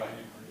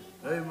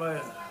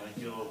Amen. Thank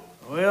you, Lord.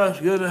 Well,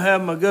 it's good to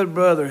have my good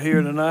brother here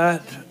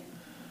tonight,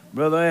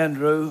 Brother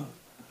Andrew.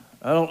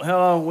 I don't know how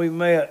long we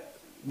met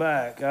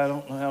back. I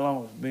don't know how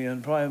long it's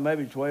been. Probably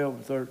maybe 12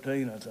 or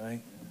 13, I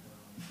think.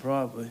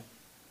 Probably.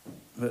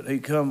 But he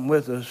come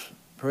with us,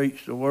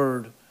 preached the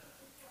word,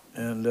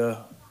 and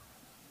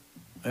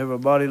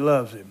everybody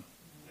loves him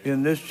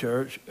in this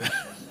church.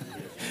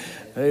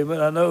 Amen.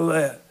 I know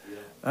that.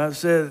 I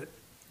said,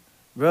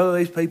 brother,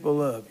 these people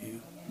love you.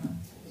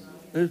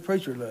 This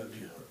preacher loves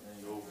you.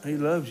 He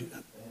loves you.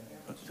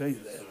 I'll tell you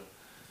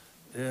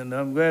that. And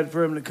I'm glad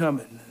for him to come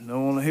in. I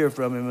want to hear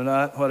from him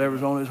tonight,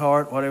 whatever's on his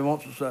heart, whatever he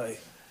wants to say.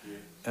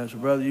 And so,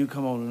 brother, you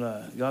come on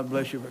tonight. God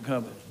bless you for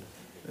coming.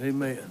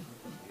 Amen.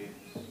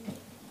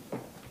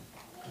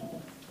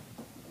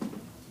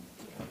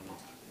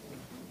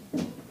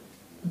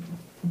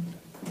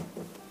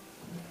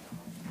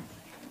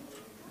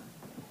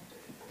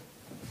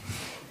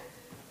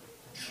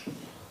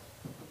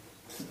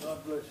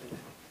 God bless you.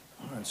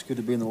 All right, it's good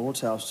to be in the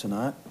Lord's house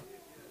tonight.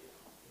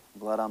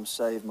 I'm glad I'm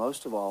saved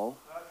most of all.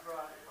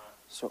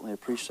 Certainly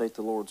appreciate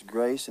the Lord's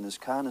grace and His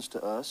kindness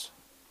to us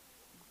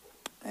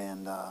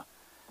and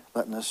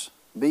letting us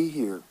be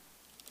here.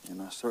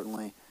 And I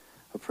certainly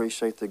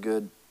appreciate the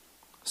good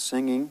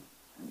singing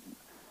and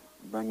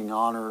bringing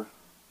honor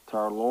to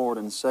our Lord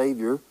and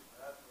Savior.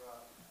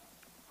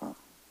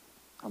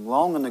 I'm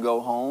longing to go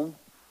home.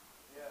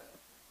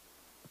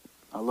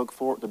 I look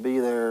forward to be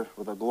there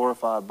with a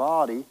glorified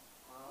body.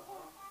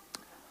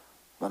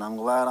 But I'm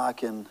glad I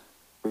can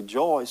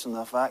rejoice in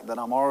the fact that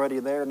I'm already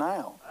there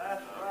now.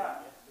 That's right.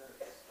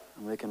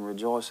 And we can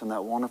rejoice in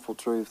that wonderful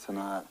truth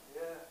tonight.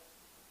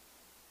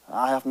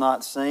 I have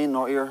not seen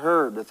nor ear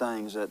heard the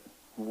things that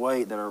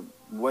are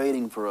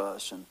waiting for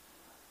us.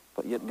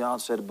 But yet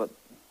God said, but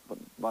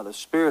by the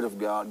Spirit of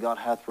God, God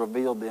hath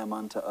revealed them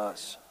unto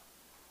us.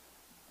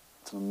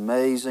 It's an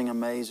amazing,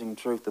 amazing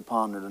truth to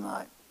ponder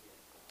tonight.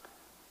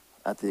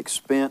 At the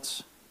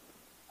expense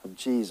of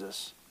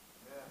Jesus,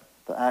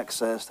 the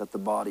access that the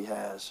body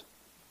has.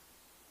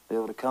 Be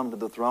able to come to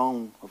the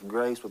throne of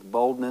grace with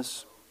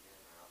boldness.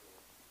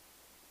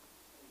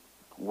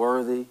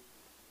 Worthy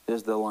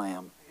is the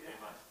Lamb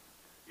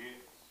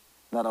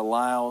that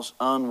allows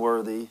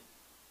unworthy,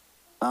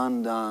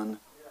 undone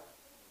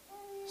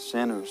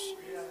sinners.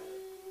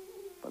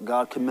 But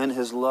God commended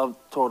His love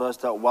toward us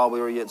that while we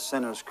were yet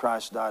sinners,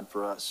 Christ died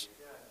for us,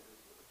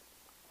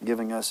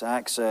 giving us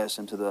access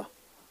into the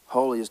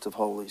holiest of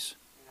holies.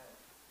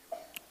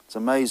 It's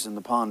amazing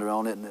to ponder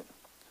on, isn't it?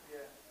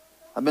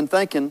 I've been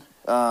thinking,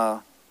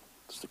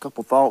 just a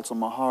couple thoughts on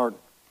my heart,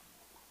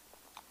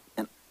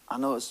 and I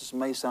know this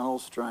may sound a little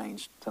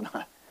strange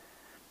tonight,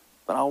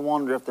 but I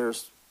wonder if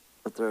there's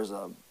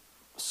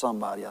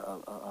somebody,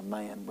 a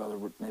man, brother,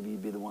 maybe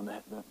you'd be the one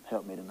that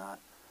helped me tonight.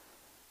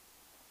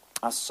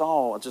 I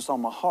saw, just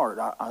on my heart,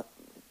 I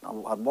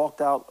walked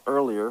out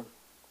earlier,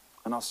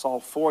 and I saw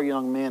 4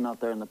 young men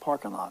out there in the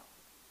parking lot,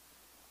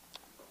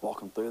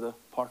 walking through the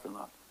parking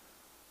lot,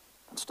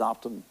 and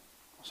stopped them.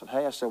 I said,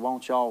 hey, why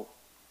don't y'all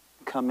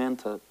come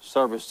into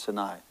service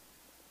tonight?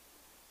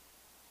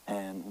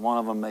 And one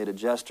of them made a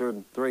gesture,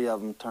 and 3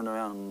 of them turned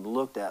around and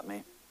looked at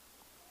me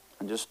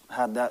and just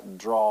had that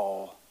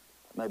draw.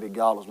 Maybe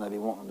God was maybe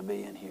wanting to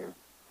be in here.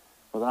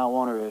 Well, then I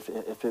wonder if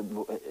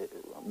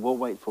we'll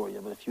wait for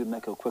you, but if you'd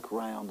make a quick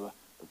round the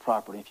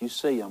property, if you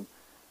see them,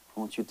 I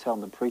want you to tell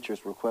them the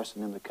preacher's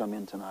requesting them to come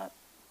in tonight.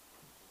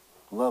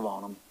 Love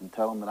on them and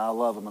tell them that I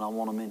love them and I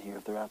want them in here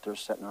if they're out there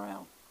sitting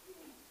around.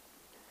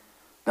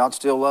 God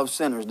still loves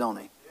sinners, don't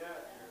He?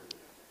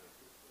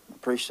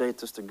 Appreciate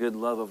just the good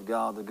love of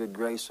God, the good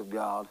grace of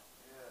God.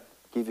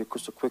 Give you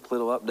just a quick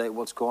little update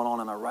what's going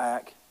on in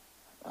Iraq.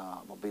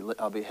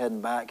 I'll be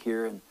heading back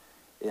here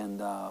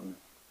in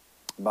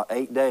about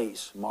 8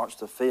 days. March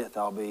the 5th,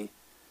 I'll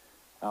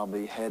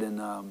be heading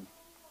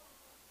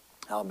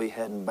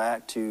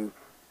back to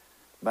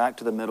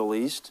the Middle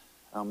East.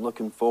 I'm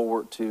looking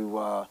forward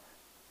to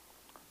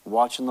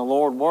watching the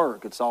Lord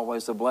work. It's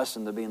always a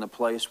blessing to be in a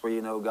place where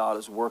you know God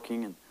is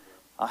working, and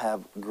I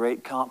have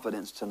great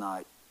confidence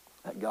tonight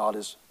that God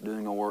is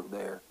doing a work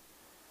there.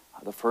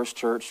 The first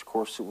church, of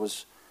course,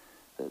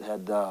 it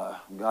had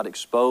got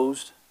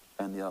exposed,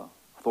 and the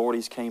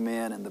authorities came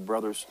in, and the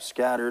brothers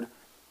scattered,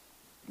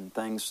 and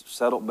things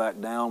settled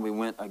back down. We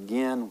went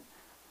again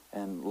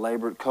and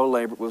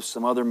co-labored with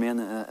some other men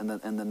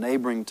in the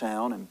neighboring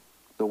town, and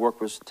the work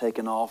was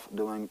taken off,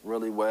 doing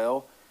really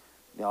well.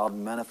 God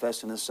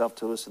manifesting Himself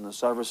to us in the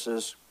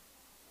services.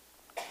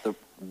 The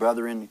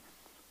brethren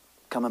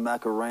coming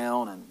back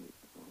around and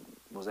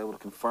was able to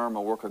confirm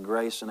a work of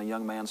grace in a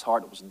young man's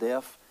heart that was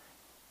deaf.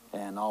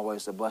 And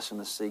always a blessing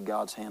to see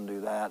God's hand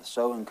do that.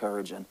 So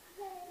encouraging.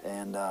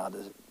 And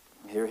to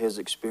hear his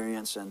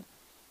experience and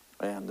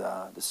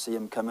to see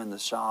him come in the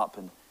shop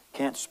and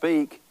can't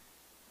speak.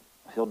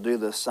 He'll do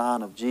the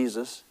sign of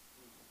Jesus.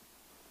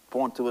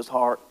 Point to his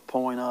heart,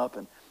 point up,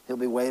 and he'll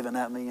be waving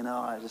at me. You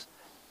know,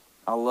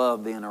 I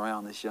love being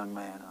around this young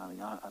man. I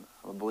mean, I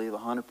believe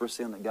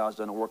 100% that God's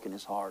done a work in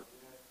his heart.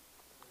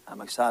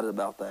 I'm excited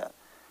about that.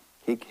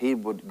 He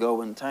would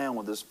go in town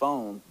with his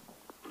phone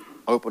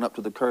open up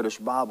to the Kurdish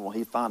Bible, and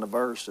he'd find a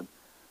verse, and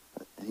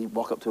he'd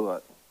walk up to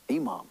a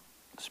imam,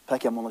 just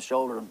peck him on the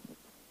shoulder, and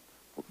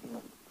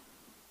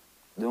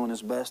doing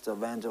his best to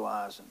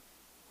evangelize and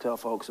tell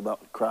folks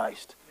about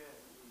Christ.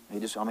 He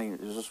just, I mean,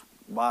 it was just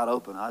wide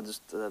open. I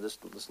just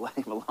let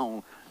him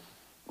alone,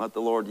 let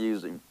the Lord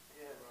use him.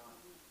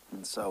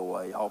 And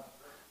so y'all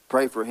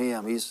pray for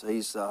him. His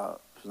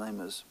name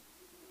is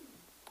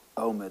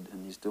Omid,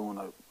 and he's doing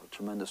a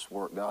tremendous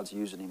work. God's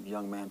using him.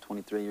 Young man,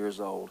 23 years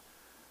old.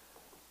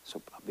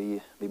 So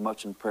be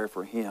much in prayer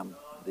for him.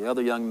 The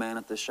other young man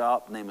at the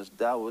shop, name is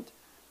Dawood.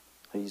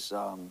 He's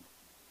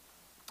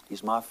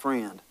my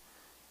friend.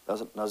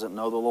 Doesn't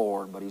know the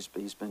Lord, but he's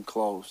been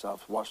close.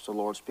 I've watched the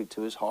Lord speak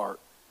to his heart.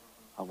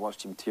 I've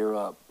watched him tear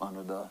up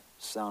under the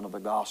sound of the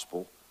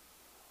gospel,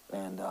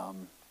 and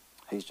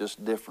he's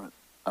just different.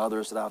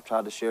 Others that I've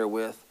tried to share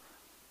with,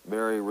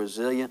 very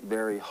resilient,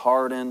 very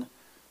hardened,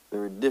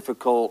 very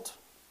difficult,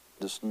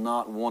 just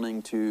not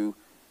wanting to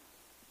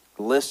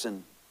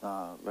listen,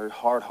 very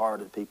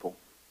hard-hearted people.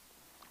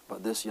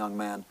 But this young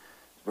man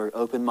is very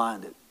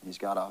open-minded. He's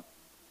got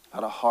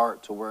a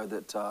heart to where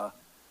that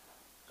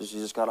he's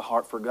just got a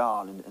heart for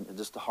God and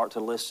just a heart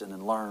to listen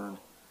and learn.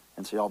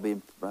 And so y'all be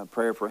in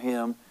prayer for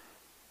him.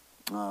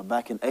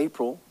 Back in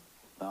April,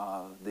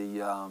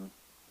 the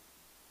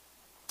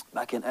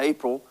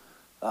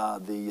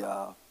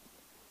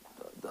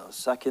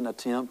second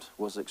attempt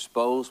was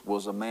exposed.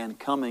 Was a man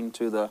coming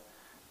to the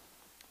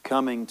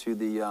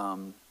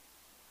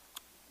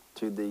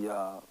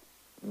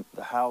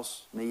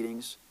house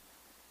meetings,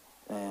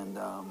 and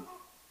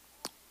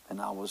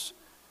I was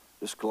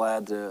just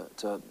glad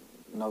to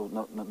no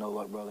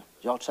luck, brother.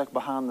 Did y'all check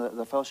behind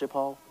the fellowship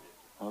hall?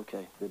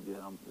 Okay, good.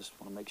 I just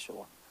want to make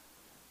sure.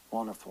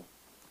 Wonderful.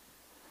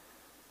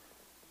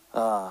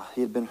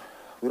 He had been,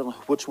 we don't know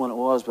which one it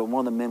was, but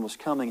one of the men was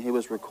coming. He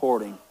was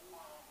recording.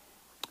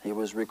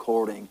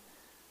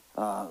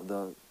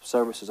 The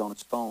services on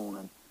his phone,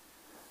 and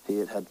he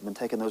had been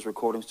taking those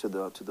recordings to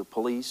the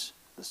police,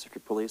 the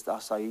secret police, the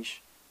Asaish.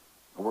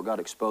 Our work got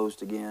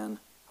exposed again.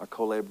 Our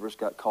co-laborers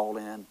got called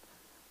in,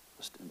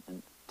 just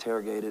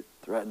interrogated,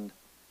 threatened.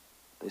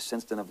 They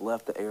since then have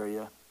left the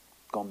area,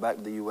 gone back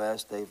to the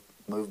U.S. They've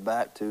moved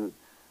back to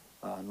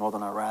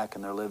northern Iraq,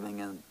 and they're living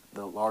in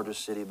the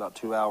largest city about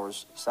 2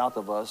 hours south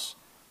of us,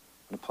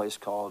 in a place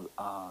called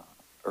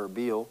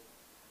Erbil.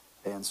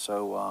 And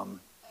so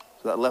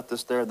that left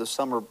us there this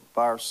summer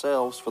by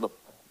ourselves for the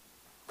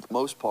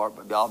most part,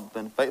 but God's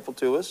been faithful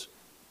to us,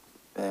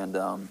 and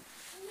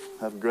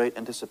have great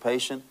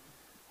anticipation,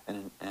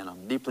 and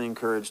I'm deeply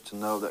encouraged to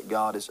know that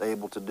God is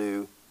able to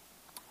do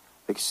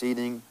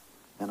exceeding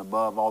and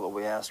above all that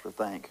we ask or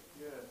think.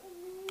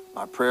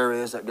 My prayer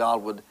is that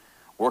God would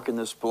work in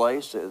this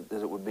place, that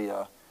it would be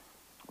a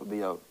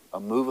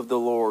move of the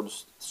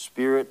Lord's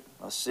Spirit,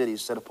 a city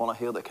set upon a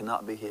hill that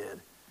cannot be hid.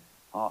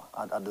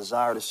 I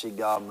desire to see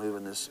God move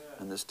in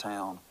this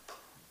town,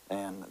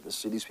 and to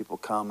see these people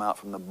come out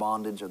from the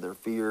bondage of their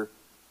fear,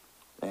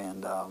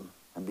 and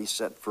be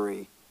set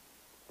free.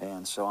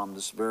 And so I'm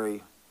just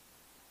very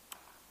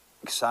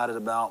excited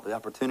about the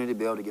opportunity to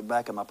be able to get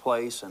back in my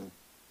place and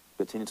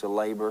continue to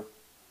labor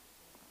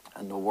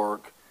and to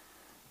work.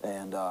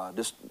 And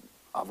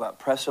I've got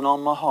pressing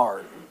on my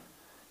heart,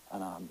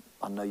 and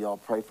I know y'all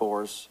pray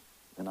for us,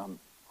 and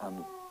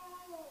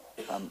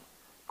I'm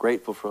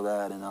grateful for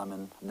that, and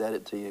I'm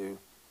indebted to you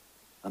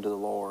unto the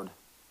Lord.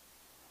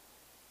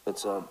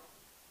 It's a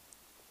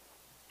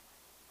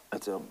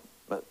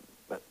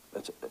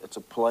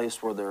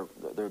place where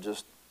they're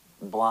just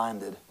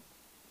blinded.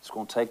 It's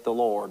going to take the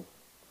Lord,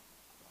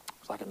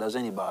 it's like it does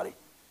anybody,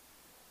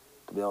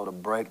 to be able to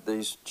break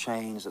these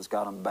chains that's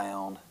got them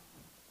bound,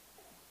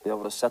 be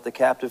able to set the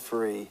captive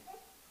free,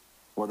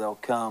 where they'll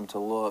come to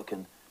look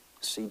and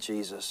see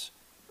Jesus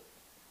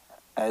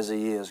as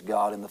He is,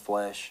 God in the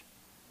flesh.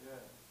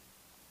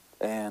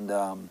 And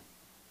so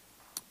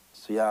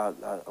yeah,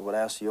 I would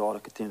ask you all to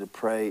continue to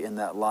pray in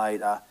that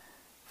light. I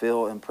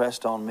feel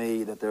impressed on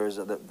me that there's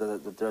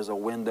a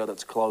window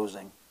that's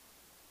closing.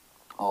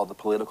 All the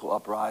political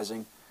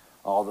uprising,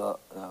 all the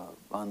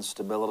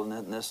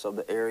unstabiliness of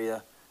the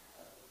area.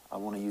 I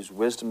want to use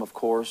wisdom, of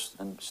course,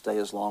 and stay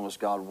as long as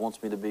God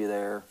wants me to be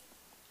there.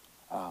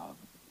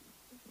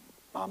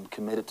 I'm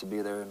committed to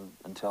be there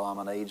until I'm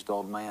an aged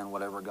old man.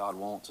 Whatever God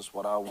wants is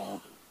what I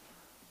want.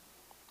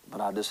 But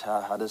I just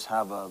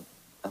have a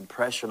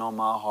impression on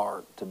my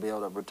heart to be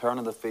able to return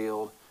to the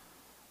field,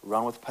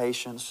 run with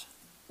patience,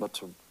 but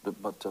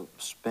to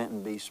spent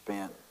and be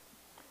spent.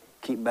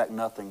 Keep back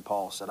nothing,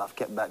 Paul said. I've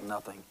kept back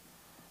nothing.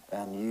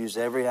 And use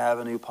every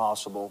avenue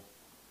possible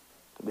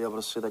to be able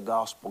to see the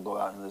gospel go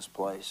out in this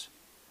place.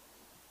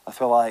 I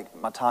feel like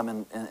my time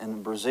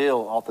in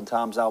Brazil,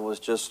 oftentimes I was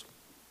just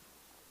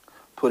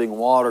putting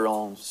water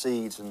on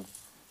seeds and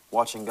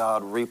watching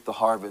God reap the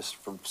harvest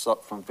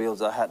from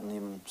fields I hadn't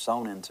even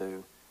sown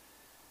into.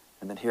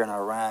 And then here in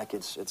Iraq,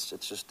 it's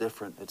just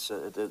different.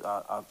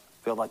 I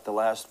feel like the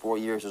last 4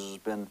 years has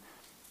been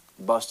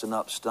busting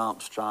up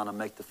stumps trying to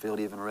make the field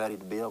even ready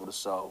to be able to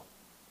sow.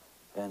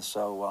 And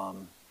so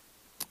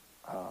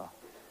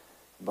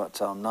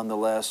But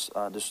nonetheless,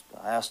 I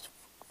asked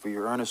for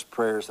your earnest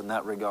prayers in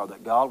that regard,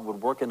 that God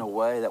would work in a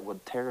way that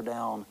would tear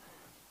down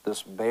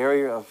this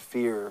barrier of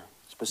fear,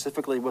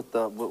 specifically with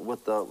the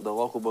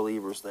local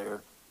believers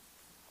there,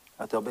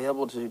 that they'll be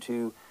able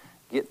to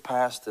get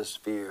past this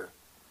fear.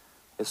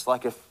 It's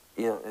like I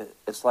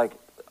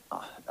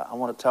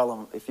want to tell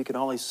them, if you can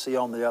only see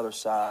on the other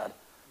side,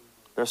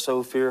 they're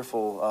so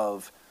fearful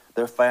of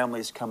their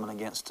families coming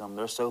against them.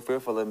 They're so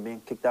fearful of them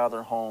being kicked out of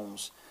their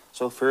homes,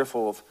 so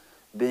fearful of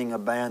being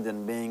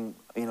abandoned, being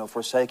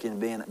forsaken,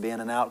 being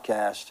an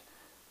outcast.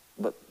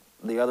 But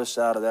the other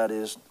side of that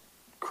is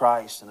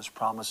Christ and His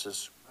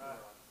promises.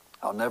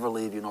 I'll never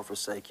leave you nor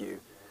forsake you.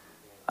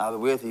 I'll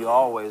be with you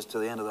always to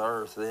the end of the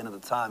earth, to the end of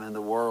the time, in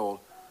the world.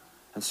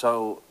 And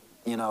so,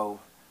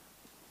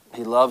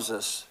 He loves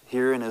us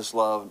here in His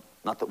love.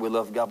 Not that we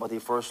love God, but He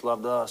first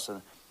loved us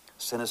and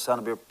sent His Son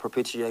to be a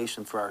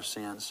propitiation for our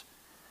sins.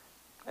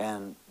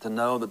 And to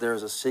know that there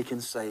is a seeking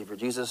Savior.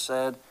 Jesus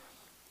said,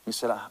 He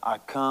said, I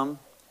come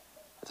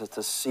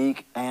to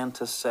seek and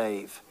to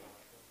save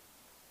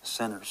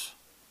sinners.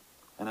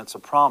 And it's a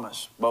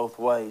promise both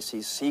ways.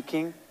 He's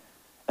seeking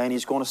and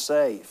He's going to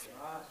save.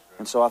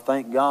 And so I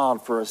thank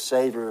God for a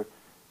Savior,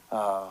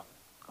 a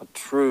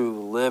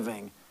true,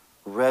 living,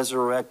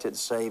 resurrected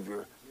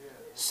Savior,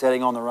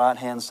 sitting on the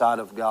right-hand side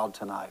of God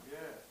tonight.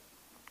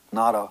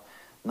 Not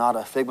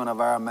a figment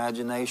of our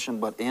imagination,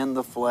 but in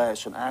the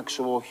flesh, an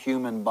actual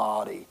human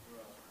body.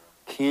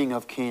 King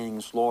of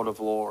kings, Lord of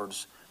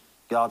lords.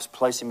 God's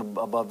placed Him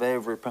above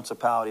every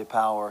principality,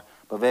 power,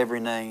 above every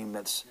name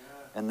that's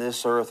in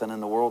this earth and in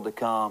the world to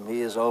come.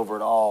 He is over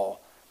it all.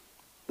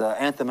 The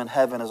anthem in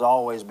heaven has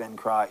always been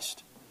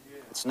Christ.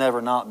 It's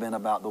never not been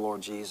about the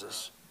Lord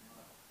Jesus.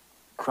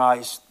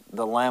 Christ,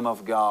 the Lamb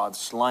of God,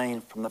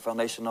 slain from the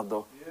foundation of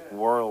the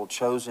world,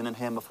 chosen in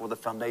Him before the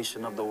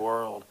foundation of the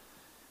world.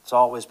 It's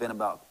always been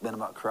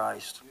about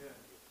Christ.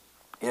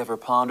 You ever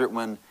pondered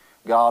when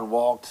God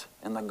walked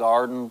in the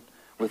garden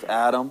with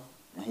Adam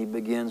and He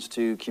begins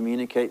to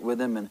communicate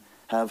with him and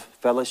have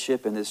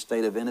fellowship in his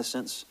state of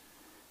innocence?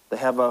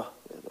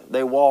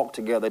 They walk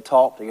together, they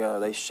talk together,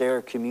 they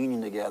share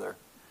communion together.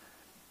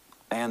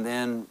 And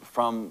then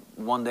from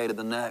one day to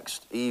the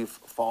next, Eve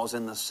falls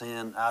into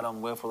sin.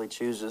 Adam willfully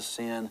chooses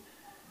sin.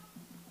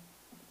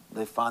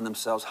 They find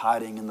themselves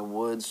hiding in the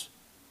woods,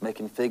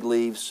 making fig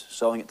leaves,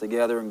 sewing it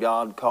together, and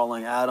God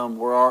calling, Adam,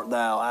 where art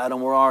thou?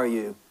 Adam, where are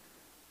you?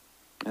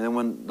 And then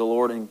when the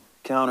Lord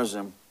encounters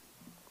him,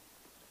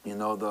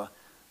 the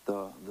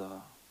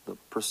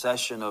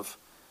procession of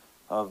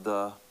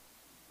the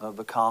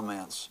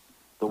comments.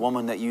 The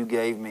woman that you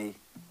gave me,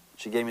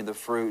 she gave me the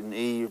fruit, and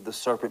Eve, the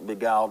serpent,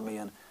 beguiled me,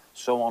 and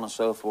so on and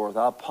so forth.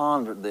 I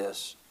pondered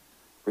this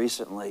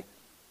recently.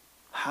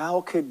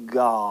 How could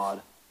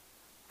God,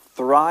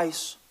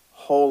 thrice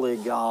holy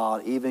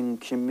God, even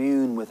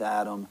commune with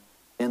Adam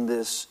in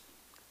this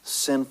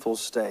sinful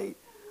state,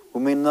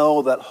 when we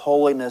know that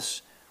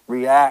holiness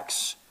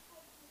reacts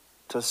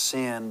to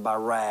sin by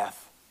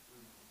wrath?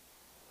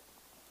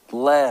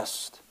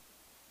 Blessed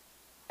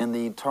in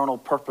the eternal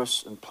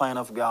purpose and plan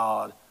of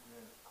God,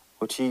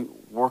 which He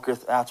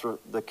worketh after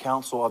the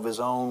counsel of His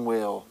own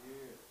will.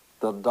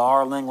 The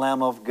darling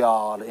Lamb of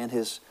God, in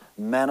His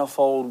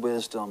manifold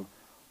wisdom,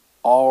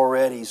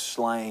 already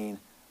slain.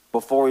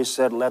 Before He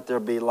said, let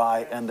there be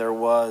light, and there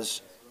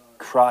was.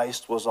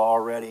 Christ was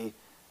already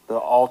the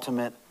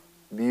ultimate,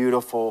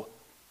 beautiful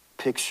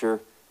picture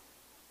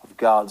of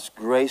God's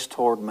grace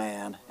toward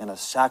man, and a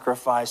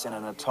sacrifice and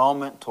an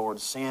atonement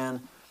toward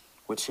sin,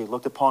 which He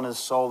looked upon His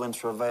soul in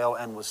travail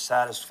and was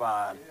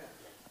satisfied.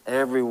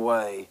 Every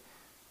way,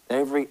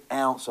 every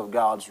ounce of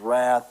God's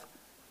wrath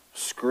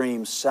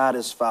screams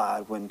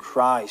satisfied when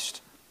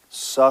Christ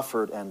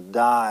suffered and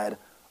died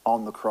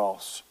on the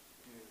cross.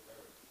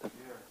 The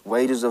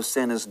wages of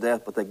sin is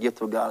death, but the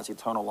gift of God is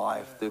eternal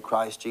life through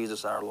Christ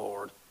Jesus our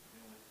Lord.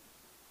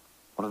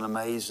 What an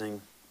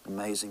amazing,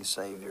 amazing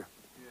Savior.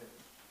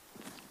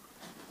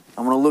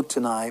 I'm going to look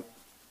tonight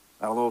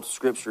at a little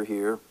scripture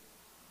here,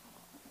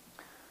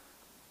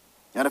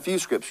 and a few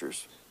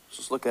scriptures.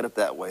 Let's look at it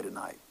that way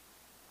tonight.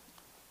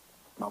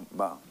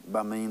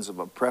 By means of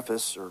a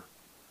preface or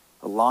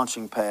a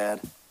launching pad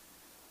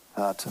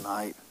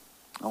tonight,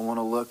 I want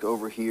to look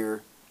over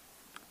here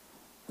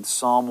in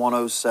Psalm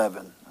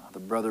 107. The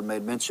brother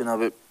made mention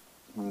of it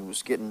when we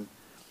was getting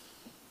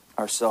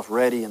ourselves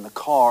ready in the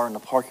car in the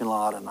parking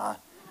lot, and I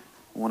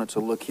wanted to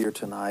look here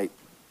tonight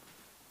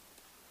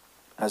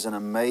as an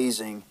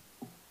amazing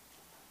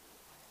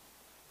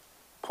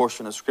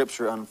portion of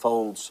Scripture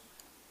unfolds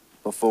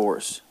before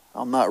us.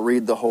 I'll not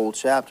read the whole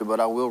chapter, but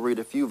I will read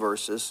a few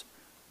verses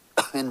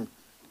in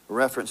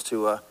reference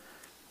to a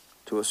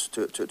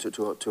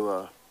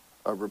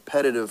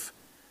repetitive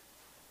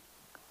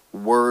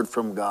word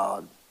from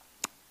God.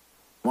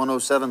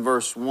 107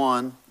 verse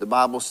 1, the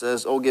Bible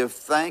says, "O give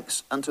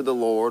thanks unto the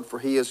Lord, for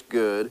He is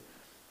good,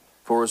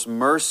 for His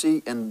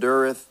mercy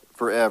endureth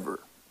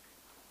forever.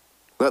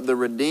 Let the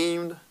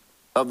redeemed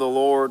of the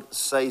Lord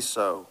say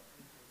so,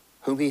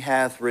 whom He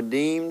hath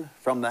redeemed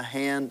from the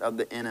hand of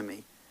the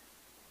enemy,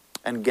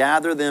 and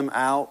gather them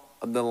out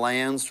of the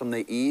lands from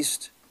the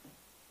east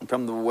and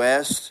from the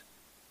west,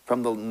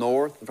 from the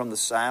north and from the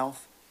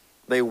south.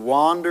 They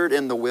wandered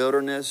in the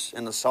wilderness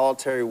in the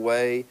solitary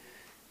way.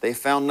 They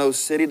found no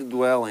city to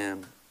dwell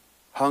in.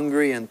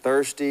 Hungry and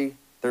thirsty,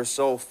 their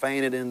soul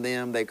fainted in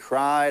them. They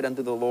cried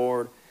unto the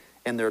Lord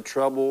in their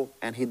trouble,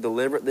 and He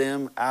delivered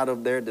them out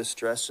of their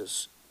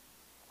distresses.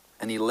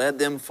 And He led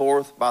them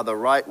forth by the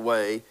right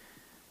way,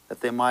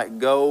 that they might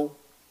go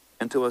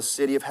into a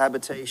city of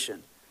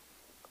habitation.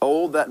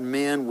 Oh, that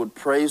men would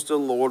praise the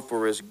Lord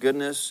for His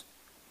goodness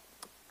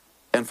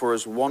and for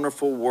His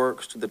wonderful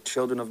works to the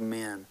children of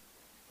men.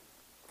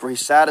 For He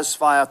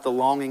satisfieth the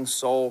longing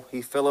soul.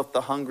 He filleth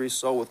the hungry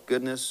soul with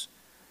goodness.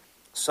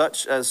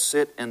 Such as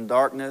sit in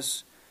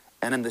darkness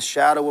and in the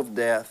shadow of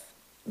death,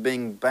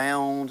 being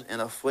bound in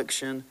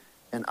affliction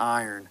and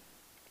iron,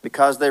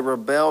 because they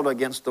rebelled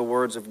against the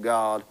words of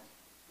God,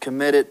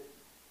 contemplated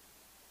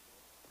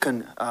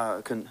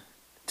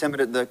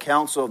the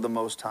counsel of the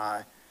Most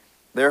High.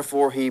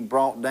 Therefore He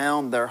brought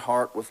down their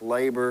heart with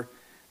labor.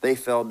 They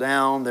fell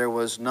down, there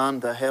was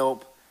none to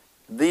help.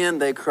 Then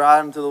they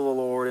cried unto the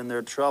Lord in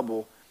their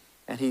trouble,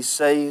 and He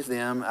saved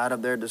them out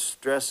of their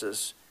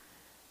distresses.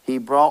 He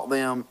brought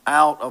them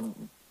out of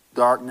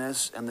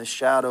darkness and the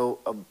shadow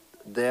of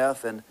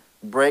death, and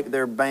brake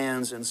their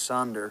bands in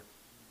sunder.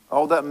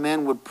 Oh, that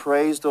men would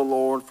praise the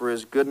Lord for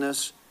His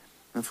goodness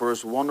and for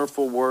His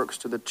wonderful works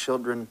to the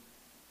children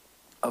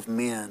of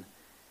men.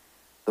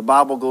 The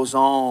Bible goes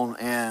on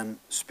and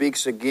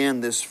speaks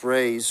again this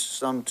phrase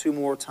some 2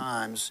 more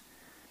times,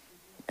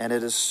 and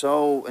it is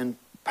so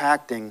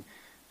impacting.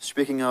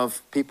 Speaking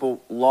of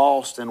people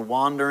lost and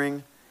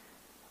wandering,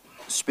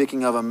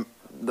 speaking of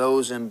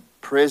those in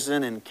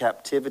prison and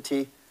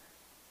captivity,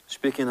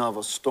 speaking of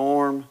a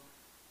storm,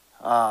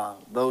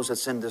 those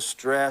that's in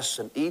distress,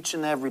 and each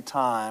and every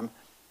time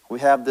we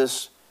have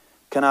this,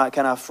 can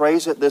I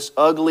phrase it, this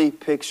ugly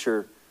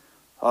picture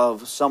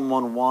of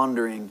someone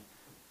wandering,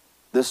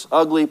 this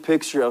ugly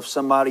picture of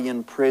somebody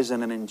in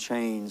prison and in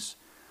chains,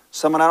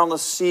 someone out on the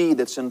sea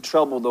that's in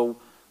trouble,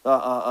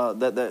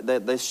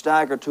 that they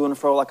stagger to and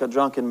fro like a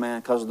drunken man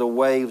because the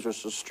waves are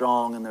so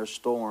strong in their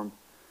storm.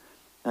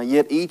 Now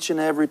yet each and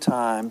every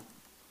time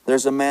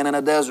there's a man in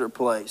a desert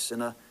place,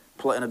 in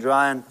a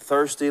dry and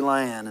thirsty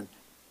land,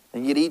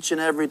 and yet each and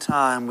every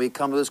time we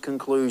come to this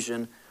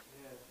conclusion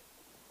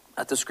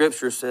that the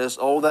Scripture says,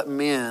 oh, that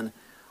men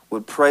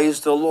would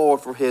praise the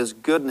Lord for His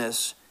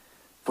goodness,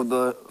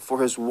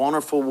 for His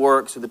wonderful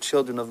works to the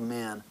children of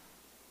men.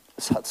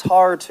 It's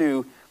hard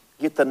to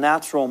get the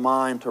natural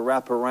mind to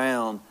wrap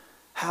around.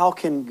 How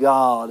can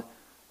God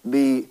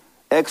be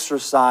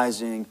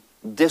exercising,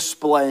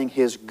 displaying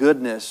His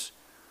goodness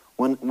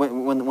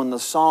when the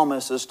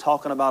psalmist is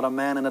talking about a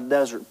man in a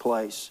desert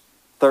place,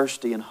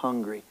 thirsty and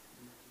hungry?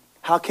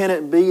 How can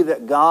it be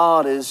that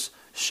God is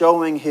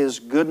showing His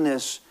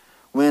goodness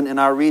when, in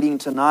our reading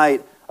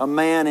tonight, a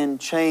man in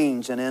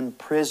chains and in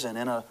prison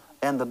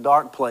and the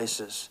dark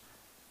places?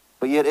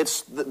 But yet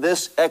it's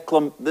this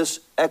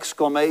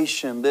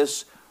exclamation,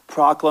 this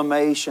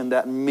proclamation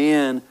that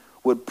men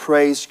would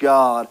praise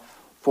God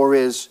for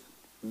His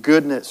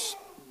goodness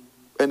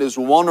and His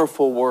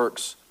wonderful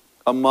works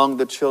among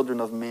the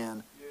children of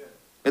men.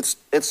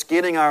 It's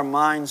getting our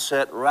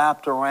mindset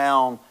wrapped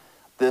around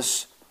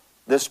this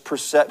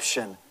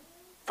perception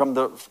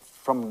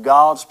from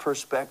God's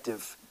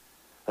perspective.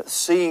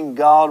 Seeing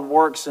God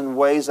works in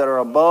ways that are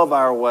above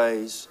our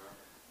ways.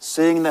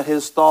 Seeing that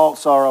His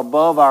thoughts are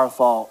above our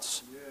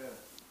thoughts.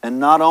 And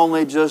not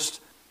only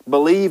just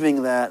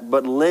believing that,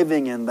 but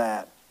living in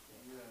that.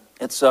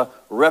 It's a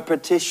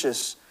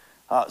repetitious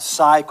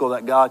cycle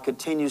that God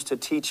continues to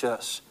teach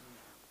us.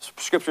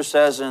 Scripture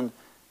says in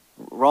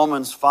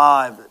Romans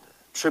 5 that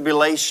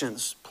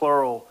tribulations,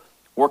 plural,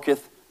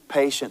 worketh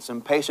patience,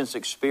 and patience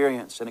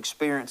experience, and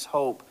experience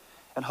hope,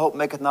 and hope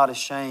maketh not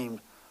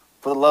ashamed.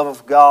 For the love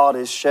of God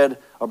is shed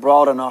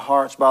abroad in our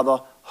hearts by the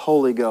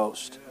Holy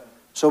Ghost.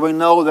 So we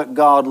know that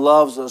God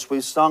loves us. We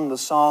sung the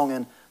song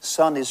in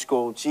Sunday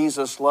school,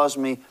 Jesus loves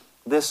me,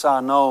 this I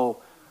know.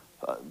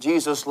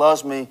 Jesus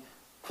loves me,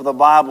 for the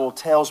Bible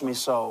tells me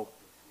so.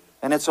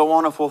 And it's a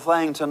wonderful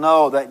thing to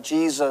know that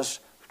Jesus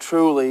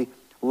truly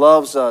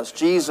loves us.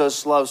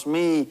 Jesus loves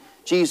me.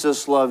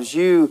 Jesus loves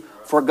you.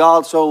 For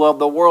God so loved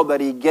the world that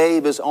He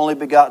gave His only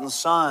begotten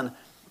Son,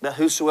 that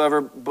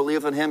whosoever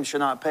believeth in Him should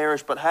not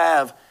perish, but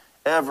have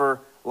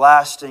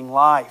everlasting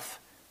life.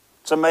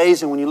 It's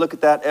amazing when you look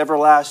at that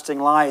everlasting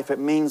life. It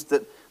means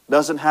that it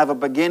doesn't have a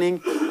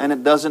beginning and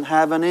it doesn't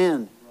have an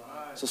end.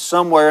 So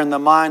somewhere in the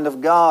mind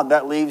of God,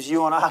 that leaves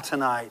you and I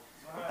tonight.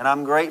 And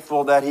I'm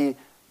grateful that He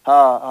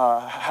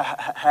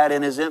had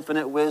in His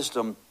infinite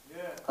wisdom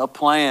a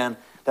plan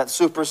that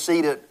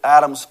superseded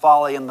Adam's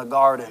folly in the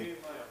garden.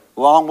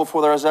 Long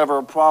before there was ever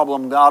a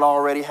problem, God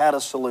already had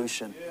a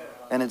solution.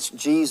 And it's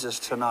Jesus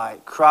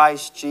tonight.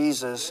 Christ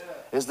Jesus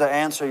is the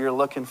answer you're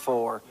looking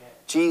for.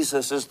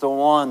 Jesus is the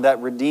one that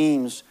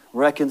redeems,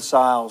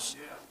 reconciles,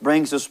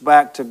 brings us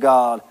back to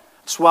God.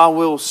 That's why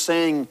we'll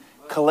sing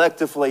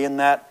collectively in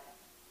that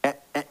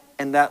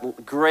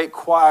great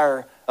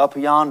choir up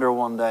yonder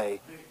one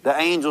day. The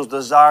angels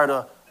desire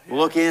to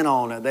look in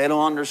on it. They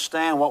don't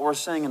understand what we're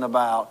singing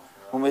about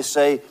when we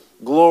say,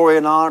 glory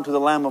and honor to the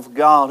Lamb of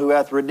God who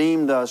hath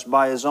redeemed us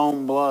by His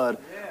own blood.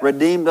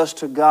 Redeemed us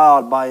to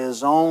God by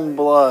His own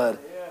blood.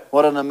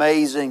 What an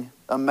amazing,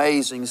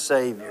 amazing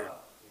Savior.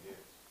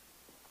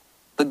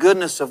 The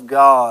goodness of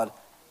God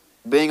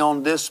being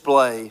on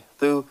display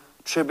through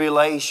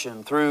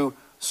tribulation, through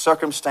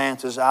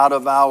circumstances out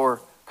of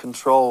our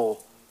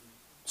control.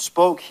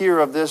 Spoke here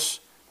of this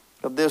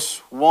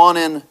one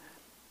in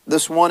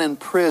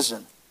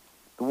prison,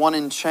 the one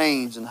in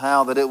chains, and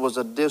how that it was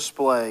a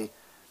display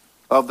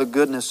of the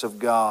goodness of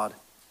God.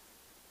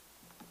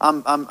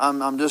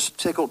 I'm just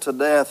tickled to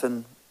death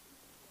and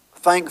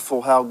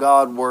thankful how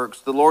God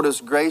works. The Lord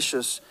is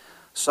gracious,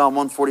 Psalm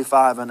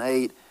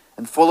 145:8,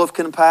 and full of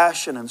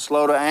compassion and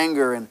slow to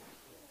anger and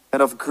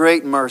of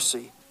great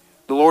mercy.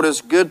 The Lord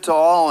is good to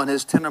all, and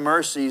His tender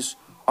mercies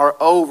are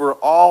over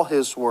all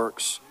His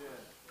works.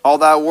 All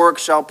Thy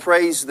works shall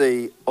praise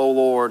Thee, O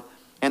Lord,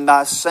 and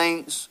Thy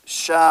saints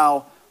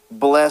shall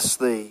bless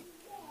Thee.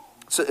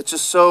 It's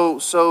just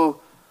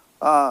so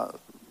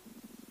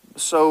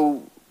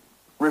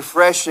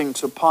refreshing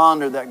to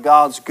ponder that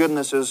God's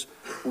goodness is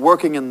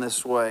working in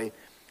this way.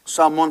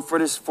 Psalm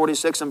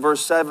 146 and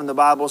verse 7, the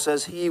Bible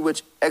says, He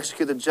which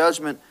executeth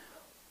judgment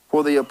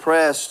for the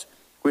oppressed,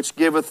 which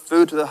giveth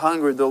food to the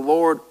hungry, the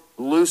Lord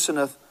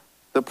looseneth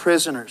the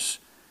prisoners.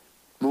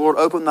 The Lord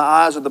opened the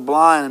eyes of the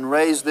blind and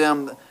raised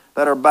them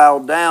that are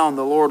bowed down.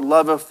 The Lord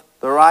loveth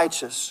the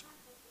righteous.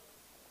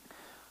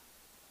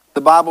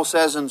 The Bible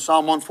says in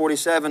Psalm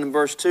 147 and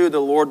verse 2, the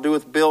Lord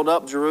doeth build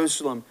up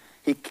Jerusalem.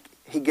 He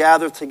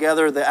gathereth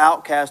together the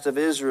outcast of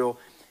Israel.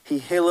 He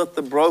healeth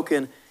the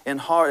broken in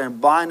heart and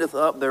bindeth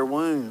up their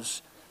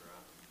wounds.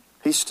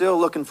 He's still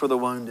looking for the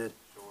wounded.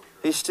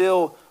 He's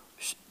still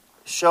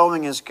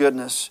showing His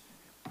goodness.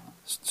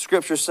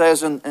 Scripture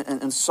says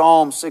in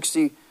Psalm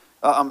 60, in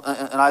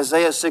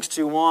Isaiah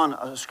 61,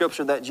 a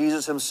scripture that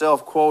Jesus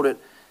Himself quoted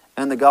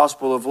in the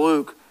Gospel of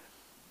Luke,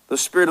 the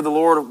Spirit of the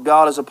Lord of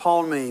God is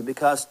upon me,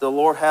 because the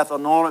Lord hath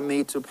anointed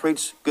me to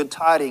preach good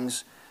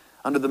tidings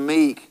unto the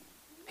meek.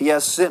 He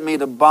has sent me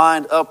to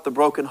bind up the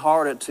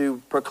brokenhearted,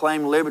 to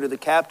proclaim liberty to the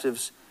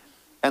captives,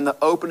 and the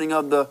opening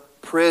of the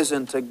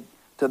prison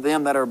to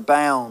them that are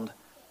bound,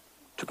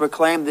 to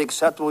proclaim the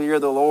acceptable year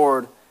of the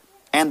Lord,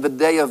 and the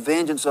day of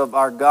vengeance of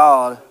our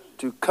God,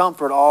 to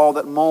comfort all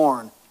that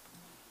mourn.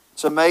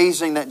 It's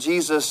amazing that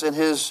Jesus, in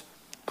His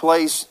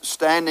place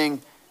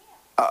standing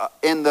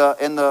in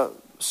the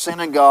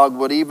synagogue,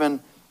 would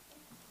even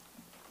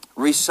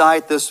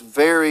recite this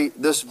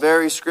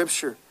very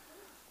scripture,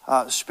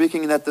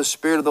 speaking that the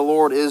Spirit of the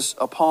Lord is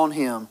upon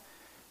Him,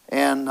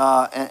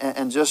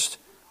 and just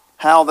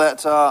how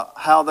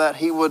that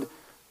He would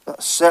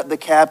set the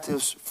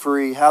captives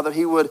free, how that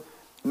He would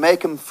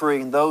make them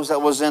free, and those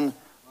that was in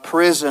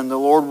prison, the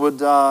Lord would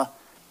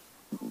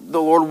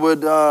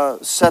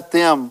set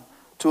them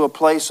to a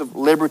place of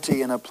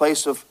liberty and a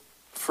place of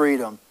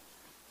freedom.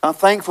 I'm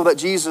thankful that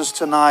Jesus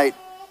tonight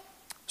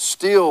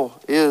still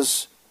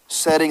is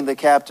setting the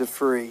captive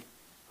free,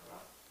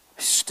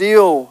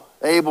 still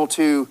able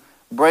to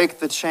break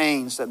the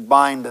chains that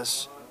bind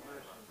us,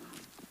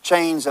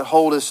 chains that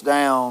hold us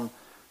down.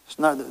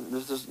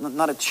 There's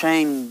not a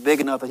chain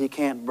big enough that He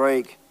can't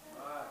break.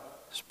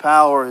 His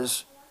power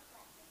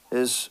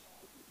is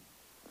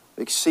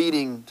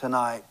exceeding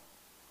tonight.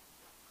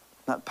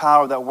 That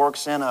power that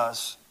works in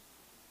us.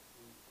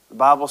 The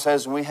Bible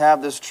says when we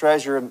have this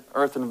treasure in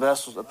earthen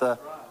vessels, that the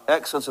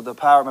excellence of the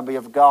power may be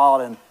of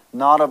God and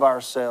not of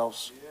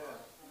ourselves.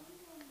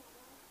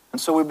 And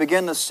so we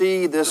begin to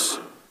see this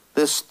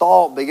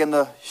thought begin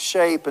to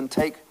shape and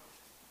take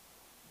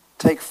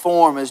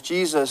form as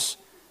Jesus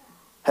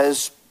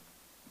as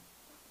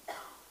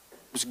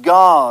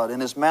God in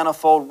His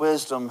manifold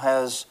wisdom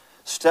has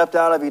stepped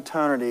out of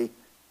eternity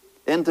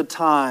into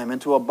time,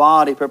 into a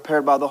body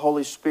prepared by the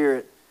Holy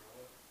Spirit.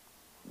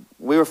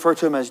 We refer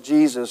to Him as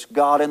Jesus,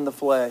 God in the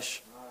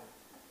flesh.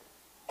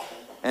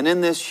 And in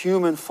this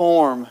human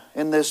form,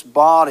 in this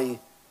body,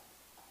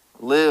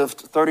 lived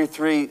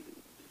 33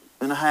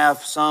 and a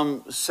half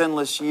some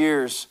sinless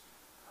years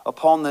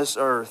upon this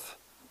earth,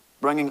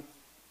 bringing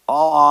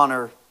all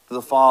honor to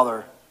the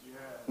Father.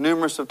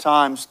 Numerous of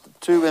times,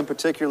 two in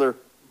particular,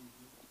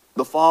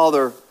 the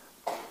Father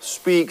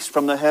speaks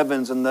from the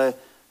heavens and they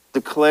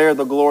declare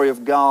the glory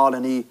of God,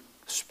 and He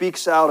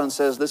speaks out and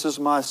says, "This is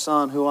my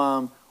Son who I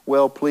am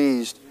well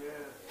pleased.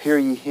 Hear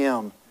ye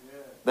Him."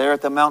 There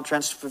at the Mount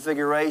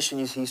Transfiguration,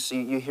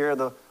 you hear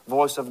the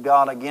voice of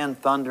God again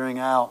thundering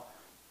out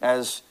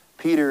as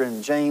Peter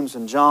and James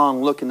and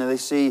John look and they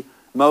see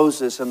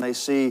Moses and they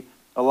see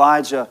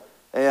Elijah,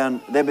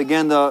 and they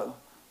begin to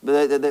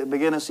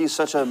see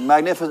such a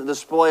magnificent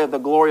display of the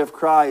glory of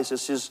Christ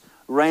as His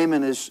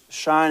raiment is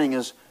shining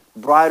as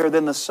brighter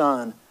than the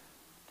sun.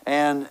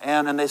 And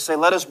they say,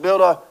 "Let us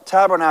build a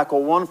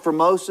tabernacle, one for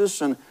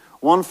Moses and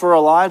one for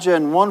Elijah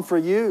and one for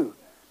you."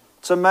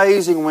 It's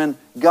amazing when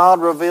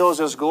God reveals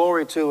His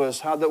glory to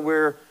us, how that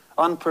we're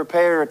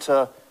unprepared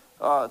to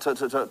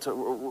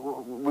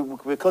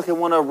we quickly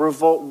want to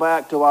revolt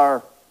back to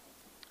our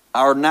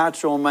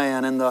natural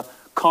man and the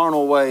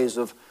carnal ways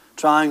of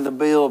trying to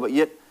build, but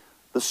yet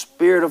the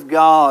Spirit of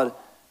God,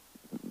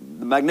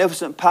 the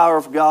magnificent power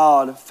of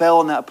God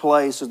fell in that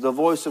place as the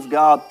voice of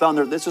God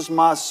thundered, "This is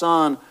my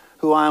Son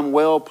who I am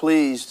well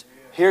pleased.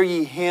 Hear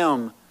ye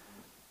him."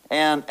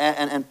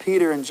 And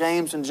Peter and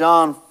James and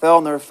John fell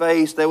on their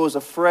face. They was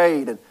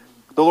afraid. And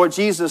the Lord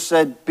Jesus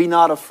said, "Be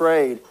not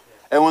afraid."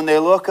 And when they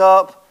look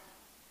up,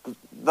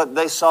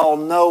 they saw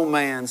no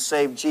man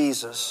save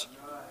Jesus.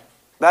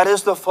 That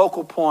is the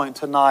focal point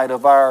tonight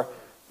of our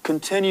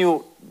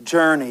continual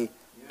journey.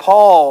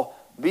 Paul,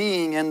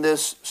 being in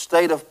this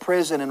state of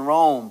prison in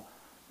Rome,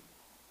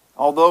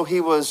 although he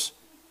was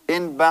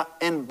in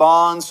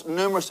bonds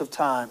numerous of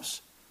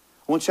times,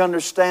 I want you to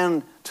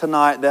understand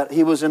tonight that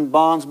he was in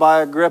bonds by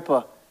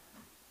Agrippa.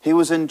 He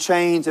was in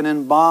chains and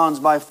in bonds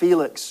by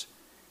Felix.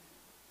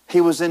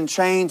 He was in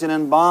chains and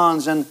in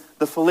bonds in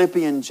the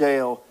Philippian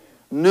jail.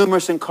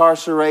 Numerous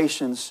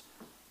incarcerations.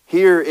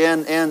 Here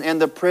in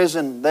the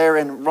prison there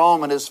in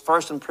Rome, in his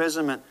first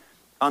imprisonment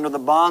under the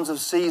bonds of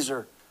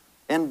Caesar.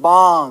 In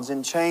bonds,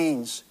 in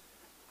chains.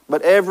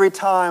 But every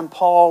time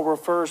Paul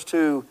refers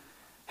to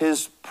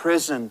his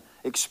prison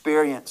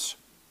experience,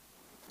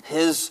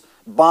 his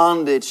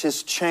bondage,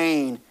 his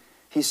chain,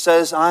 he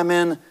says, I'm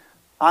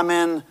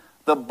in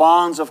the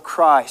bonds of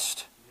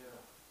Christ.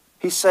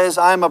 He says,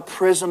 I'm a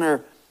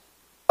prisoner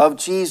of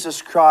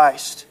Jesus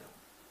Christ.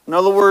 In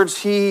other words,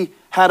 he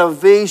had a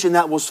vision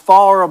that was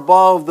far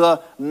above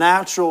the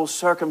natural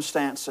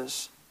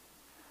circumstances.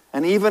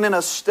 And even in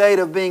a state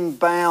of being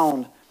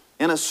bound,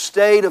 in a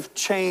state of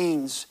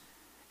chains,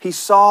 he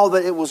saw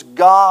that it was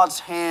God's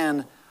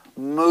hand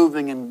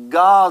moving and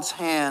God's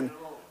hand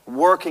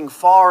working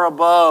far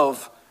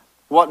above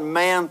what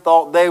man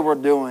thought they were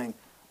doing.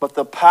 But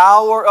the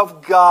power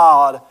of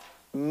God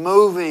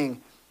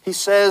moving. He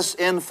says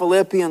in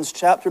Philippians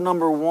chapter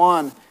number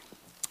 1,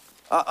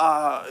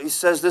 he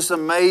says this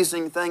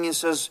amazing thing.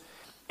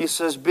 He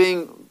says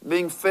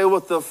being filled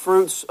with the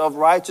fruits of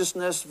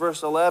righteousness,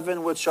 verse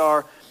 11, which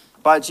are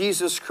by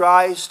Jesus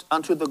Christ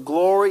unto the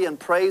glory and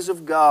praise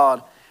of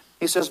God.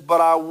 He says, but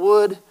I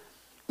would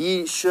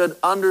ye should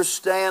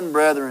understand,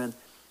 brethren,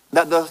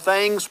 that the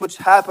things which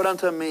happen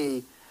unto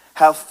me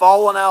have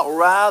fallen out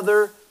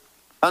rather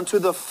unto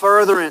the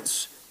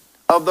furtherance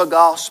of the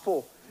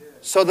gospel,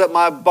 so that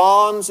my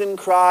bonds in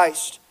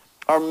Christ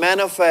are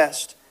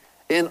manifest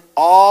in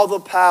all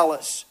the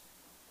palace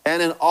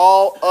and in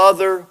all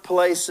other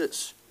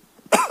places.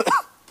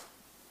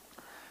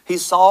 He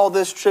saw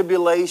this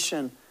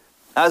tribulation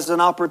as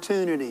an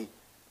opportunity.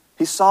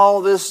 He saw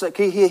this,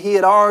 he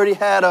had already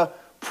had a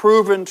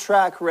proven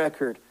track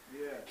record.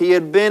 He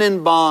had been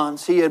in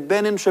bonds. He had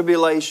been in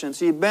tribulations.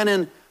 He had been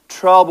in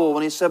trouble.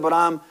 And he said, but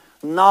I'm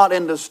not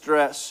in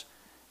distress.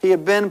 He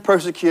had been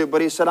persecuted,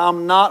 but he said,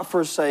 I'm not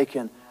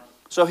forsaken.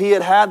 So he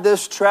had had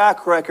this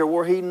track record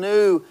where he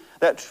knew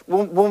that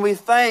when we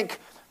think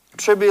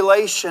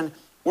tribulation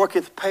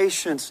worketh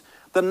patience,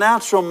 the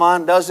natural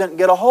mind doesn't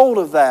get a hold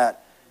of that.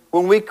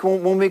 When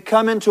we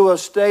come into a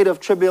state of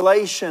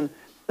tribulation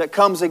that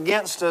comes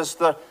against us,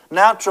 the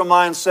natural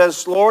mind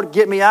says, Lord,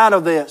 get me out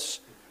of this.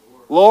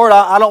 Lord,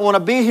 I don't want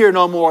to be here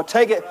no more.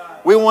 Take it.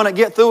 We want to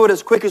get through it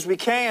as quick as we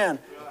can.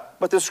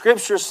 But the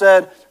Scripture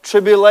said,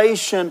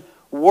 tribulation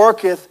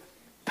worketh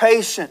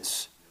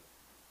patience.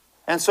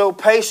 And so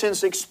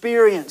patience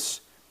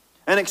experience.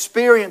 And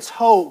experience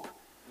hope.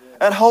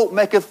 And hope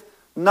maketh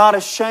not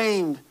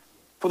ashamed.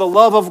 For the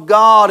love of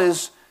God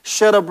is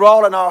shed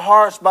abroad in our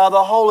hearts by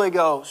the Holy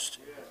Ghost.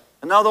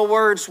 In other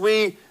words,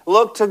 we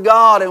look to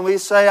God and we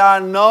say, I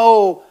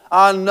know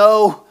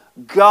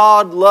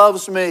God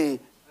loves me.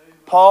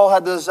 Paul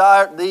had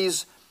desired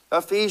these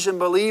Ephesian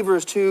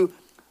believers to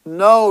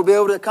know, be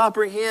able to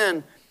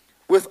comprehend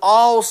with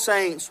all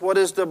saints what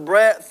is the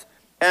breadth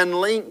and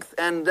length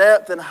and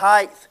depth and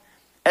height,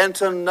 and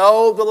to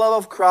know the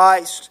love of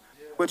Christ,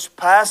 which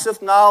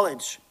passeth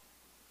knowledge,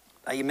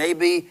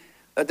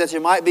 that you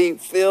might be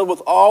filled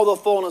with all the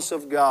fullness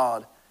of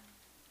God.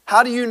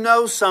 How do you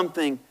know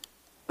something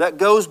that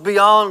goes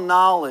beyond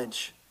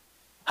knowledge?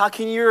 How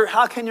can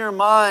your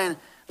mind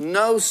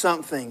know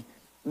something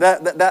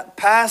that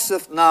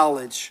passeth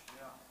knowledge?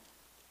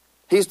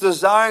 He's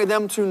desiring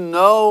them to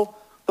know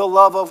the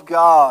love of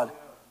God.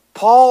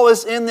 Paul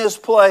is in this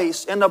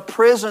place, in a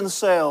prison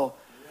cell,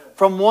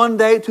 from one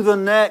day to the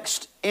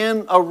next,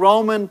 in a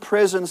Roman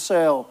prison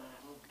cell.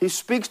 He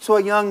speaks to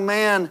a young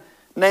man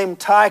named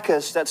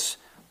Tychus that's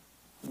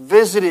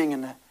visiting,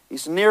 and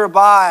he's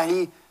nearby.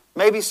 He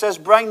maybe says,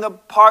 bring the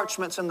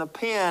parchments and the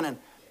pen, and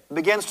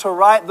begins to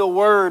write the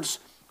words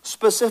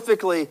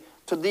specifically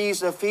to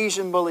these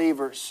Ephesian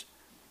believers.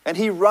 And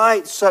he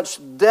writes such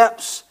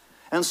depths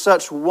and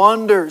such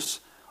wonders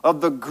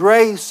of the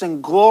grace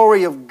and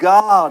glory of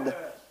God.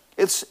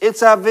 It's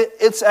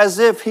as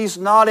if he's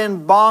not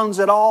in bonds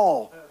at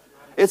all.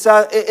 It's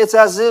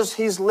as if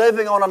he's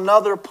living on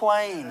another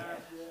plane.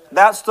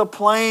 That's the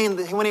plane.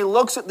 When he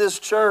looks at this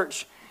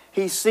church,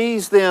 he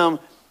sees them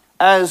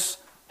as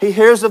He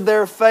hears of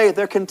their faith,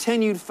 their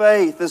continued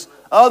faith, as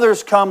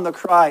others come to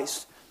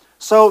Christ.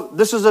 So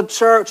this is a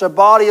church, a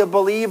body of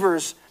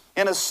believers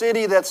in a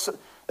city that's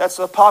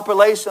a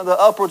population of the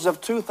upwards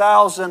of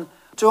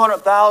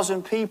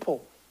 200,000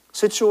 people,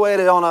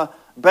 situated on a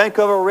bank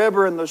of a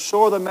river in the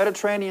shore of the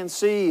Mediterranean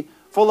Sea,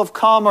 full of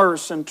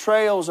commerce and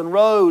trails and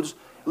roads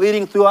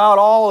leading throughout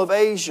all of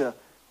Asia.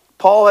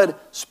 Paul had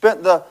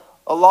spent a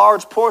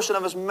large portion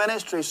of his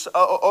ministry,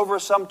 over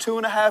some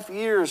 2.5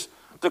 years,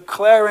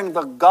 declaring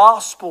the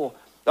gospel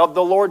of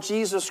the Lord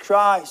Jesus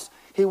Christ.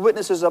 He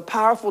witnesses a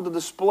powerful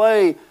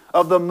display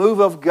of the move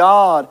of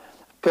God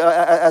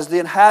as the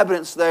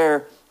inhabitants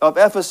there of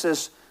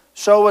Ephesus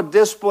show a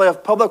display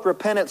of public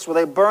repentance where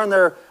they burn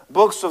their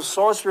books of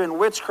sorcery and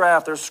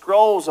witchcraft, their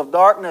scrolls of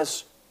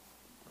darkness,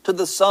 to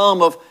the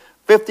sum of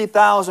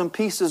 50,000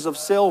 pieces of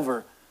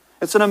silver.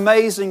 It's an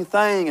amazing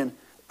thing,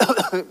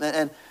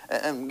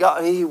 and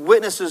God, He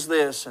witnesses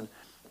this. And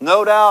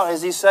no doubt,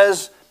 as He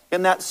says,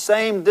 in that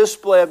same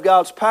display of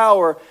God's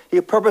power, He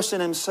purposed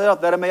in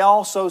Himself that it may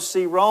also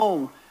see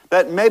Rome,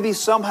 that maybe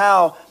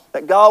somehow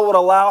that God would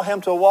allow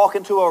him to walk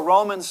into a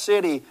Roman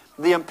city,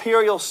 the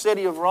imperial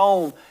city of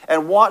Rome,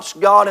 and watch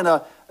God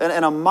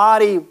in a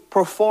mighty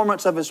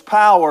performance of His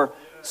power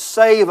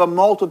save a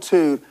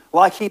multitude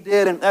like He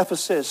did in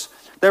Ephesus.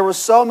 There were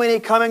so many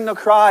coming to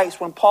Christ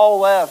when Paul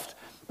left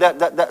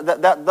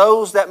that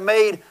those that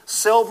made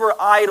silver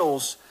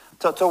idols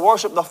to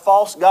worship the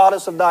false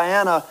goddess of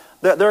Diana,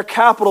 their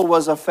capital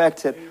was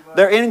affected.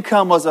 Their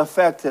income was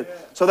affected.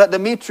 So that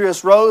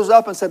Demetrius rose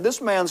up and said,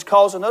 "This man's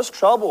causing us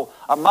trouble.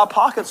 My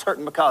pocket's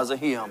hurting because of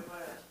him."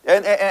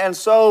 And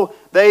so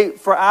they,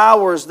 for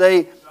hours,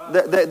 they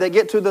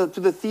get to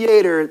the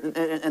theater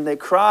and they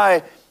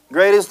cry,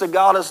 "Great is the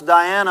goddess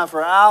Diana,"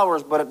 for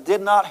hours, but it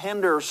did not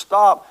hinder or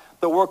stop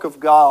the work of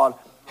God.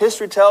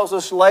 History tells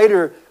us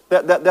later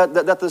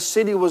that the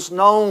city was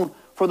known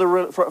for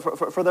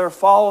their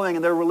following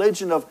and their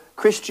religion of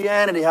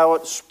Christianity, how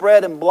it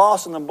spread and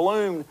blossomed and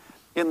bloomed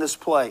in this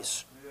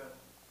place.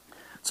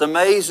 It's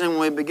amazing when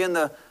we begin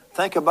to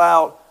think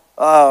about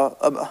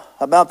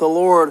the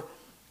Lord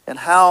and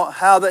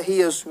how that He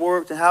has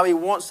worked and how He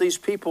wants these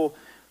people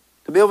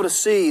to be able to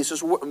see. It's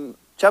just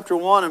chapter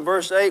 1 and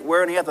verse 8,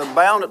 wherein He hath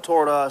abounded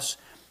toward us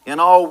in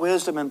all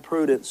wisdom and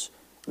prudence.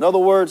 In other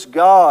words,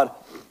 God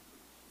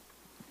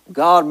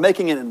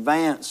making an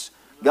advance,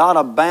 God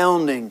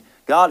abounding,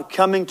 God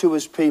coming to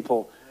His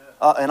people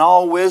in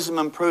all wisdom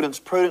and prudence.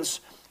 Prudence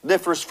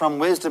differs from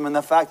wisdom in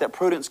the fact that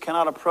prudence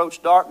cannot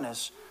approach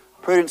darkness.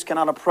 Prudence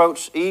cannot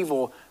approach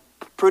evil.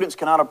 Prudence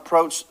cannot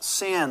approach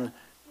sin.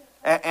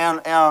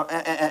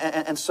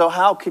 And so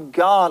how could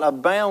God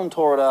abound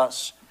toward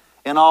us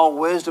in all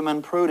wisdom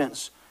and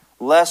prudence,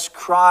 lest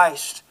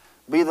Christ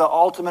be the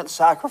ultimate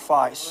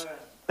sacrifice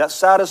that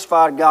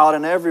satisfied God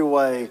in every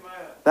way?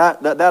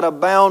 That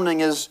abounding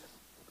is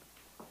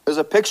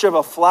a picture of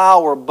a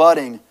flower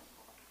budding.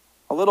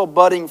 A little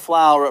budding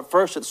flower. At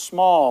first it's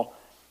small,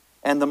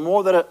 and the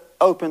more that it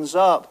opens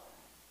up,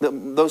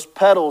 those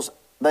petals,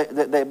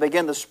 they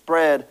begin to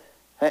spread,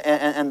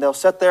 and they'll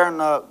sit there in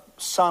the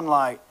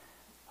sunlight.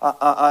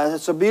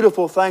 It's a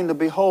beautiful thing to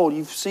behold.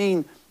 You've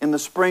seen in the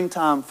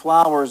springtime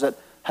flowers that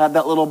have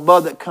that little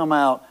bud that come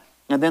out,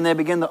 and then they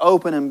begin to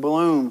open and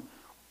bloom.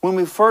 When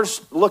we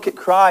first look at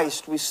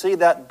Christ, we see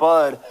that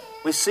bud.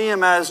 We see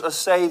Him as a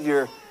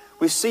Savior.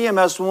 We see Him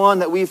as one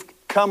that we've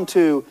come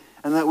to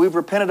and that we've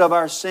repented of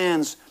our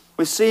sins.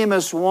 We see Him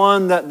as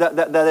one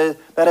that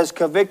has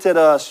convicted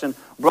us and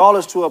brought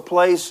us to a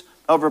place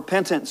of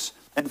repentance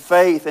and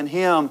faith in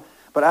Him.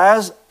 But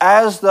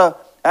as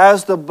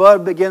the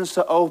bud begins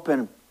to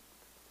open,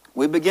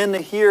 we begin to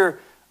hear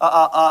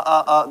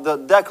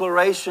the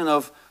declaration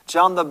of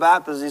John the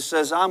Baptist. He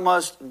says, "I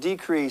must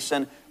decrease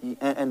and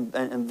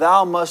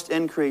Thou must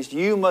increase.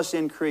 You must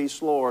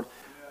increase, Lord."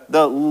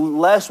 The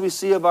less we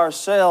see of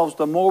ourselves,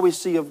 the more we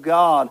see of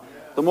God.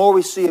 The more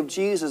we see of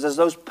Jesus. As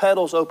those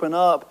petals open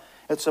up,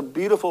 it's a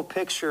beautiful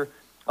picture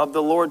of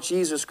the Lord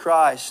Jesus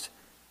Christ.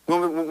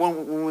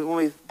 When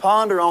we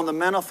ponder on the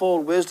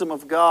manifold wisdom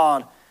of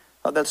God,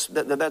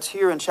 that's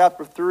here in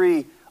chapter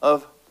 3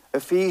 of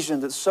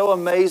Ephesians. It's so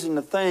amazing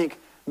to think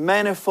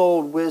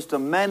manifold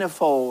wisdom.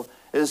 Manifold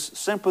is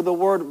simply the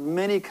word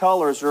many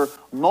colors or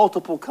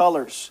multiple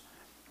colors.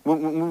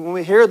 When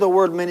we hear the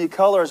word many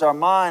colors, our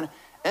mind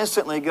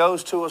instantly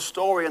goes to a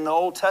story in the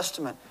Old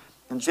Testament.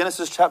 In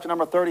Genesis chapter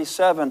number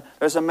 37,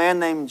 there's a man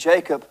named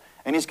Jacob,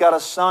 and he's got a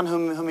son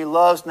whom he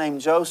loves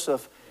named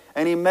Joseph.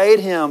 And he made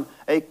him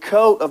a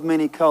coat of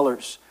many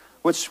colors,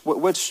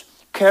 which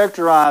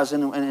characterized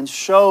and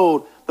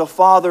showed the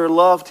Father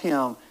loved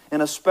him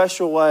in a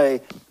special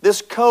way.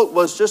 This coat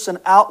was just an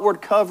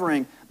outward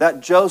covering that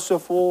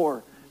Joseph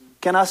wore.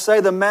 Can I say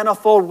the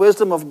manifold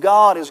wisdom of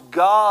God is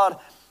God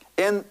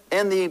in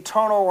the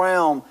eternal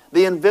realm,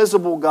 the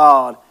invisible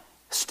God,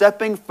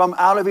 stepping from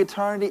out of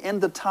eternity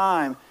into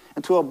time,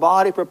 into a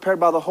body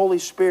prepared by the Holy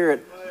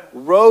Spirit,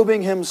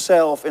 robing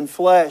Himself in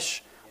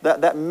flesh.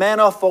 That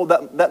manifold,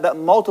 that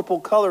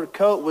multiple colored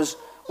coat was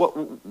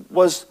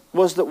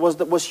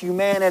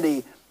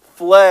humanity,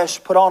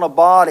 flesh put on a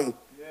body.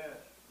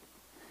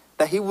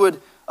 that He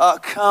would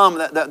come,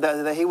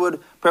 that He would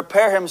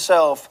prepare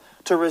Himself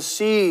to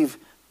receive,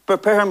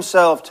 prepare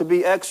Himself to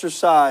be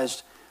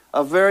exercised,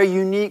 a very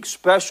unique,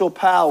 special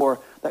power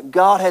that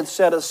God had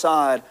set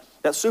aside,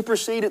 that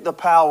superseded the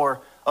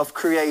power of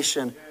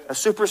creation, that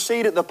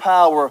superseded the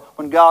power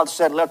when God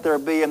said, "Let there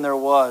be," and there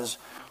was.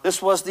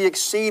 This was the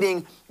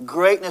exceeding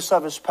greatness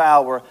of His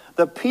power,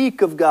 the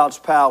peak of God's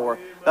power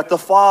that the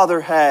Father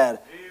had.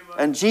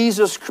 And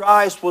Jesus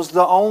Christ was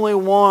the only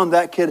one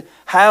that could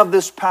have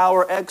this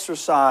power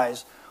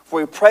exercised. For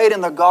He prayed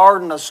in the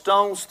garden a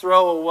stone's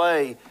throw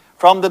away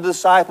from the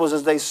disciples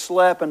as they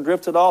slept and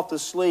drifted off to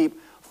sleep,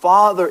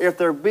 "Father, if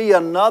there be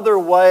another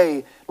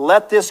way,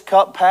 let this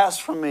cup pass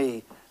from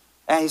me."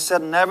 And He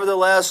said,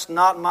 "Nevertheless,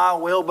 not my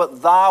will,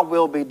 but Thy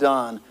will be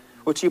done,"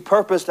 which He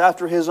purposed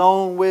after His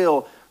own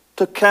will.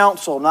 Took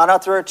counsel, not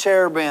after a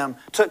cherubim.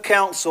 Took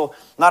counsel,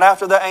 not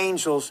after the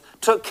angels.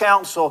 Took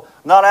counsel,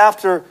 not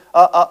after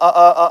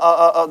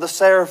the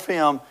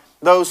seraphim,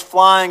 those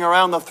flying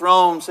around the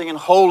throne singing,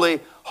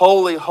 "Holy,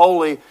 holy,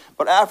 holy."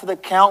 But after the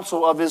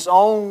counsel of His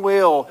own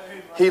will,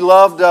 He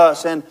loved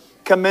us and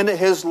commended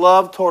His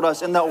love toward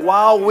us. And that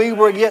while we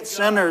were yet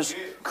sinners,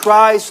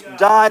 Christ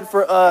died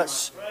for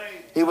us.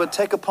 He would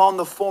take upon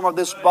the form of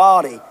this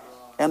body.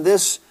 And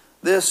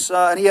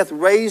and He hath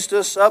raised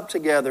us up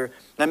together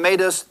and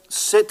made us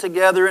sit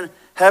together in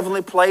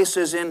heavenly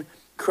places in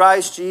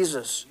Christ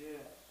Jesus.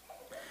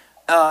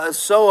 It's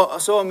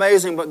so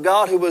amazing. But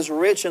God, who was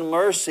rich in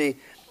mercy,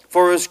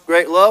 for His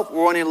great love,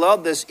 when He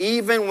loved us,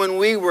 even when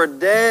we were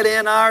dead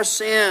in our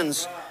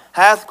sins,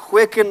 hath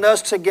quickened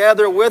us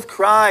together with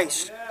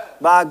Christ.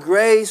 By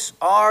grace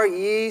are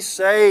ye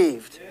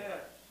saved.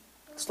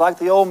 It's like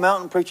the old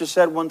mountain preacher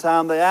said one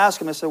time. They asked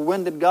him, they said,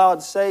 "When did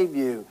God save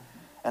you?"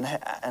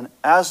 And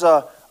as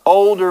an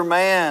older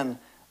man,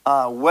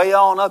 way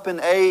on up in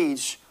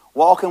age,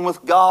 walking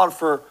with God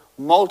for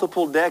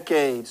multiple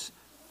decades,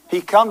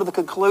 he come to the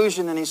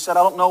conclusion and he said,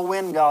 "I don't know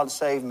when God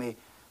saved me,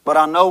 but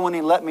I know when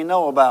He let me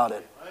know about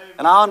it."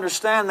 And I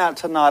understand that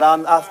tonight.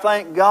 I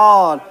thank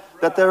God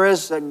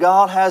that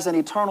God has an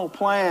eternal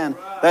plan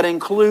that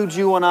includes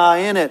you and I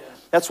in it.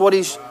 That's what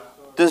He's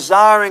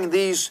desiring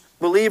these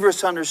believers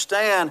to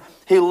understand.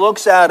 He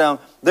looks at them.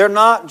 They're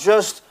not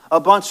just a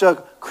bunch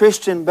of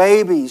Christian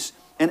babies.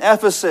 In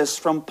Ephesus,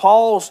 from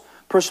Paul's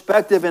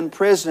perspective in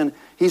prison,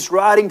 he's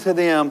writing to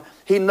them.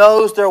 He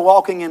knows they're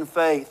walking in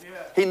faith.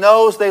 He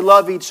knows they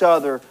love each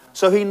other.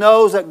 So he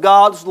knows that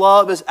God's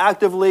love is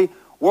actively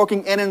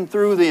working in and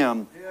through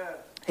them.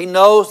 He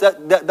knows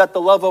that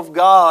the love of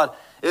God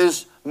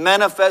is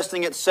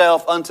manifesting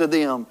itself unto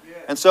them.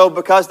 And so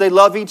because they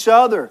love each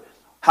other,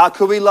 how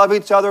could we love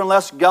each other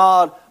unless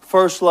God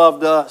first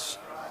loved us?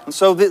 And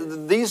so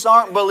these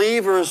aren't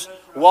believers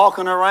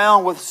walking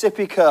around with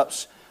sippy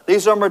cups.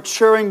 These are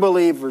maturing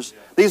believers.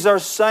 These are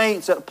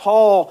saints that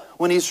Paul,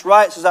 when he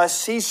writes, says, "I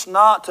cease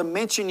not to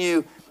mention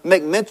you,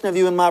 make mention of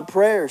you in my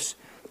prayers."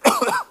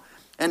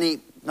 And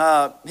he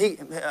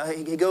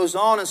goes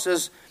on and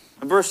says,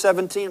 in verse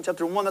 17,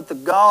 chapter 1, "That the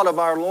God of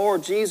our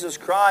Lord Jesus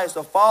Christ,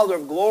 the Father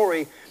of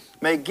glory,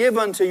 may give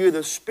unto you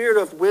the spirit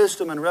of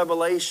wisdom and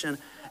revelation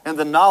and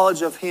the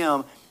knowledge of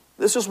Him."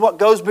 This is what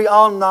goes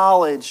beyond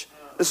knowledge.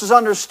 This is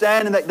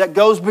understanding that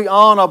goes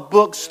beyond a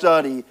book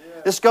study.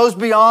 This goes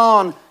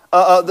beyond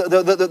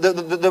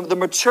the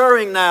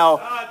maturing now.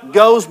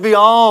 Goes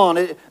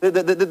beyond.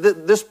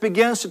 This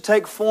begins to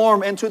take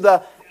form into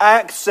the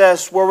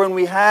access where when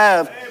we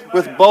have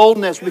with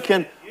boldness, we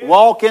can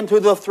walk into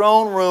the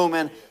throne room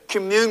and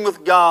commune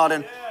with God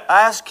and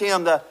ask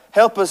Him to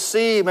help us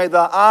see. May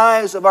the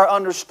eyes of our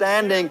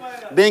understanding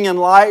being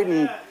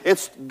enlightened.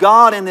 It's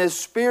God in His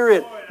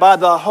Spirit by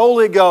the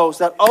Holy Ghost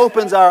that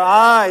opens our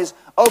eyes,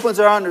 opens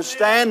our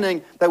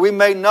understanding, that we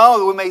may know,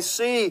 that we may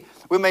see,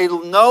 we may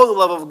know the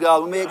love of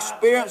God, we may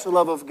experience the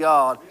love of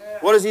God.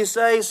 What does He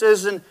say? He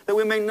says that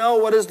we may know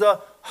what is the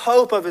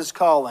hope of His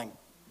calling.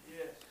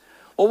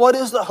 Well, what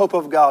is the hope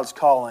of God's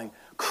calling?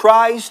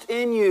 Christ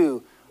in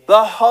you,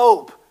 the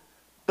hope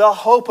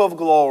of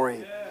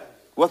glory.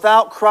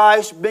 Without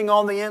Christ being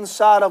on the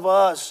inside of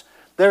us,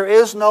 there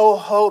is no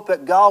hope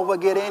that God will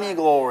get any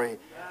glory.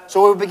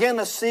 So we begin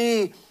to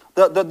see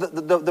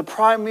the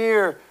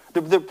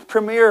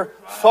premier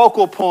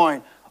focal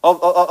point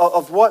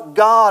of what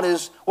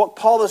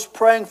Paul is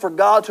praying for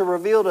God to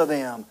reveal to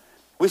them.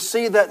 We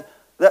see that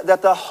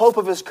the hope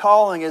of His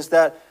calling is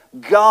that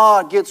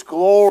God gets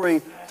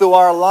glory through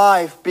our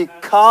life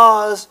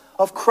because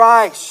of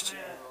Christ.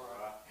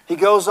 He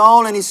goes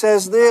on and he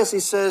says this. He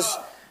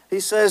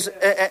says,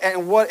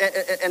 and what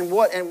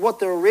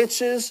the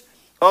riches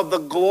of the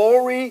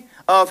glory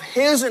of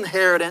His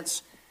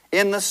inheritance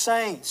in the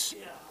saints.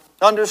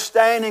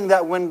 Understanding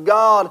that when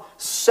God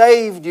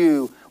saved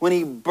you, when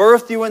He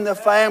birthed you in the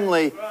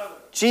family,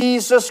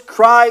 Jesus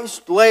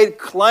Christ laid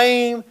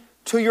claim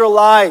to your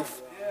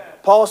life.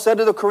 Paul said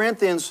to the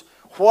Corinthians,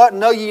 "What,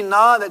 know ye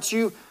not that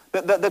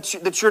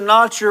you're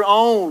not your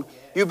own?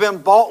 You've been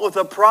bought with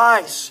a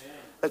price.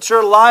 That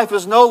your life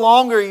is no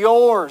longer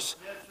yours.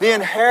 The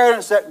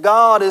inheritance that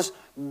God is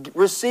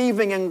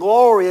receiving in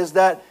glory is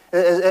that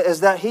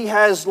is that He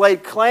has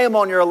laid claim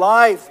on your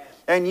life,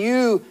 and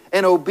you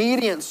in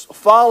obedience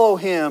follow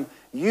Him.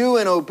 You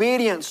in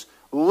obedience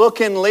look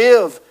and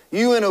live.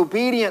 You in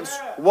obedience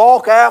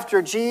walk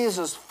after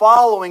Jesus,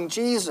 following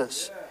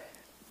Jesus.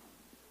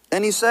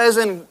 And He says,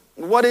 and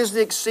what is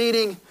the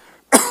exceeding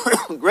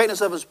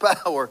greatness of His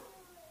power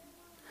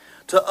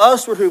to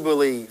us who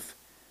believe,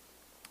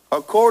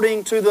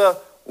 according to the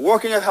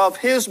working of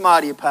His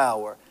mighty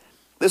power.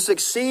 This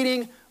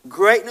exceeding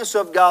greatness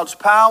of God's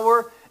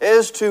power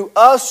is to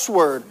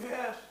usward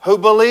who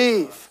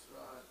believe.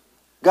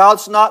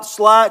 God's not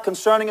slack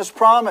concerning His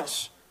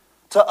promise.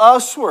 To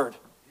usward.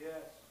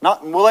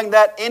 Not willing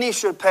that any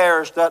should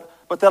perish, but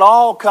that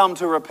all come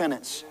to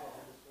repentance.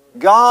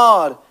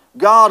 God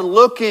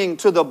looking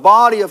to the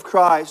body of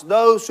Christ,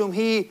 those whom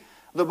He,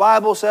 the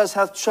Bible says,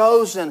 hath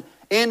chosen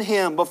in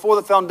Him before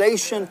the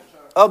foundation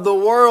of the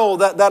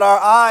world, that our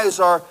eyes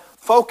are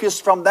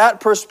focused from that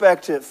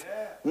perspective.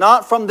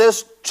 Not from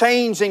this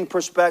changing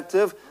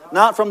perspective,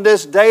 not from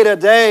this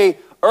day-to-day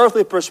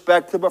earthly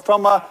perspective, but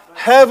from a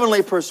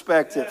heavenly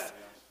perspective.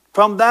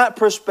 From that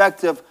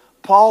perspective,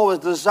 Paul is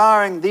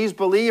desiring these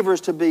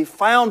believers to be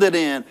founded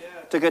in,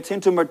 to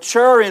continue to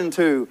mature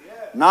into,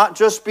 not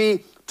just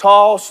be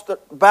tossed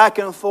back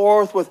and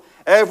forth with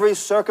every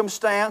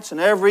circumstance and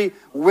every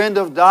wind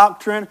of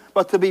doctrine,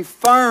 but to be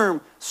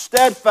firm,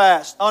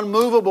 steadfast,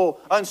 unmovable,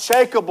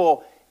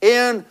 unshakable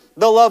in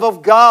the love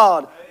of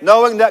God,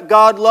 knowing that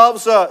God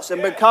loves us.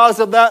 And because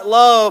of that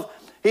love,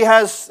 He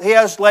has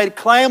laid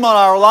claim on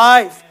our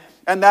life.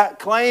 And that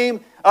claim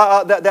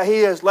that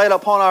He has laid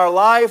upon our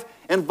life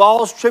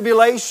involves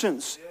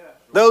tribulations.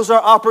 Those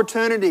are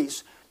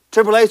opportunities.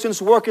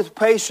 Tribulations worketh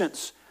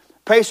patience.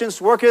 Patience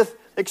worketh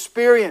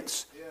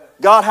experience.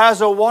 God has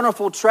a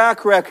wonderful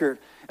track record.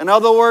 In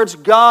other words,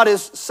 God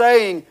is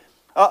saying,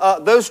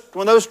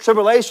 when those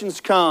tribulations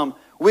come,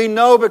 we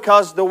know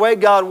because the way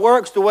God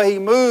works, the way He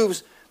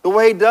moves, the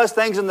way He does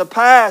things in the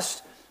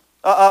past.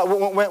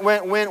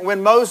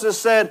 When Moses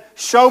said,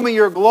 "Show me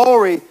your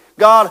glory,"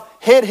 God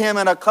hid him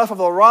in a cleft of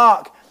a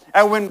rock.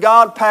 And when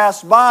God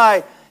passed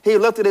by, He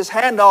lifted His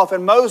hand off,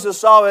 and Moses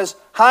saw his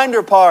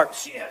hinder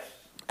parts.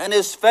 And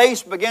his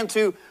face began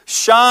to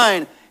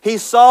shine. He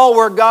saw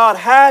where God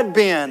had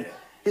been.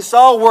 He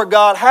saw where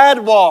God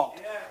had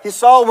walked. He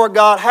saw where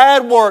God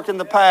had worked in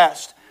the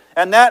past.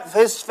 And that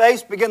his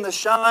face began to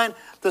shine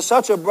to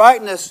such a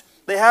brightness,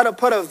 they had to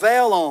put a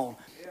veil on.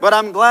 But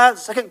I'm glad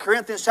 2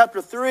 Corinthians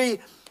chapter 3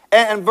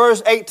 and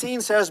verse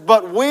 18 says,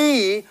 "But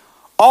we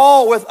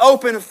all with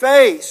open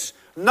face,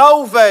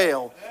 no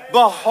veil,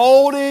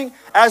 beholding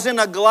as in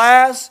a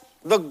glass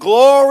the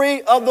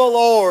glory of the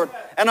Lord,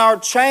 and are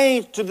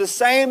changed to the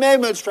same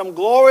image from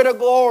glory to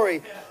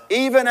glory,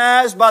 even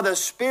as by the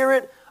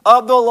Spirit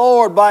of the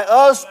Lord," by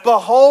us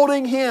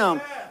beholding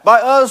Him, by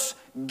us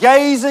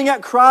gazing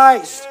at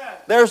Christ.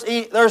 There's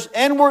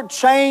inward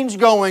change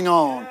going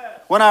on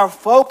when our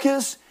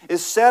focus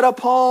is set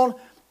upon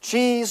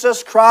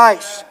Jesus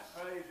Christ.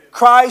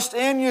 Christ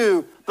in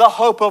you, the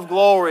hope of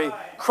glory.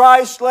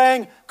 Christ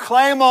laying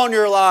claim on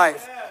your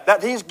life,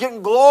 that He's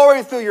getting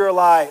glory through your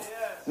life.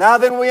 Now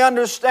then we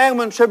understand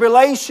when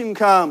tribulation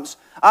comes.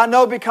 I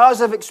know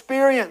because of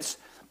experience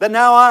that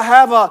now I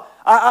have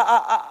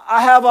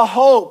a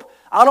hope.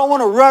 I don't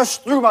want to rush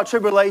through my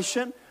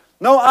tribulation.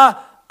 No, I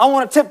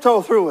want to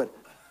tiptoe through it.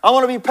 I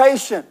want to be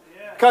patient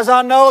because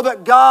I know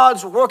that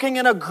God's working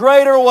in a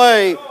greater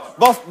way,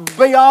 both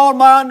beyond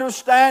my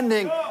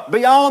understanding,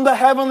 beyond the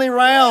heavenly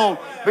realm,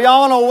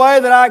 beyond a way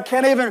that I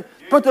can't even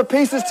put the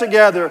pieces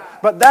together.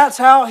 But that's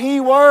how He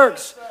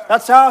works.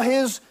 That's how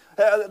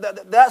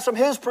that's from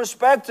His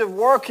perspective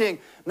working.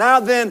 Now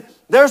then,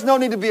 there's no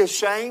need to be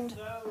ashamed.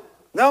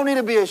 No need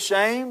to be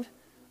ashamed.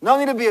 No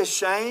need to be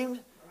ashamed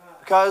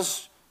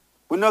because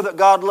we know that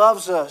God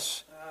loves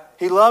us.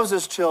 He loves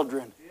His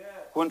children.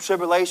 When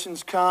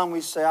tribulations come,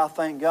 we say, "I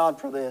thank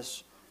God for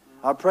this.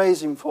 I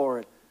praise Him for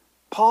it."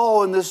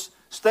 Paul, in this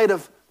state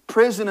of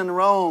prison in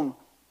Rome,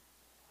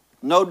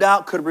 no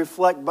doubt could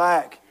reflect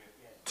back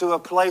to a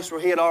place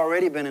where he had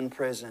already been in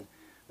prison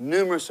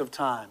numerous of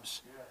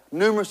times.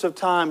 Numerous of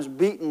times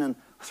beaten and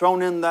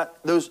thrown in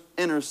those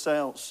inner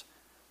cells.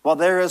 While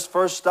there his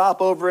first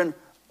stop over in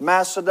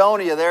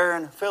Macedonia, there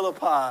in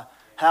Philippi,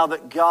 how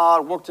that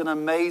God worked an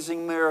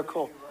amazing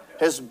miracle.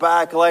 His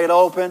back laid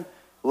open,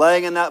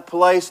 laying in that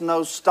place in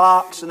those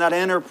stocks in that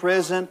inner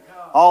prison.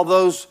 All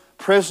those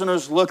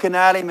prisoners looking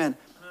at him and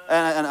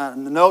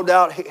no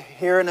doubt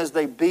hearing as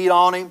they beat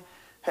on him.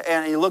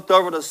 And he looked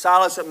over to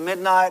Silas at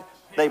midnight.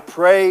 They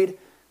prayed.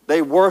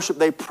 They worshiped.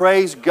 They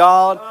praised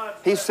God.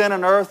 He sent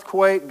an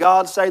earthquake.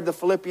 God saved the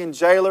Philippian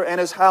jailer and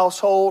his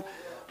household.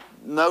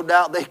 No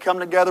doubt they come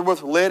together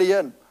with Lydia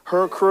and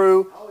her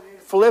crew.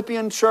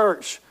 Philippian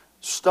church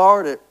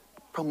started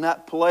from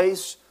that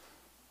place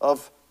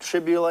of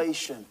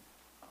tribulation,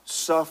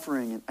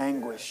 suffering, and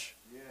anguish.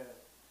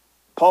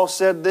 Paul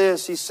said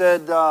this. He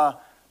said,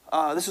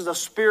 this is a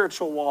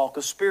spiritual walk,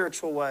 a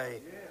spiritual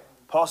way.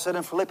 Paul said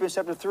in Philippians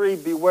chapter 3,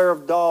 "Beware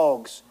of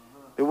dogs,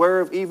 beware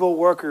of evil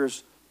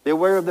workers,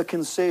 beware of the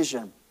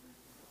concision."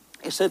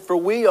 He said, "For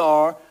we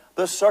are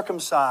the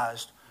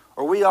circumcised,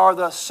 or we are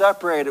the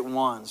separated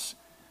ones.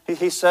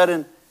 He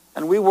said,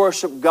 and we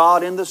worship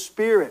God in the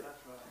Spirit.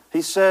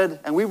 He said,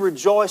 and we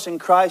rejoice in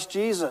Christ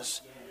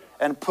Jesus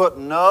and put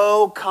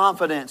no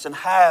confidence and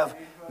have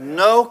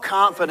no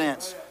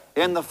confidence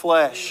in the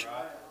flesh.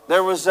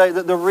 There was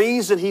the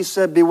reason he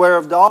said, beware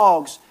of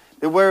dogs,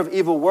 beware of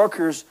evil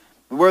workers,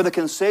 beware of the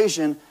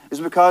concision, is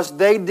because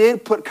they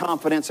did put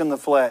confidence in the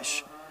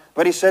flesh.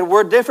 But he said,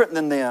 we're different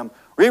than them.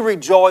 We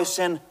rejoice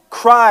in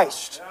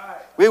Christ.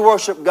 We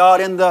worship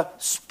God in the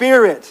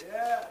Spirit.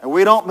 And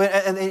we don't.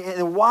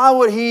 And why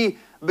would he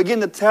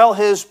begin to tell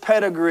his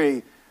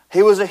pedigree?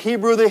 He was a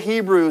Hebrew of the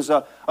Hebrews,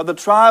 of the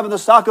tribe of the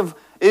stock of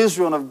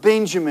Israel and of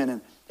Benjamin.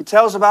 And he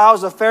tells about I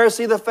was a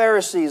Pharisee of the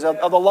Pharisees,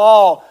 of the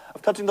law,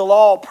 of touching the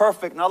law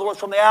perfect. In other words,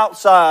 from the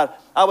outside,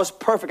 I was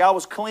perfect. I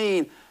was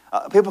clean.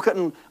 People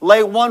couldn't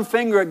lay one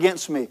finger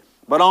against me.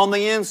 But on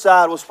the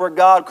inside was where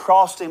God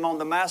crossed him on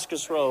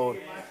Damascus Road.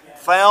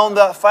 Found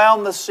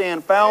the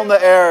sin, found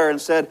the error,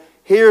 and said,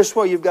 here's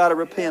what you've got to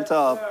repent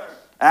of.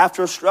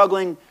 After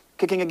struggling,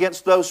 kicking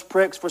against those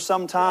pricks for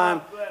some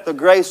time, the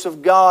grace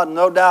of God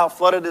no doubt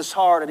flooded his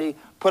heart, and he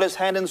put his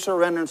hand in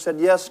surrender and said,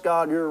 yes,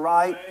 God, you're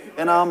right,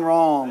 and I'm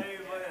wrong.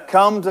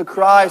 Come to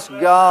Christ.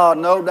 God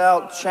no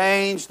doubt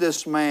changed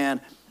this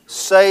man,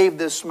 saved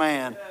this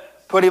man,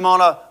 put him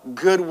on a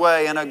good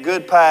way and a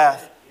good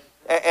path.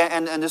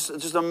 And it's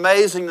just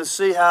amazing to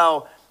see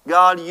how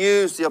God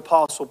used the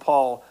Apostle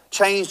Paul,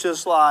 changed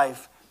his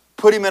life,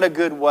 put him in a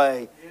good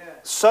way.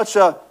 Such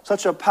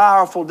a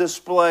powerful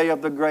display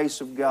of the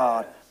grace of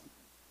God.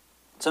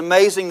 It's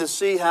amazing to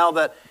see how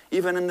that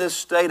even in this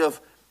state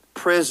of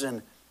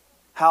prison,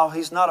 how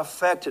he's not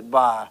affected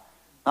by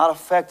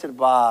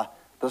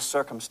the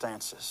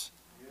circumstances.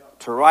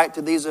 To write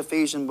to these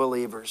Ephesian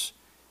believers,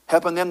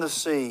 helping them to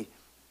see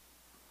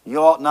you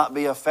ought not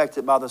be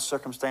affected by the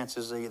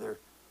circumstances either.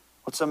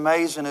 What's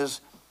amazing is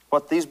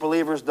what these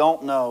believers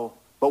don't know,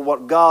 but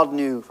what God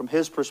knew from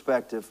His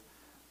perspective.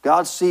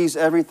 God sees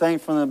everything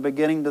from the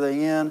beginning to the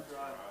end,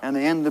 and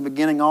the end to the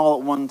beginning all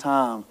at one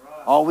time.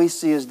 All we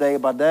see is day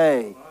by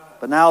day.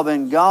 But now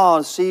then,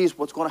 God sees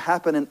what's going to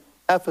happen in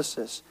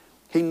Ephesus.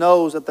 He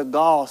knows that the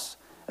Goths,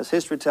 as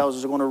history tells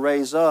us, are going to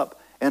raise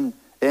up in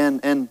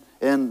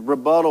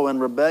rebuttal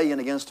and rebellion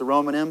against the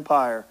Roman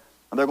Empire.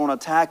 And they're going to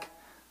attack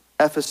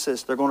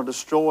Ephesus. They're going to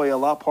destroy a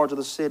lot of parts of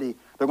the city.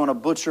 They're going to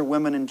butcher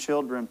women and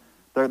children.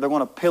 They're going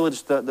to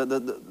pillage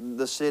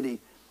the city.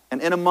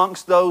 And in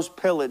amongst those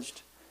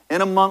pillaged,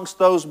 in amongst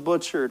those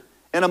butchered,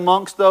 in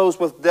amongst those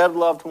with dead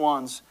loved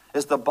ones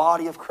is the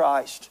body of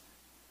Christ.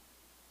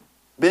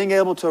 Being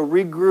able to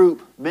regroup,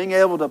 being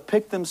able to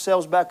pick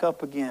themselves back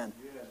up again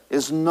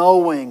is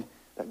knowing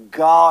that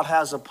God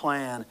has a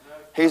plan.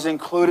 He's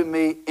included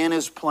me in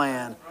His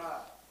plan.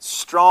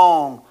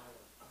 Strong,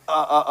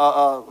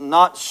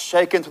 not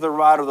shaken to the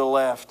right or the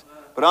left,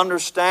 but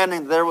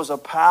understanding there was a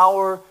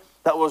power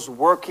that was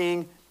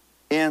working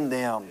in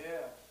them.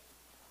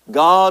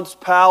 God's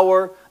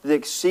power, the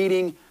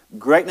exceeding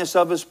greatness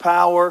of His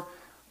power,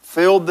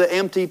 filled the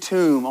empty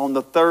tomb on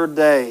the third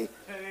day.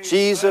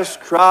 Jesus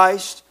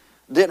Christ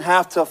didn't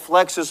have to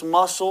flex His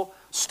muscle.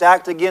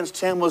 Stacked against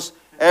Him was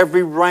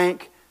every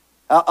rank,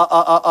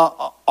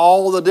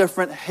 all the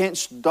different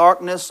hints,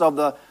 darkness of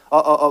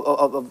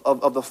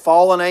the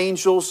fallen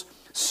angels,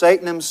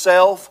 Satan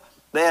himself.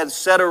 They had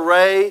set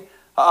array,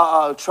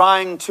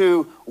 trying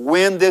to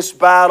win this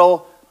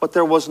battle, but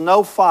there was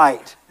no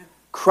fight.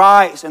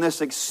 Christ and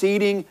this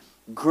exceeding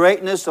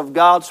greatness of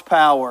God's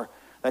power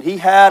that He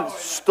had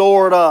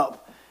stored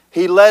up,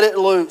 He let it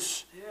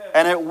loose,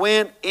 and it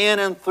went in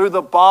and through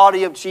the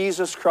body of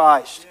Jesus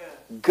Christ.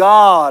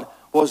 God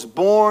was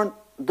born,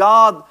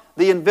 God,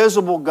 the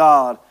invisible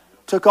God,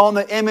 took on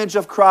the image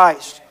of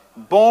Christ,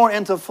 born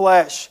into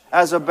flesh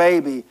as a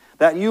baby,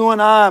 that you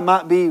and I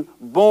might be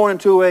born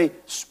into a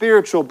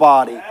spiritual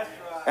body.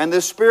 And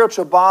this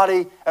spiritual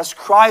body, as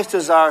Christ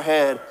is our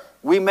head,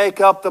 we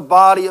make up the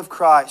body of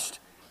Christ.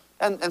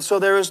 And so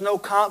there is no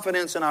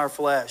confidence in our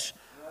flesh.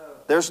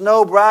 There's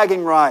no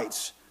bragging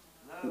rights.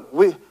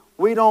 We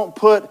don't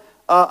put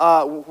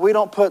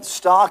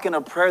stock in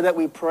a prayer that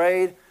we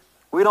prayed.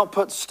 We don't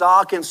put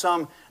stock in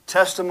some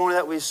testimony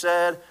that we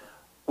said.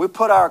 We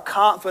put our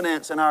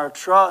confidence and our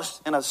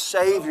trust in a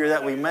Savior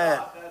that we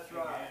met.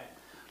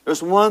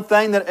 There's one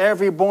thing that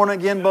every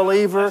born-again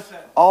believer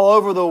all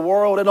over the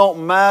world, it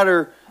don't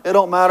matter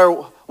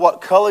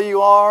what color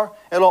you are.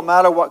 It don't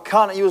matter what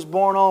continent you was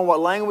born on, what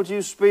language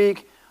you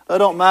speak. It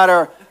don't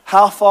matter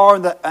how far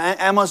in the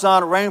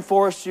Amazon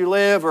rainforest you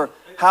live or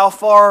how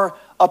far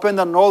up in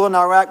the northern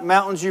Iraq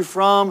mountains you're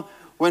from.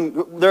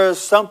 When there is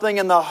something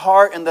in the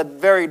heart and the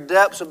very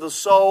depths of the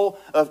soul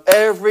of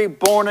every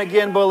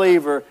born-again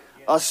believer,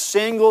 a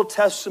single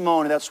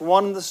testimony that's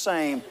one and the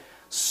same,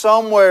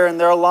 somewhere in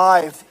their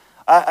life,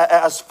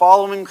 as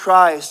following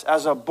Christ,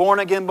 as a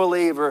born-again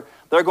believer,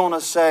 they're going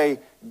to say,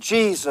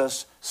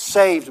 Jesus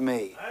saved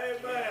me.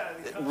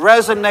 It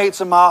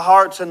resonates in my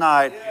heart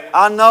tonight.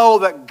 I know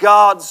that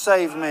God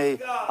saved me.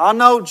 I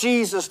know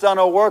Jesus done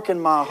a work in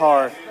my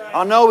heart.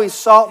 I know He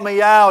sought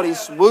me out. He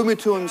wooed me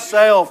to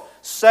Himself,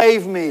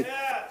 save me.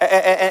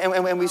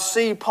 And we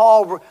see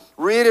Paul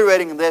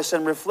reiterating this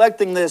and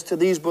reflecting this to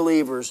these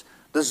believers,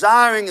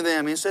 desiring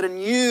them. He said,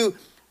 "And you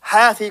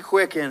hath He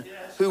quickened,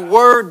 who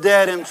were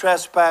dead in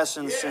trespass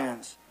and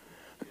sins."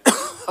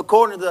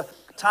 According to the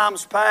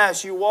times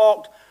past, you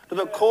walked to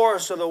the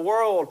course of the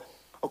world,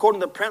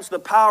 according to the prince of the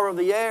power of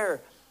the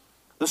air,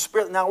 the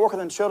spirit now worketh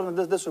in children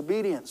of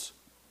disobedience.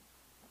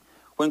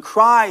 When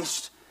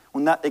Christ,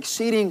 when that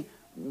exceeding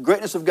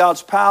greatness of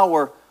God's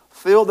power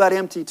filled that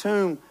empty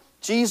tomb,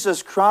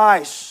 Jesus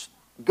Christ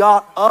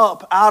got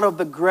up out of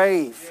the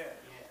grave.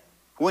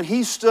 When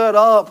He stood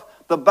up,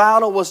 the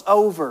battle was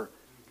over.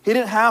 He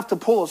didn't have to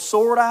pull a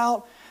sword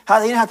out. He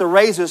didn't have to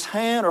raise His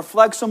hand or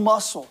flex a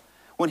muscle.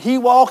 When He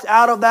walked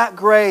out of that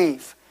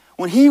grave,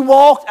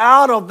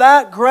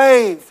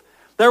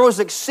 there was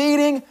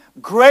exceeding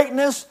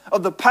greatness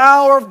of the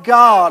power of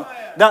God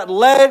that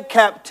led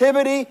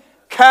captivity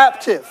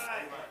captive.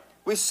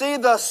 We see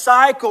the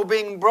cycle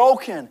being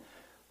broken.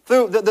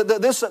 Through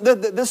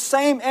this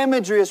same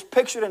imagery is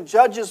pictured in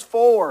Judges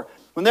 4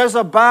 when there's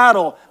a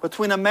battle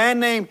between a man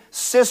named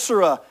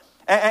Sisera.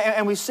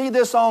 And we see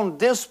this on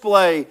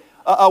display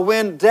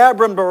when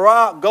Deborah and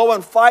Barak go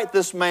and fight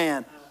this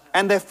man.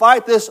 And they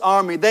fight this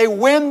army. They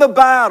win the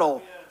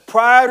battle.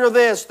 Prior to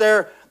this,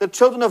 the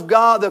children of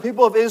God, the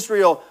people of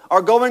Israel,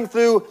 are going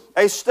through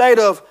a state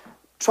of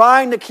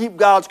trying to keep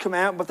God's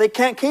commandment, but they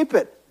can't keep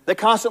it. They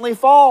constantly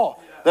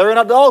fall. They're in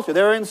adultery.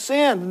 They're in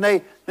sin.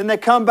 And then they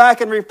come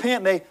back and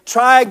repent. They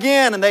try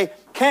again, and they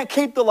can't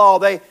keep the law.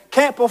 They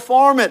can't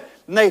perform it.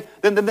 And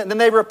then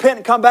they repent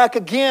and come back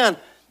again.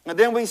 And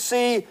then we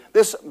see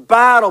this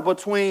battle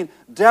between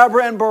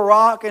Deborah and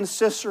Barak and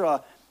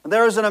Sisera. And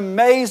there is an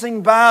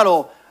amazing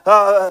battle.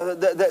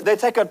 They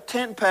take a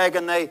tent peg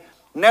and they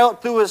nail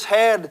it through his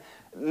head,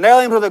 nail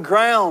him to the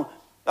ground.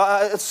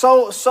 It's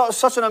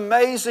such an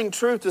amazing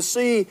truth to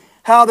see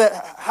how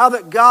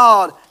that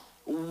God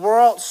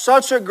wrought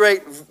such a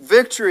great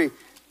victory.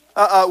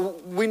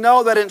 We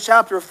know that in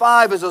chapter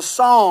 5 is a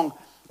song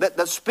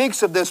that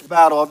speaks of this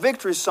battle, a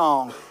victory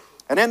song.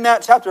 And in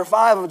that chapter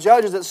 5 of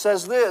Judges it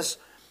says this: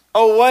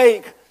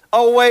 "Awake,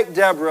 awake,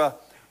 Deborah.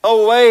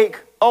 Awake,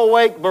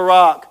 awake,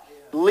 Barak.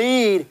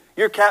 Lead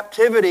your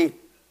captivity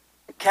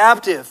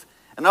captive."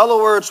 In other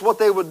words, what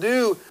they would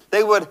do,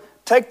 they would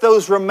take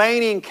those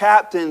remaining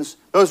captains,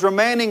 those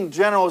remaining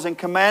generals and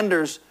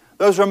commanders,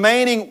 those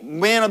remaining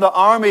men of the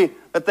army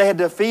that they had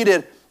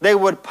defeated, they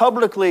would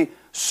publicly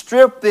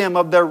strip them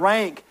of their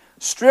rank,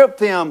 strip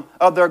them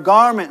of their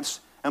garments,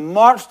 and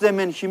march them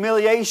in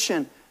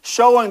humiliation,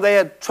 showing they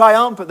had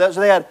triumphed, that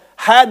they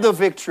had the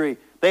victory.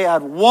 They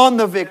had won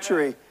the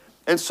victory.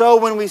 And so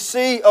when we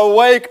see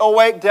 "Awake,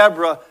 awake,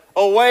 Deborah,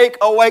 awake,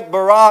 awake,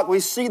 Barak," we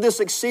see this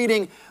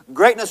exceeding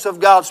greatness of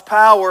God's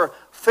power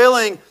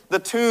filling the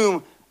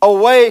tomb.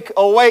 Awake,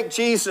 awake,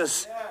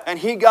 Jesus. And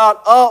He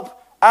got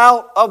up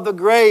out of the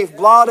grave,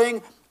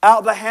 blotting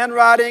out the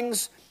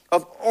handwritings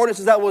of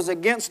ordinances that was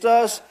against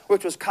us,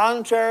 which was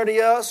contrary to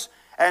us,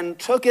 and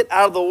took it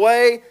out of the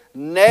way,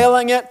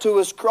 nailing it to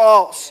His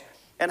cross.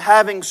 And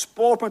having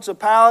spoiled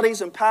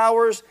principalities and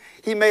powers,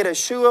 He made a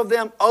shoe of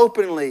them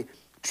openly,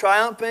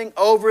 triumphing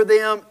over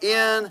them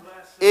in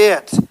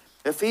it.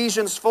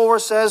 Ephesians 4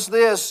 says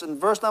this in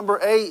verse number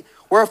 8,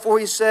 "Wherefore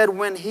He said,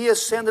 when He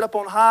ascended up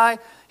on high,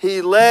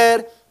 He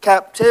led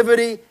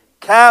captivity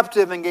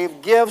captive and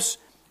gave gifts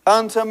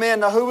unto men."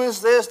 Now who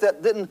is this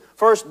that didn't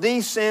first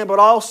descend but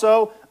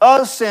also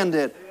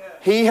ascended?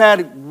 He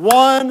had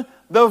won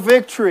the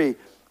victory.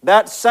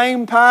 That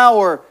same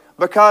power,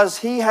 because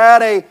He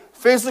had a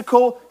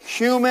physical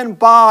human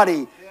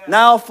body,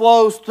 now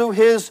flows through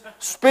His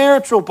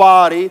spiritual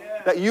body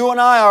that you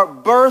and I are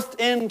birthed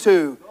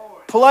into,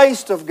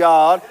 placed of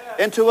God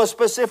into a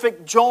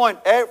specific joint,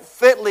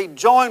 fitly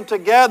joined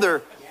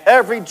together.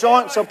 Every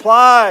joint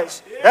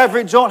supplies.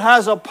 Every joint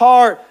has a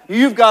part.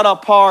 You've got a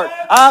part.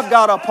 I've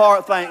got a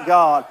part, thank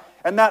God.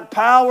 And that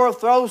power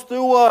flows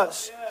through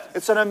us.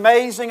 It's an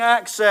amazing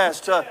access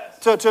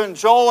to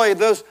enjoy.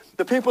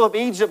 The people of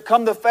Egypt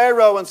come to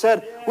Pharaoh and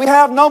said, "We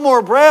have no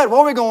more bread.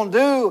 What are we going to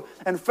do?"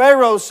 And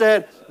Pharaoh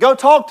said, "Go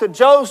talk to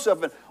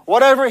Joseph, and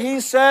whatever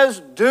he says,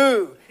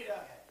 do."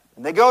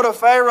 And they go to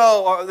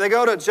Pharaoh, or they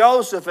go to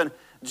Joseph, and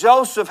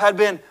Joseph had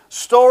been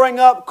storing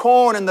up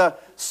corn in the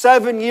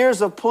 7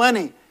 years of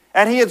plenty.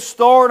 And he had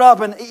stored up,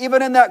 and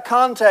even in that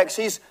context,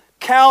 he's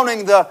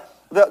counting the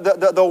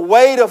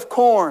weight of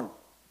corn,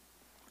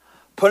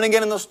 putting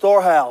it in the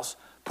storehouse,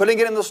 putting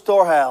it in the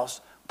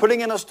storehouse,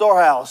 putting it in the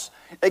storehouse.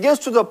 It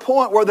gets to the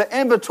point where the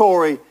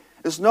inventory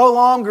is no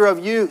longer of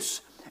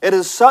use. It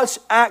is such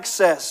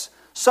access,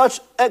 such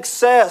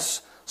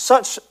excess,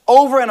 such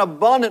over and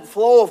abundant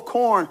flow of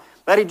corn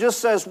that he just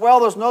says,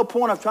 well, there's no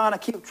point of trying to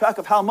keep track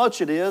of how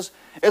much it is.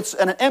 It's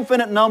an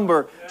infinite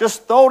number.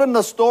 Just throw it in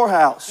the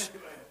storehouse.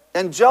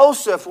 And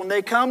Joseph, when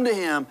they come to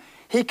him,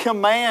 he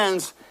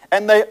commands,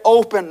 and they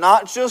open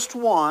not just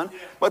one,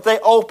 but they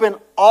open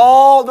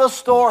all the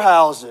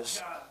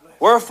storehouses.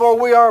 Wherefore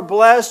we are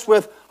blessed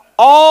with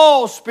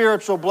all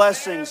spiritual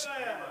blessings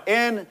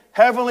in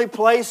heavenly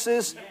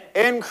places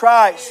in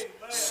Christ.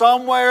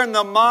 Somewhere in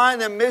the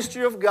mind and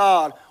mystery of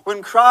God,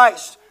 when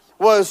Christ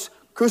was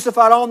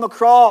crucified on the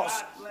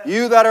cross,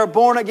 you that are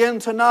born again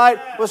tonight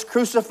was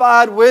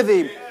crucified with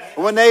Him.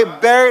 When they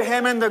buried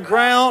Him in the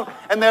ground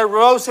and they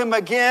rose Him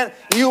again,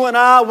 you and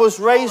I was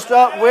raised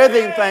up with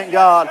Him, thank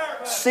God.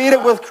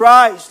 Seated with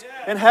Christ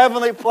in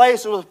heavenly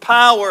places with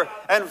power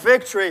and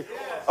victory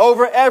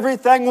over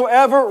everything we'll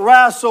ever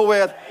wrestle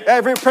with.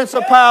 Every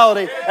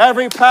principality,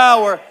 every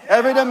power,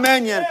 every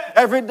dominion,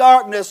 every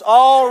darkness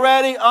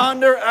already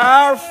under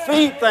our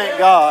feet, thank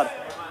God.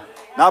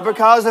 Not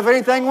because of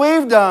anything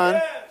we've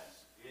done,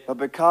 but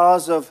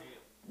because of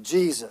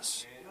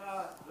Jesus.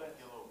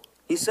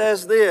 He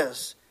says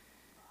this,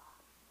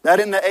 that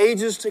in the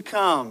ages to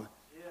come,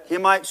 He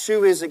might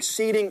shew His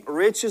exceeding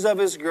riches of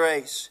His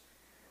grace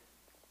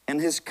and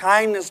His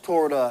kindness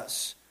toward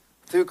us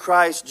through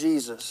Christ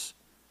Jesus.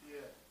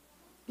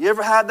 You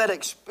ever had that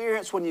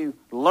experience when you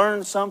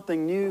learn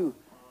something new,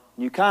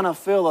 and you kind of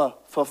feel a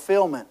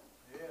fulfillment?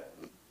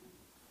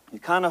 You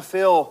kind of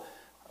feel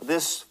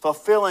this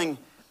fulfilling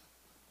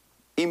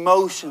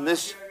emotion,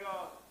 this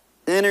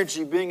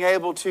energy, being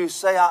able to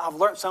say, I've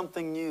learned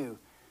something new.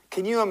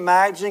 Can you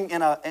imagine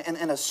in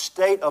a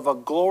state of a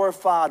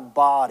glorified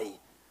body,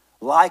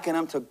 likened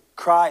unto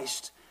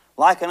Christ,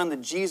 likened unto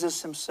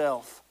Jesus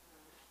Himself?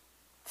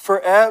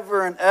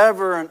 Forever and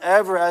ever and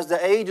ever, as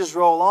the ages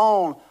roll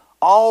on,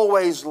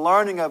 always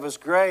learning of His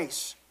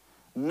grace,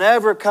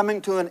 never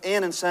coming to an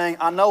end and saying,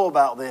 I know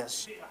about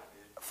this.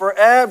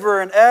 Forever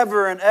and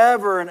ever and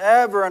ever and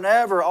ever and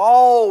ever,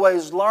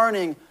 always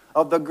learning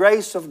of the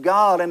grace of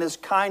God and His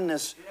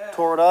kindness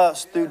toward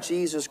us through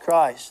Jesus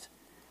Christ.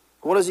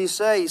 What does He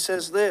say? He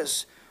says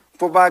this,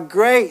 for by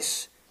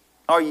grace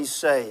are ye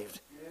saved,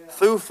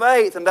 through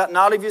faith, and that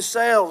not of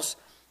yourselves.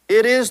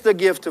 It is the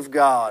gift of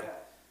God,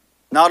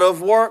 not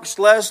of works,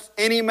 lest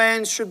any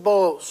man should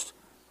boast.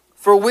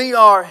 For we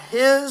are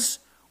His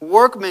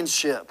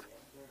workmanship,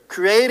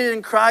 created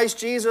in Christ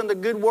Jesus unto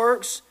good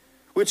works,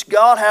 which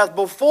God hath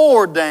before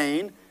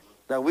ordained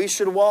that we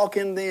should walk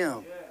in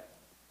them.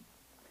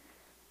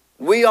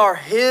 We are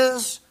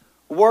His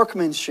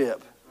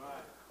workmanship.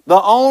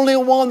 The only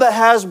one that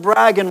has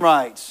bragging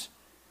rights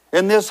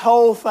in this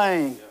whole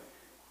thing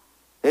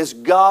is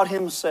God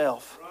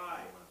Himself.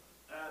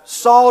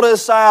 Sought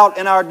us out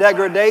in our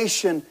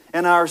degradation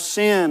and our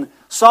sin.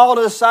 Sought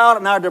us out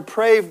in our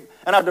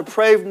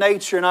depraved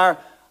nature and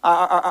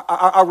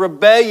our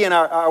rebellion,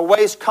 our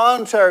ways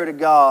contrary to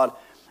God.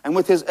 And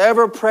with His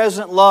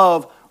ever-present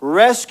love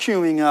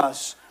rescuing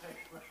us,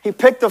 He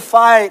picked the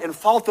fight and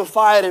fought the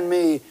fight in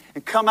me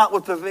and come out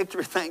with the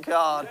victory, thank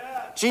God.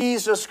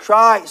 Jesus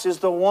Christ is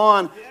the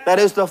one that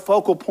is the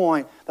focal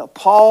point that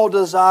Paul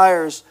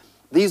desires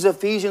these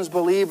Ephesians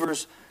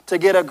believers to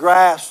get a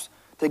grasp,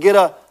 to get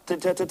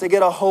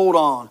a hold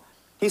on.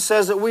 He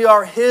says that we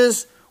are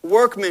His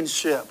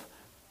workmanship.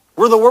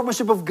 We're the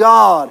workmanship of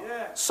God.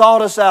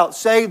 Sought us out,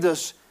 saved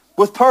us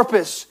with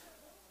purpose,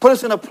 put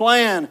us in a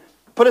plan,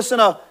 put us in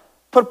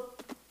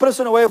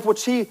a way of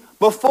which He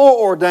before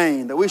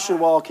ordained that we should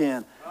walk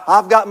in.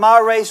 I've got my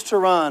race to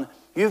run.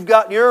 You've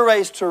got your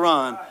race to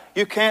run.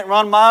 You can't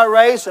run my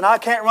race and I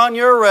can't run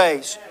your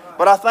race.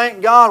 But I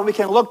thank God we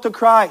can look to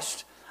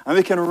Christ and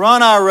we can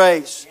run our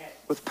race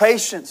with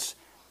patience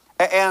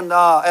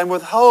and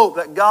with hope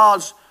that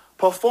God's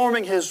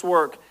performing His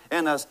work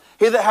in us.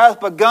 He that hath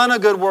begun a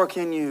good work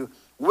in you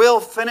will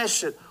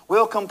finish it,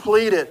 will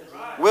complete it,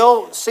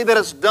 will see that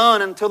it's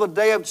done until the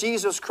day of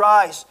Jesus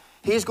Christ.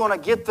 He's going to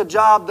get the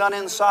job done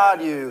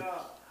inside you.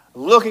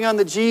 Looking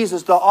unto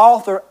Jesus, the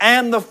author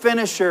and the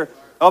finisher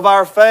of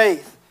our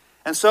faith.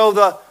 And so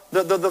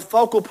the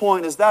focal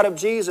point is that of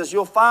Jesus.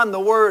 You'll find the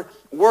word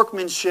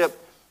workmanship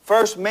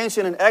first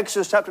mentioned in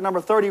Exodus chapter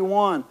number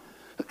 31.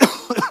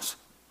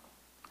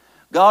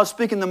 God's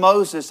speaking to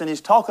Moses and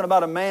He's talking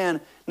about a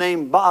man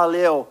named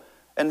Baalil.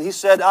 And He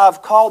said,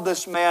 I've called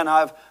this man,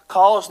 I've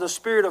caused the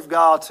Spirit of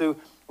God to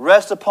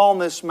rest upon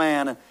this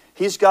man. And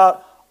he's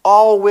got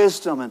all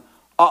wisdom and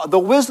the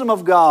wisdom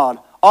of God,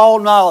 all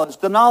knowledge,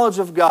 the knowledge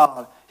of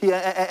God.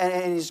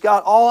 And he's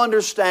got all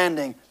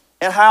understanding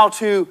and how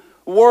to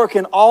work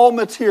in all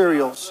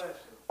materials,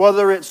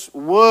 whether it's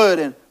wood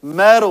and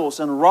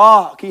metals and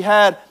rock. He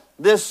had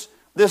this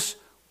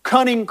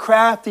cunning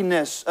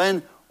craftiness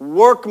and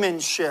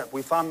workmanship.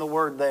 We find the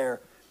word there.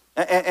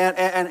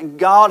 And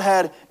God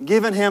had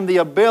given him the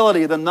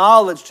ability, the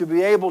knowledge to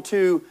be able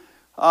to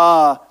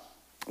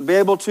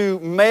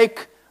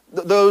make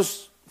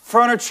those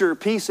furniture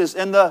pieces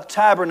in the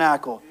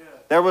tabernacle.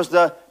 There was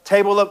the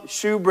table of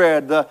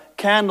shewbread, the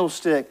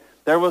candlestick.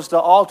 There was the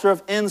altar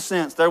of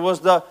incense. There was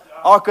the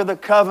Ark of the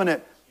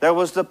Covenant. There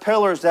was the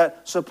pillars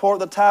that support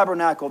the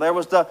tabernacle. There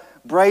was the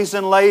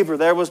brazen laver.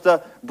 There was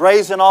the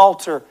brazen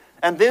altar.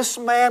 And this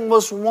man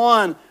was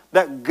one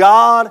that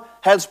God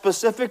had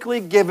specifically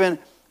given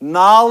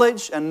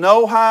knowledge and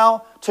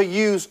know-how to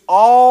use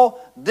all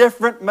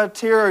different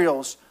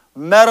materials,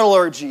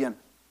 metallurgy and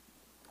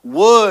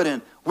wood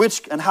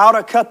and how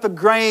to cut the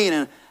grain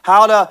and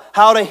how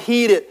to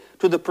heat it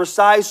to the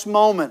precise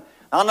moment.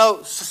 I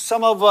know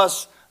some of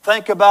us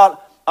think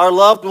about our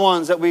loved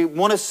ones that we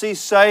want to see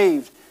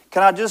saved.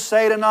 Can I just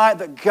say tonight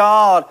that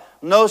God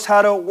knows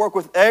how to work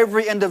with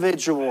every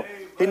individual.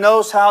 He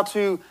knows how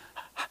to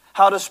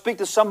speak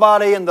to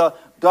somebody in the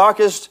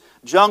darkest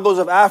jungles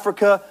of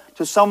Africa,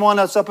 to someone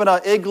that's up in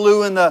an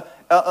igloo in the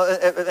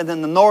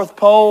North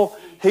Pole.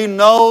 He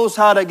knows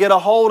how to get a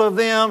hold of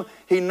them.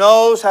 He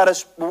knows how to,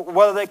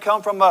 whether they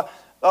come from a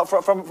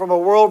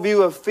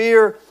worldview of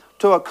fear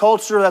to a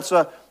culture that's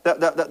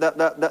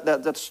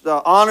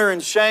honor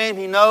and shame.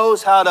 He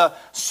knows how to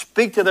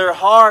speak to their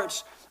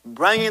hearts,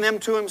 bringing them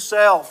to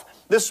Himself.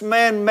 This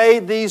man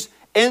made these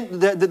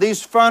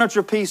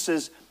furniture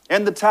pieces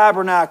in the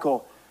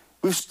tabernacle.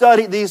 We've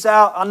studied these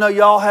out. I know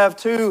y'all have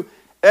too.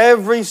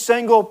 Every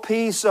single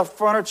piece of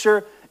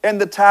furniture in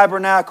the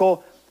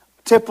tabernacle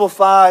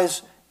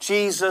typifies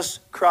Jesus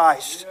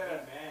Christ.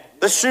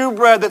 The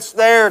shewbread that's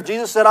there,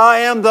 Jesus said, I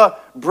am the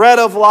bread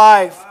of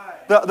life.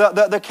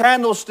 The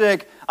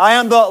candlestick, I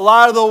am the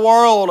light of the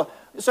world.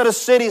 He said a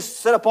city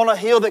set upon a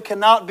hill that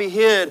cannot be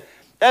hid.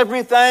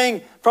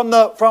 Everything from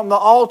the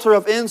altar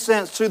of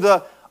incense to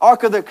the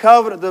Ark of the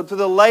Covenant, to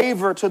the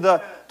laver, to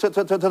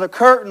the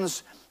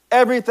curtains,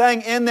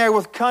 everything in there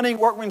with cunning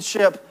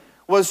workmanship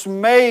was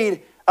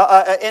made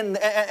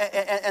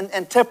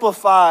and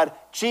typified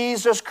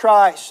Jesus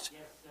Christ.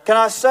 Can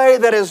I say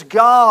that as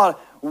God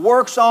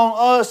works on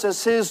us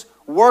as His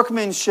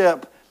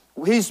workmanship,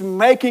 He's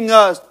making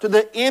us to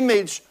the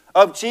image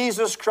of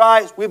Jesus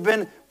Christ. We've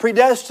been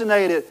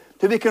predestinated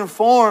to be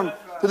conformed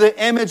to the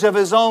image of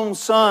His own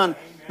Son.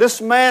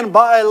 This man,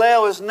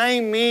 Baalel, his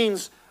name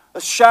means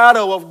a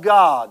shadow of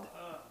God,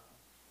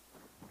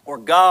 or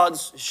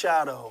God's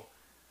shadow.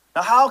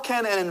 Now, how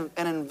can an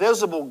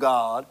invisible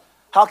God,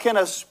 how can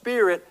a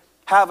spirit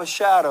have a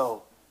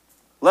shadow?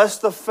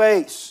 Lest the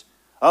face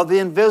of the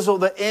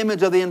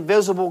image of the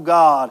invisible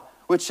God,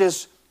 which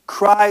is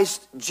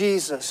Christ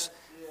Jesus,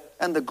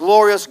 and the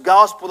glorious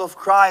gospel of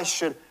Christ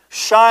should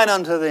shine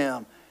unto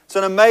them. It's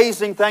an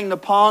amazing thing to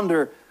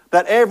ponder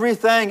that every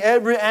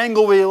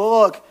angle we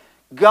look,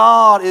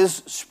 God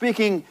is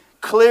speaking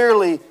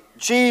clearly.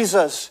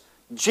 Jesus,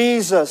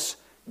 Jesus,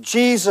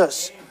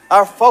 Jesus.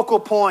 Our focal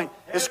point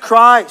is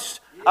Christ.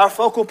 Our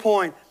focal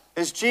point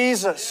is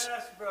Jesus.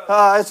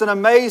 It's an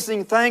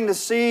amazing thing to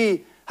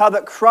see how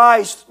that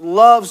Christ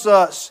loves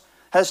us,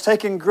 has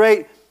taken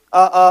great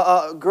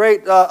pride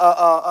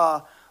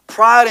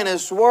in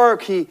His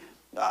work. He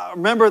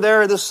remember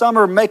there this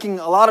summer making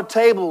a lot of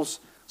tables.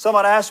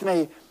 Someone asked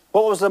me,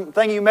 what was the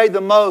thing you made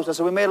the most? I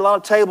said, we made a lot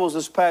of tables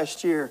this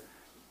past year.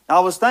 I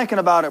was thinking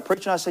about it,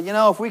 preaching. I said,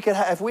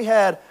 if we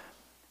had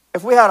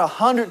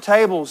 100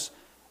 tables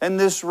in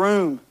this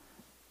room,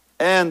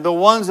 and the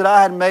ones that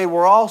I had made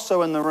were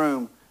also in the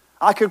room,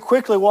 I could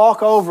quickly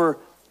walk over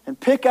and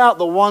pick out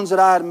the ones that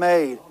I had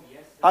made.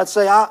 I'd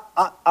say,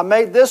 I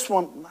made this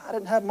one. I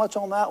didn't have much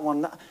on that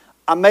one.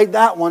 I made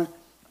that one.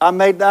 I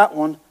made that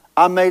one.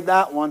 I made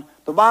that one.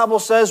 The Bible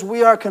says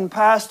we are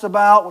compassed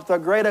about with a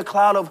greater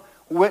cloud of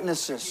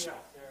witnesses.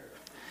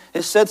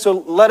 It said, so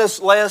let us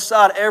lay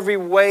aside every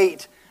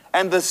weight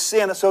and the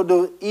sin that so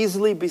do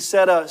easily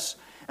beset us,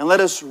 and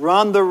let us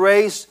run the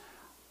race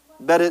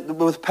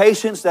with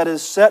patience that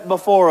is set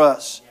before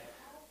us.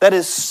 That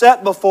is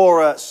set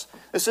before us.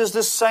 This is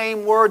the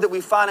same word that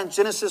we find in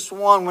Genesis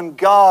 1 when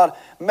God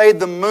made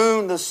the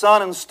moon, the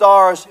sun, and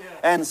stars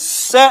and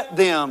set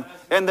them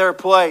in their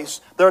place.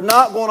 They're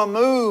not going to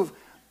move.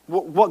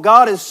 What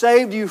God has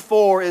saved you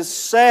for is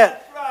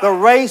set. The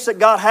race that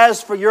God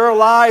has for your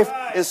life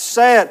is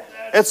set.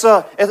 It's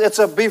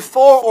a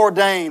before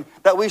ordained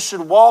that we should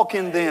walk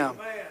in them.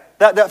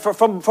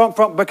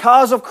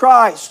 Because of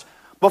Christ,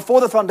 before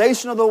the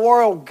foundation of the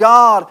world,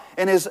 God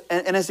in His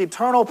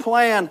eternal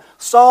plan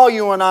saw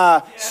you and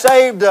I,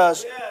 saved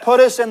us,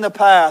 put us in the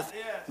path,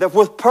 that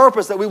with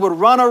purpose that we would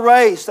run a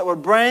race that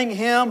would bring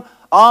Him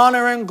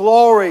honor and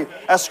glory.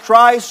 As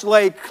Christ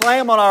laid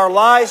claim on our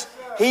lives,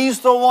 He's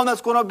the one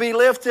that's going to be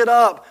lifted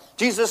up.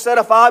 Jesus said,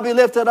 if I be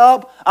lifted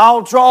up,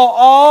 I'll draw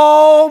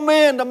all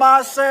men to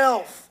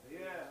myself.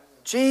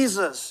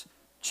 Jesus,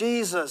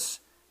 Jesus,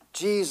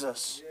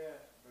 Jesus.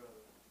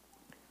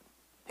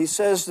 He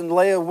says, and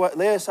lay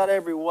aside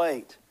every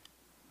weight,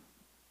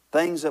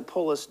 things that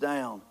pull us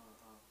down,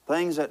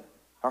 things that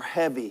are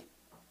heavy,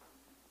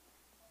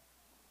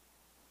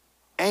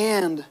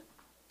 and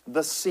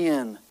the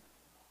sin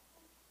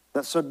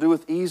that so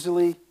doeth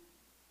easily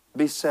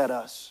beset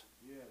us.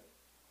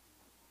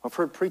 I've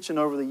heard preaching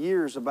over the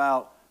years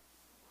about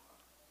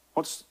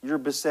what's your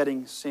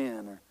besetting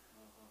sin,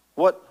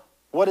 or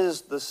what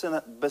is the sin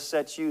that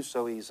besets you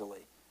so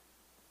easily?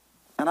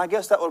 And I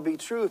guess that would be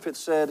true if it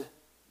said,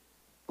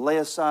 lay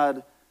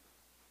aside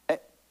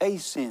a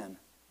sin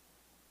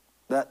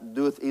that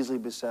doeth easily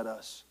beset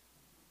us.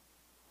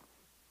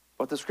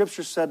 But the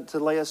Scripture said to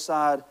lay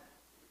aside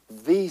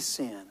the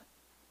sin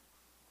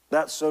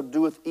that so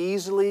doeth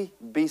easily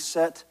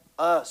beset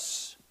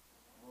us.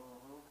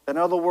 In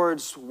other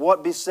words,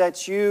 what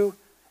besets you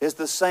is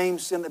the same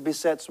sin that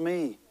besets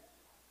me.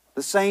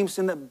 The same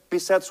sin that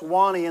besets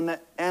Wani in the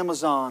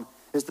Amazon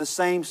is the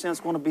same sin that's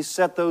going to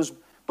beset those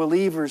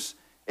believers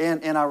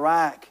in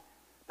Iraq,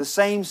 the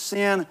same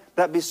sin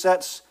that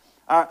besets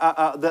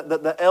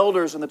the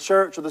elders in the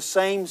church, or the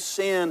same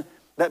sin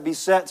that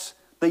besets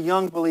the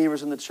young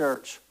believers in the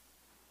church.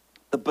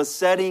 The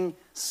besetting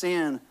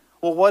sin.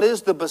 Well, what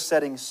is the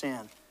besetting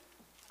sin?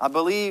 I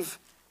believe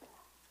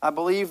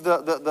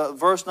the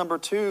verse number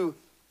 2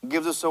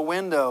 gives us a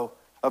window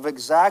of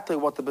exactly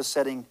what the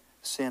besetting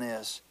sin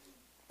is.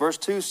 Verse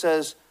 2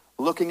 says,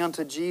 looking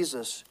unto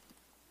Jesus,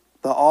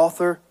 the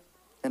author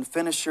and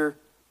finisher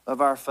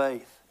of our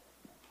faith.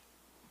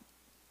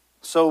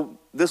 So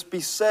this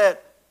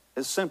beset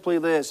is simply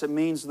this. It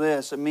means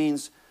this. It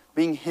means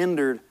being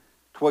hindered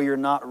to where you're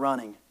not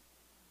running.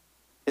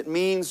 It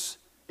means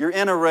you're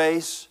in a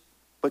race,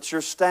 but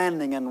you're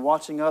standing and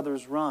watching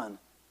others run.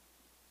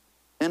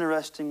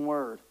 Interesting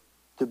word,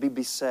 to be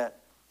beset.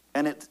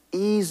 And it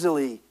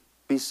easily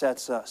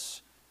besets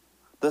us.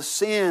 The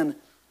sin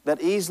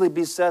that easily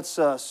besets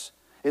us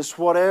is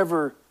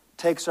whatever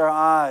takes our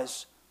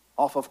eyes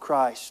off of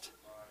Christ.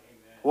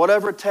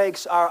 Whatever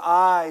takes our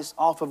eyes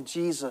off of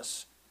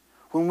Jesus.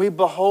 When we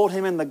behold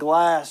Him in the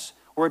glass,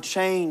 we're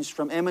changed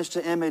from image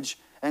to image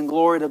and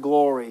glory to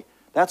glory.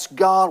 That's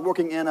God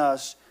working in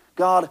us.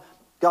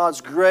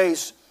 God's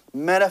grace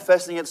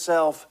manifesting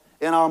itself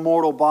in our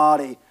mortal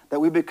body, that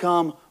we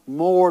become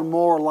more and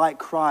more like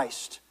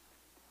Christ.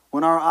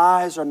 When our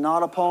eyes are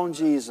not upon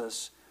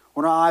Jesus,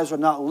 when our eyes are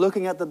not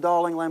looking at the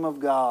darling Lamb of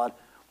God,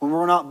 when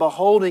we're not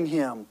beholding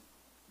Him,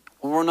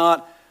 when we're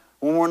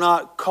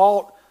not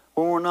caught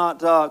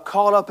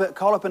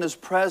up in His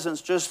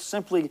presence, just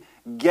simply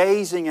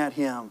gazing at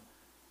Him,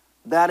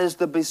 that is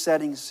the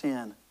besetting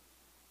sin.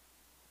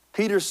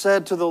 Peter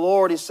said to the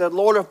Lord, he said,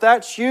 Lord, if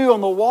that's you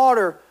on the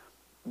water,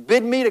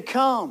 bid me to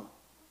come.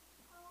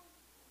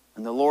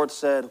 And the Lord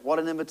said, what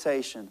an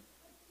invitation.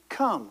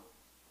 Come.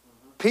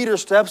 Peter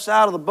steps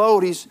out of the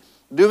boat. He's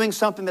doing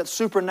something that's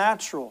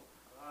supernatural.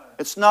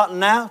 It's not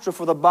natural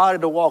for the body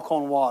to walk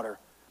on water.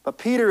 But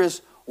Peter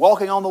is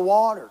walking on the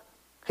water.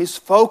 He's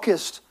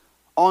focused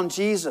on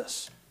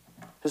Jesus.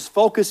 His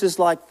focus is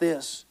like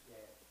this,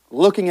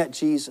 looking at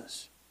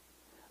Jesus.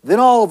 Then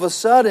all of a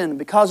sudden,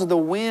 because of the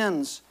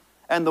winds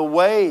and the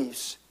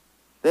waves,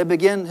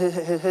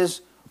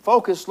 his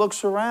focus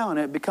looks around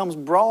and it becomes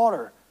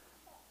broader.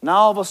 Now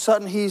all of a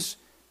sudden he's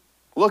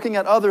looking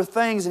at other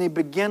things and he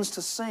begins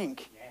to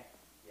sink.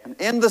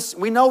 And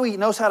we know he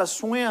knows how to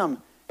swim.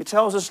 It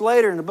tells us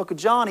later in the book of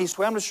John he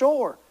swam to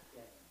shore.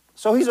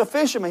 So he's a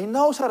fisherman. He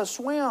knows how to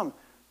swim.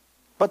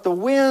 But the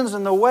winds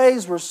and the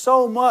waves were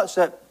so much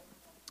that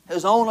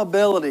his own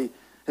ability,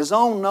 his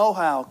own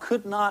know-how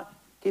could not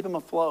keep him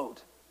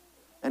afloat.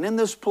 And in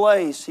this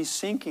place he's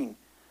sinking.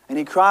 And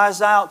he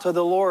cries out to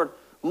the Lord,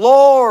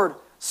 Lord,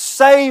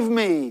 save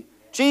me.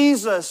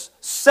 Jesus,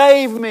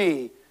 save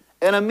me.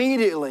 And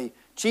immediately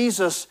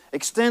Jesus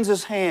extends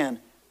His hand,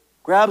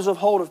 grabs a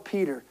hold of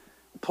Peter,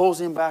 and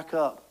pulls him back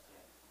up.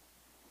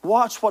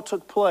 Watch what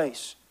took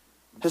place.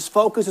 His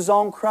focus is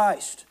on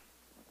Christ.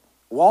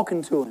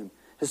 Walking to Him.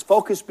 His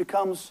focus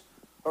becomes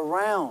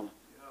around.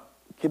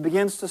 He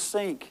begins to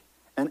sink.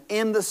 And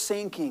in the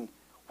sinking,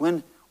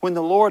 when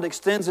the Lord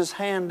extends His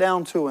hand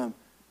down to him,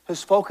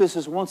 his focus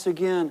is once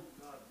again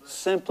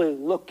simply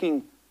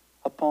looking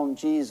upon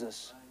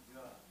Jesus.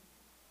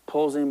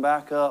 Pulls him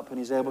back up and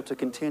he's able to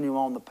continue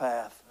on the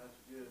path.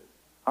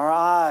 Our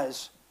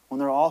eyes, when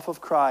they're off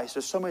of Christ,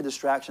 there's so many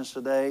distractions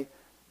today,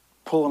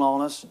 pulling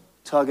on us,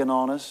 tugging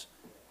on us,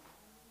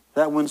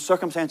 that when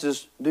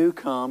circumstances do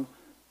come,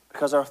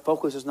 because our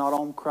focus is not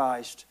on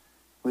Christ,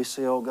 we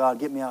say, oh God,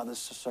 get me out of this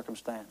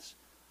circumstance.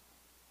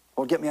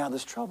 Or get me out of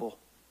this trouble.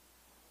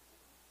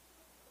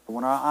 But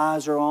when our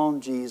eyes are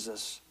on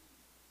Jesus,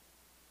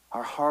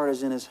 our heart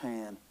is in His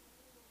hand.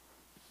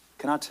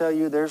 Can I tell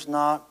you, there's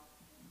not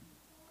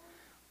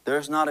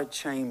a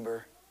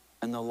chamber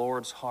in the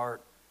Lord's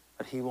heart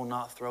that He will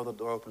not throw the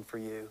door open for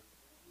you.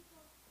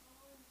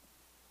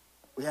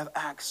 We have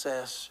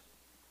access,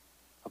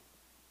 a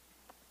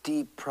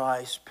deep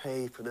price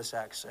paid for this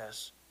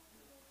access.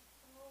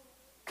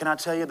 Can I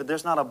tell you that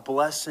there's not a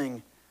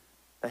blessing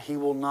that He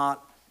will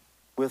not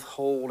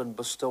withhold and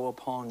bestow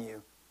upon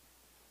you?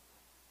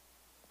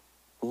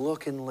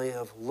 Look and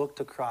live. Look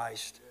to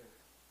Christ.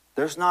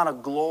 There's not a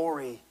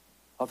glory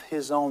of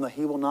His own that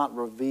He will not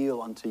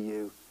reveal unto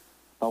you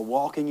by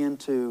walking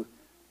into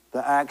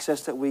the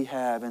access that we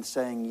have and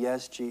saying,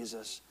 yes,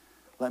 Jesus,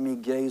 let me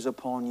gaze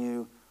upon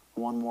you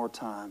one more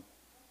time.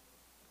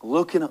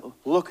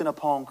 Looking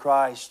upon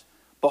Christ,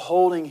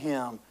 beholding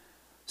Him,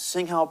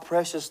 seeing how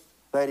precious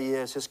that He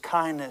is, His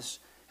kindness,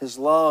 His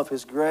love,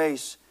 His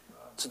grace.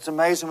 It's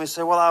amazing. We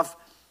say,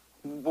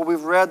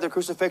 we've read the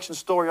crucifixion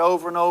story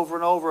over and over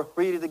and over.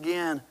 Read it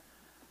again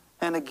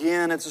and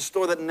again. It's a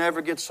story that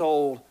never gets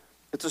old.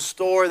 It's a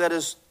story that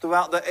is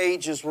throughout the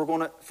ages. We're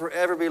going to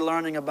forever be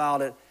learning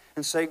about it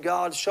and say,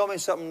 God, show me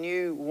something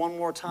new one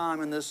more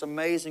time in this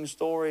amazing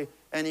story.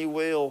 And He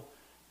will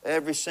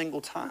every single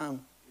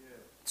time.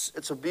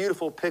 It's a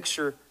beautiful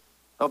picture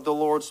of the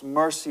Lord's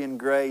mercy and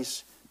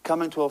grace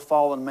coming to a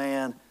fallen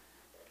man.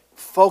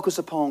 Focus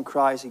upon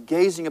Christ,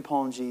 gazing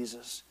upon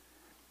Jesus.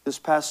 This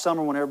past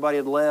summer when everybody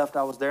had left,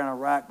 I was there in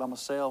Iraq by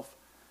myself.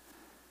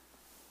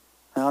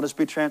 And I'll just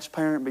be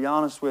transparent and be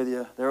honest with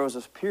you. There was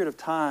a period of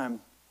time.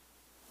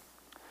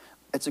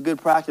 It's a good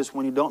practice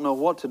when you don't know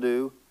what to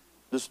do.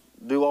 Just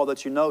do all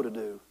that you know to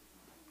do.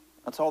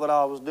 That's all that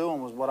I was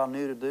doing was what I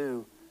knew to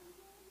do.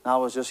 And I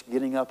was just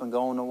getting up and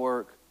going to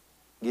work.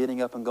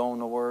 Getting up and going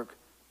to work.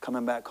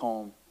 Coming back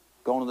home.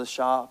 Going to the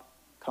shop.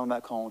 Coming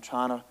back home.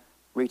 Trying to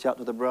reach out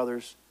to the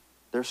brothers.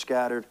 They're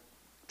scattered.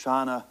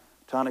 Trying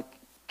to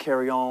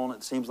carry on.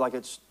 It seems like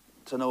it's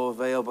to no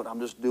avail, but I'm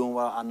just doing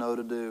what I know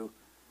to do.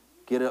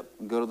 Get up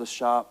and go to the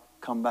shop,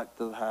 come back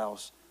to the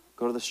house.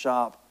 Go to the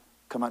shop,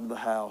 come back to the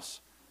house.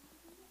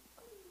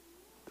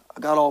 I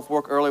got off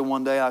work early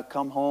one day. I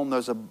come home.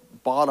 There's a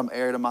bottom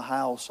area to my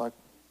house. I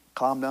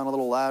climb down a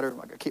little ladder.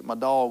 I keep my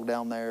dog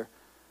down there.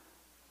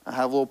 I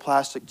have a little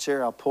plastic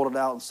chair. I pulled it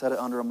out and set it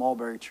under a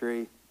mulberry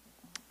tree.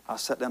 I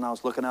sat down. I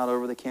was looking out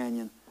over the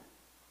canyon.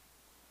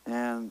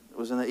 And it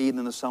was in the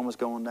evening. The sun was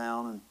going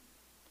down. And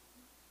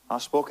I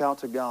spoke out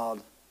to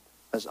God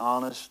as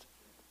honest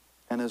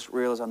and as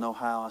real as I know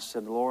how. I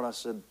said, Lord, I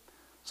said,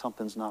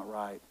 something's not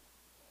right.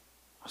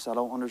 I said, I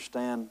don't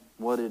understand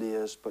what it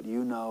is, but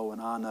you know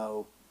and I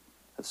know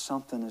that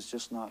something is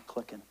just not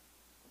clicking.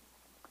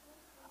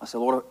 I said,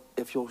 Lord,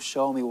 if you'll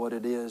show me what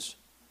it is,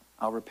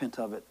 I'll repent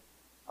of it.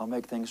 I'll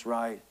make things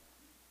right.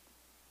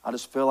 I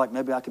just feel like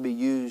maybe I could be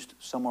used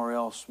somewhere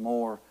else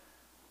more.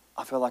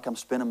 I feel like I'm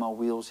spinning my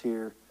wheels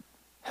here.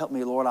 Help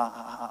me, Lord.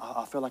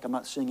 I feel like I'm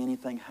not seeing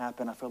anything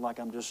happen. I feel like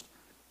I'm just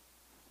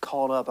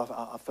caught up.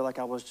 I feel like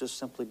I was just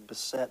simply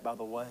beset by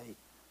the way,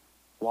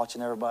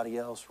 watching everybody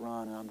else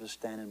run, and I'm just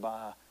standing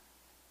by.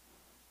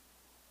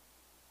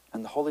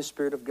 And the Holy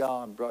Spirit of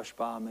God brushed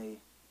by me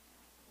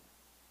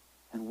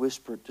and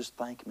whispered, just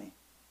thank me.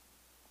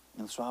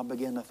 And so I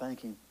began to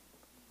thank Him.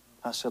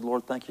 I said,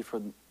 Lord, thank you for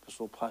this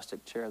little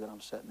plastic chair that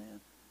I'm sitting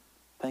in.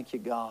 Thank you,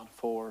 God,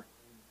 for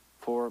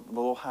the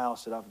little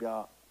house that I've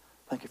got.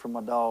 Thank you for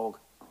my dog.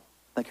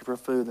 Thank you for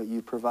food that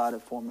you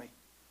provided for me.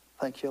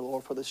 Thank you,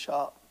 Lord, for the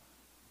shop.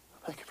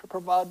 Thank you for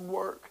providing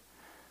work.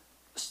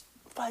 Just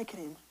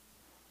thanking Him.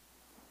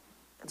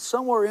 And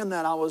somewhere in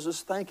that, I was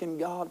just thanking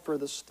God for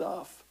the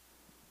stuff,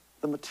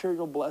 the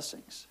material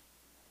blessings.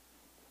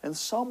 And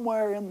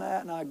somewhere in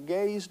that, and I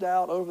gazed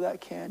out over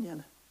that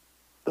canyon,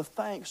 the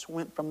thanks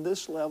went from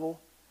this level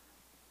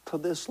to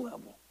this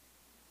level.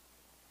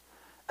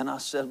 And I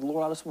said,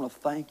 Lord, I just want to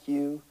thank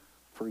you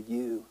for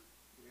you.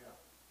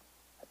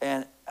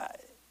 And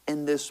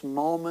in this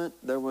moment,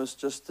 there was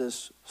just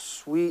this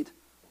sweet,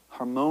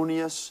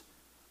 harmonious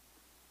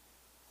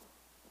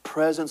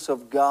presence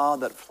of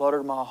God that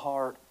fluttered my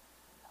heart.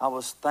 I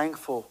was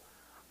thankful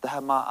to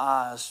have my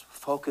eyes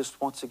focused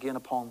once again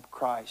upon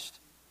Christ.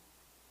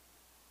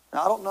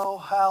 Now, I don't know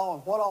how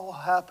and what all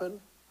happened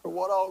or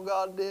what all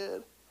God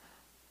did,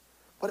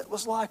 but it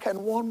was like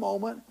in one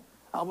moment,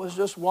 I was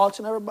just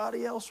watching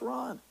everybody else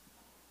run.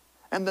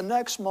 And the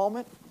next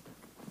moment,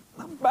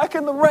 I'm back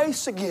in the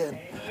race again.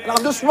 And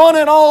I'm just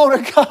running on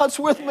and God's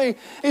with me.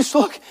 He's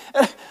looking.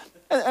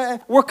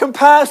 We're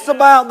compassed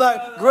about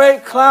that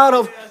great cloud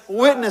of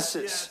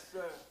witnesses.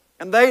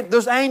 And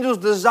those angels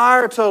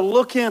desire to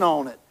look in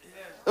on it.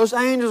 Those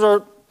angels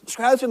are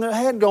scratching their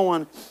head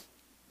going,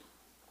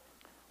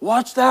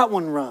 watch that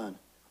one run.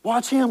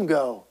 Watch him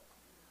go.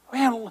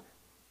 Man,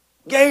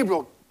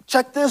 Gabriel,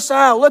 check this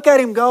out. Look at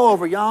him go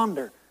over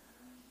yonder.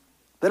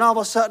 Then all of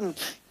a sudden,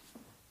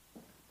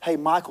 hey,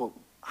 Michael,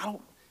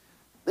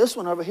 this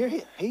one over here,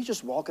 he's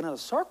just walking in a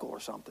circle or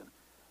something.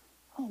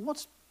 Oh,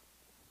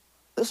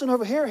 this one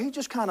over here, he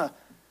just kind of,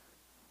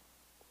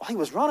 he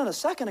was running a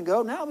second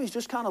ago, now he's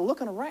just kind of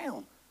looking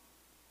around.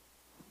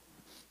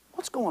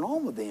 What's going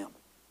on with them?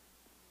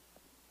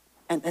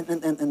 And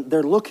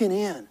they're looking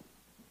in.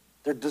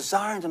 They're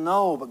desiring to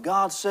know, but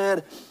God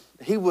said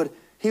He would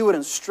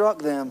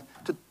instruct them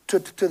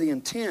to the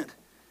intent.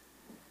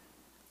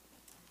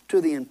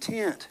 To the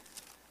intent.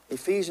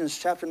 Ephesians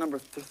chapter number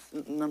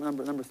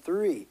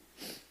 3.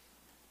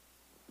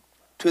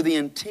 To the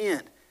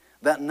intent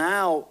that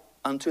now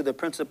unto the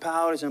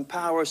principalities and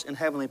powers in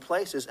heavenly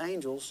places,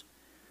 angels,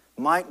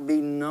 might be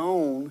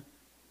known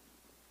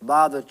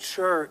by the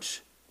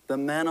church the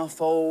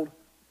manifold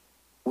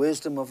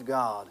wisdom of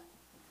God.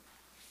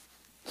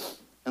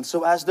 And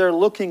so as they're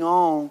looking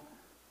on,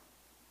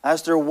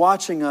 as they're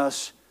watching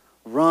us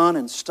run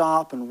and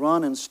stop and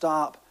run and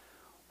stop,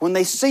 when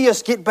they see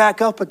us get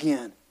back up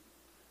again,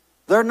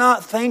 they're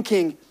not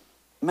thinking,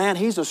 man,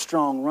 he's a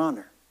strong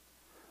runner.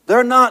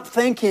 They're not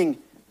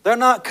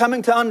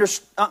coming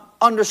to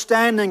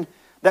understanding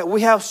that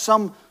we have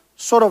some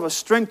sort of a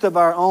strength of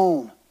our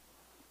own.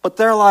 But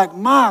they're like,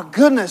 my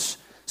goodness,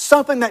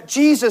 something that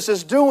Jesus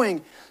is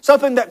doing,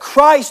 something that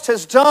Christ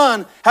has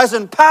done, has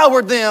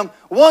empowered them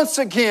once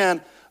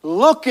again,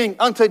 looking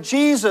unto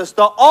Jesus,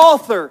 the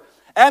author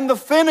and the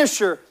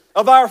finisher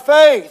of our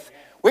faith.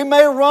 We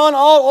may run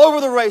all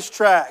over the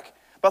racetrack,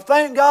 but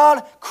thank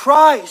God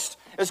Christ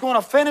is going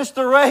to finish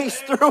the race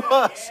through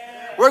us.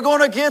 We're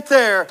going to get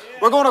there.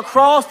 We're going to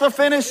cross the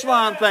finish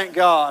line, thank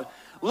God.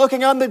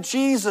 Looking unto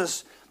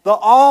Jesus, the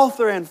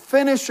author and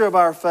finisher of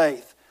our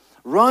faith,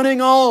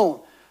 running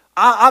on.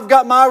 I've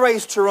got my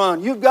race to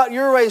run. You've got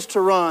your race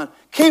to run.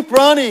 Keep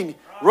running.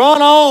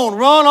 Run on.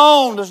 Run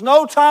on. There's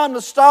no time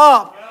to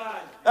stop.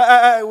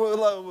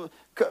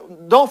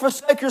 Don't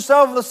forsake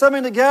yourself of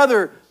assembling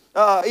together,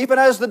 even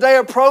as the day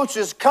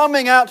approaches,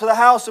 coming out to the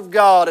house of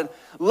God and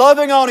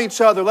loving on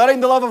each other,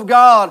 letting the love of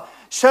God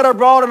shed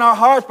abroad in our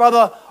hearts by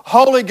the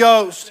Holy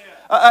Ghost,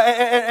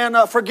 and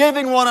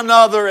forgiving one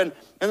another,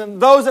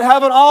 and those that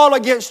have it all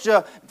against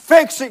you,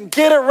 fix it,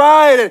 get it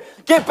right, and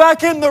get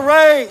back in the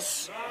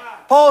race.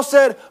 Paul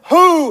said,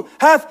 who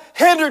hath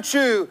hindered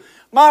you?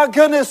 My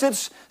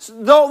goodness,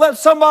 don't let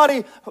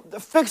somebody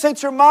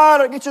fixate your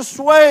mind or get you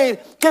swayed.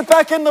 Get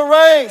back in the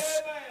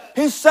race.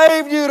 He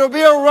saved you to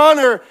be a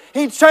runner.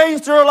 He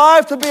changed your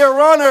life to be a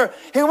runner.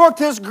 He worked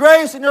His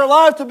grace in your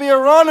life to be a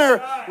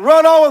runner.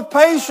 Run on with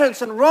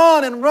patience and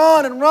run and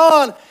run and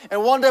run.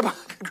 And one day, by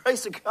the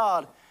grace of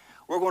God,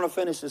 we're going to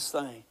finish this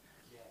thing.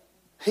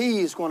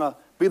 He's going to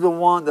be the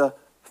one to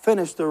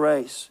finish the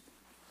race.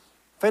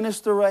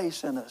 Finish the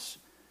race in us.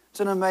 It's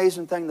an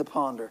amazing thing to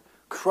ponder.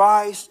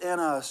 Christ in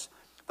us,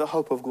 the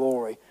hope of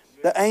glory.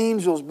 The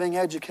angels being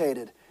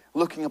educated,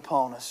 looking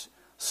upon us,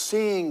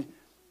 seeing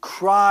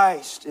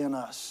Christ in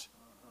us.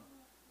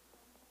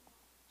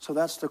 So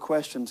that's the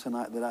question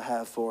tonight that I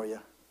have for you.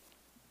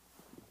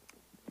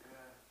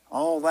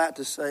 All that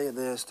to say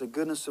this, the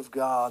goodness of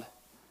God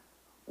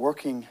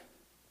working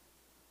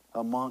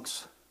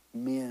amongst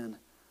men,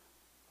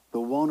 the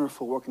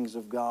wonderful workings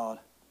of God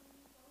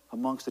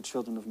amongst the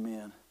children of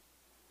men.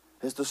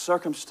 Is the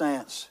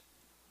circumstance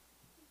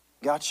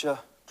got you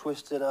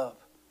twisted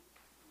up,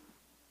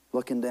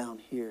 looking down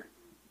here?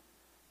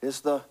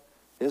 Is the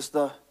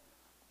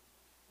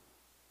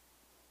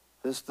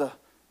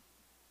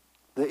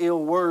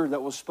ill word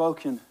that was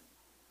spoken,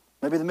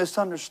 maybe the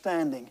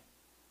misunderstanding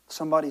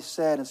somebody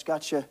said, it's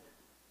got you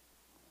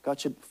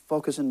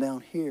focusing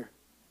down here.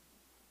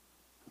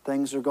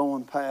 Things are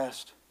going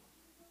past.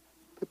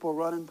 People are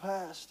running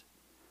past.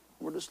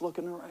 We're just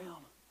looking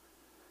around.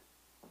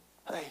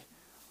 Hey,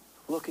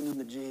 looking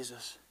into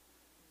Jesus.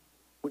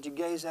 Would you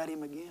gaze at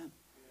Him again?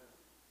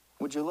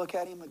 Would you look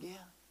at Him again?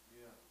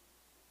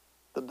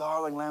 The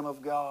darling Lamb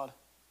of God.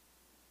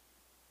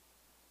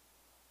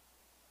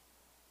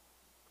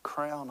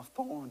 Crown of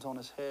thorns on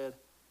His head.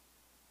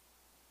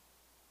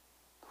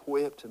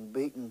 Whipped and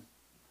beaten.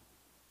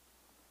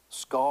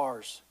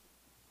 Scars.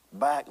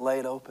 Back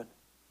laid open.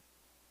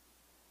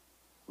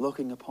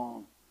 Looking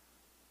upon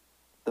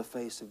the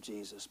face of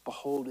Jesus.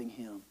 Beholding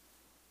Him.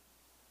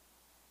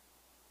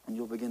 And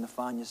you'll begin to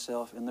find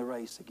yourself in the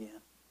race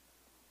again.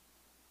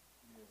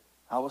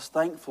 I was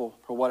thankful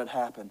for what had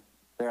happened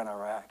there in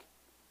Iraq.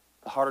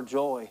 The heart of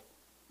joy.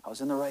 I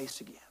was in the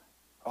race again.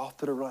 Off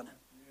to the running.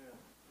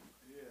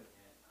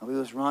 And we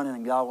was running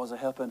and God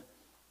wasn't helping.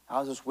 I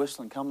was just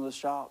whistling, come to the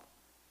shop.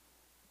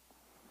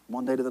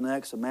 One day to the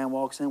next, a man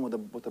walks in with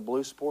a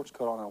blue sports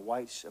coat on and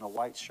a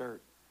white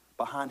shirt.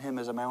 Behind him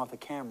is a man with a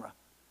camera.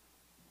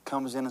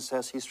 Comes in and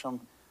says he's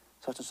from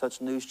such and such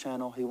news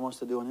channel. He wants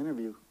to do an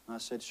interview. And I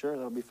said, sure,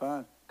 that'll be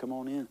fine. Come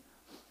on in.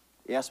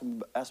 He asked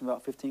him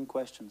about 15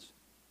 questions.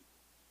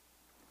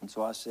 And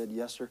so I said,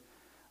 yes, sir.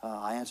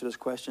 I answered his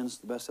questions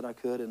the best that I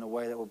could in a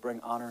way that would bring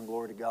honor and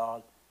glory to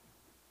God.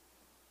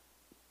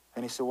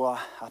 And he said, well,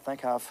 I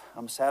think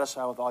I'm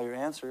satisfied with all your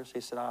answers.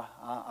 He said,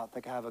 I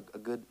think I have a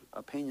good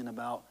opinion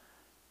about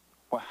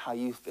how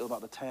you feel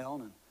about the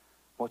town and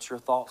what your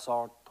thoughts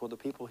are toward the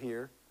people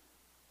here.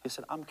 He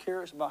said, I'm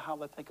curious about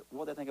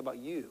what they think about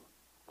you.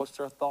 What's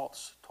their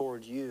thoughts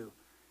towards you?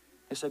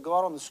 He said, go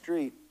out on the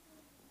street.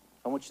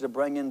 I want you to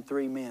bring in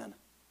 3 men.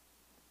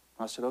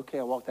 I said, okay.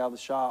 I walked out of the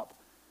shop,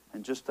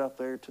 and just up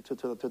there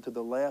to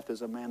the left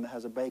is a man that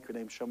has a baker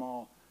named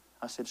Shamal.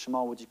 I said,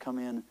 Shamal, would you come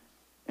in and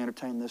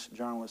entertain this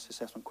journalist?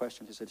 He asked some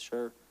questions. He said,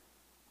 sure.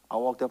 I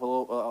walked up a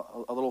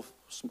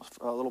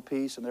little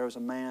piece, and there was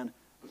a man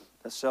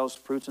that sells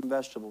fruits and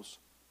vegetables.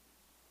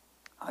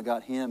 I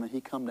got him, and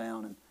he come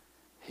down, and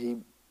he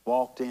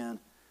walked in,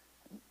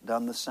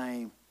 done the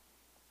same.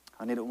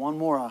 I needed one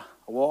more. I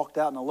walked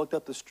out, and I looked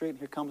up the street, and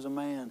here comes a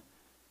man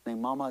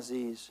named Mama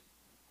Aziz.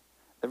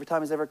 Every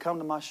time he's ever come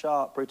to my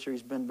shop, preacher,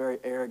 he's been very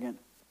arrogant,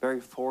 very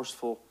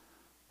forceful.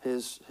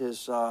 His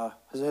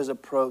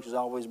approach has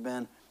always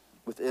been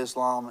with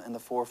Islam in the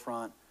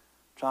forefront,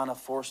 trying to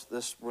force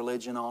this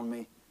religion on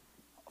me,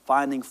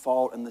 finding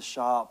fault in the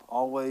shop,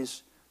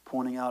 always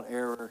pointing out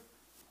error.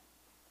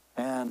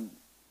 And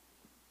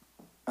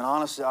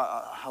honestly,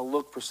 I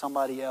looked for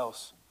somebody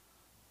else.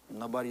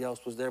 Nobody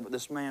else was there but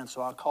this man.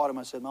 So I called him.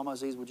 I said, Mama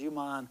Aziz, would you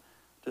mind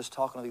just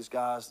talking to these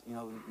guys? You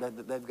know,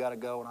 they've got to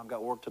go and I've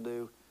got work to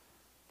do.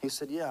 He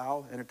said, yeah,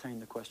 I'll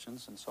entertain the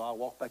questions. And so I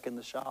walked back in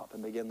the shop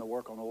and began to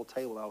work on the little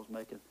table I was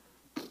making.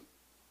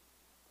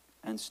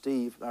 And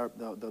Steve,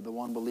 the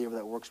one believer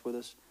that works with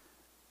us,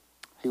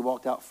 he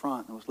walked out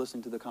front and was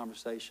listening to the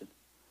conversation.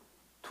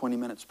 20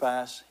 minutes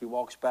pass. He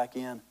walks back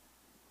in.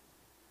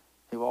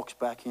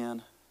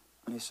 And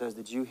he says,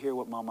 did you hear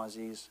what Mama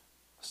Aziz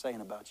was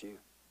saying about you?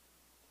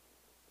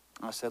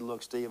 I said,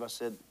 look, Steve, I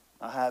said,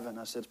 I haven't.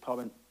 I said, it's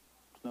probably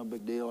No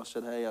big deal. I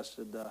said, hey, I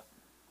said,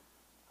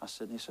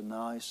 and he said,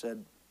 no. He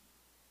said,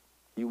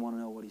 you want to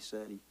know what he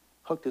said? He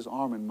hooked his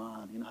arm in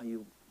mine. You know how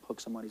you hook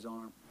somebody's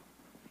arm?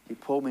 He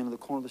pulled me into the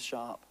corner of the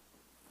shop,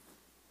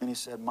 and he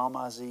said, Mama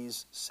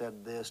Aziz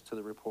said this to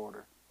the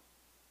reporter.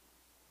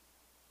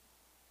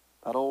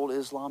 That old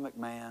Islamic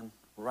man,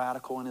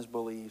 radical in his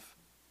belief,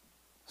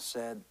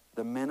 said,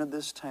 the men of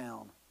this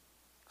town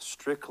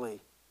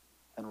strictly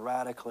and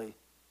radically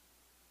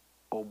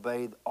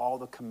obeyed all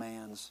the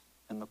commands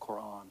in the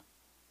Quran.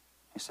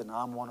 He said,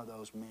 now I'm one of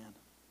those men.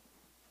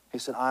 He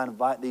said, I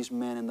invite these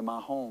men into my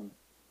home.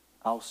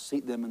 I'll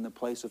seat them in the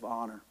place of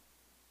honor.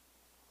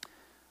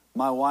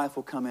 My wife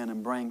will come in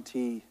and bring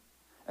tea,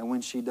 and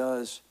when she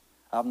does,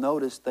 I've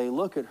noticed they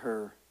look at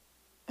her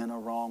in a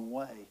wrong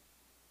way.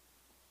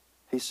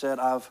 He said,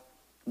 I've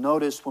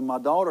noticed when my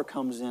daughter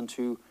comes in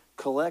to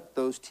collect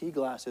those tea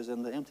glasses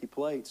and the empty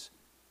plates,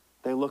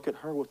 they look at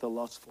her with a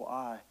lustful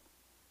eye,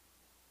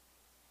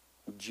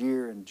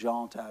 jeer and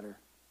jaunt at her.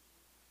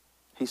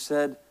 He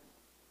said,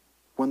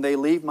 when they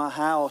leave my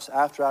house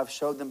after I've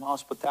showed them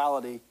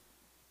hospitality,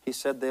 he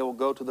said they will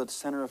go to the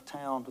center of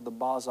town, to the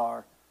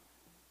bazaar,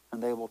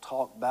 and they will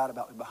talk bad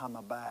about me behind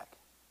my back.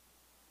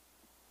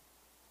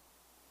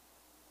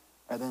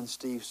 And then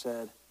Steve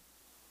said,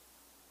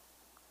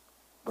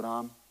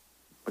 Badam,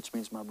 which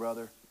means my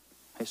brother,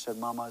 he said,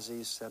 Mama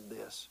Aziz said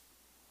this.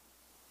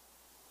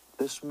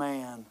 This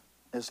man,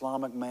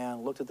 Islamic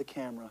man, looked at the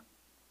camera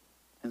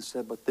and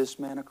said, but this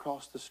man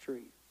across the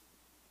street,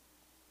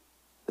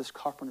 this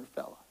carpenter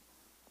fella,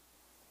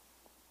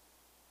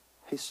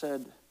 he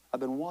said, I've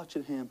been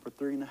watching him for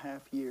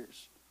 3.5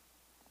 years.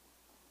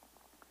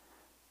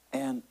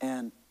 And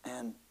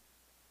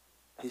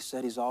he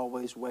said he's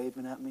always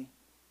waving at me.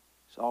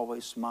 He's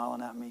always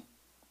smiling at me.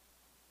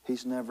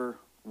 He's never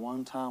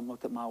one time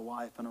looked at my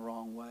wife in a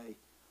wrong way,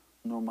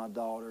 nor my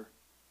daughter.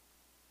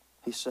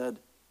 He said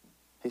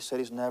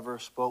he's never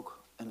spoke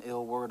an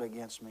ill word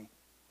against me.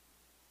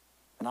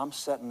 And I'm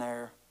sitting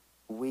there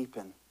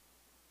weeping.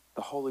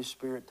 The Holy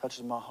Spirit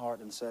touches my heart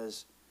and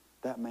says,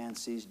 that man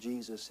sees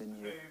Jesus in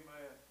you. Amen.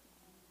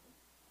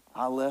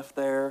 I left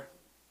there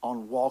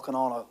walking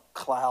on a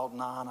cloud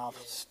 9. I've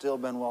still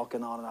been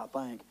walking on it, I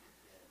think.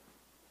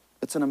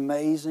 It's an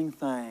amazing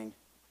thing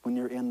when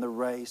you're in the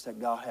race that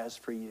God has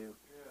for you.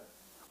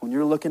 When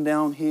you're looking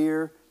down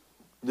here,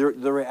 the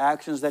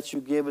reactions that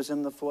you give is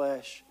in the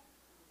flesh.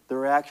 The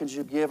reactions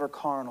you give are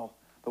carnal.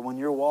 But when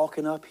you're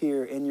walking up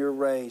here in your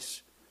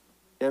race,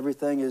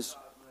 everything is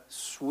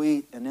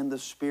sweet and in the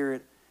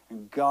Spirit.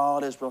 And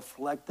God is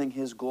reflecting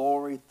His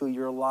glory through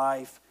your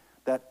life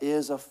that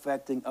is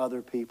affecting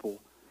other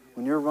people.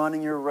 When you're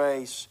running your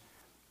race,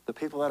 the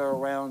people that are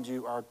around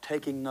you are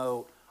taking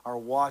note, are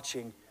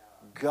watching.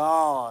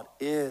 God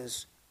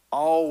is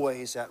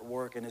always at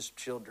work in His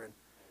children.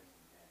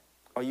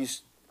 Are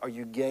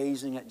you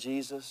gazing at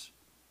Jesus?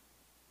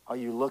 Are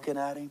you looking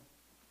at Him?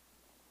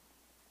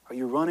 Are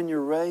you running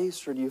your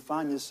race, or do you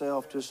find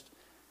yourself just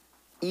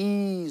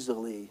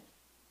easily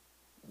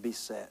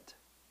beset?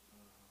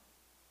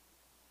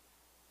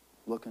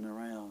 Looking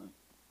around.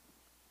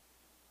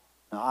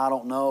 Now, I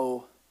don't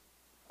know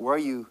where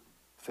you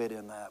fit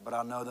in that, but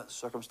I know that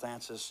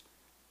circumstances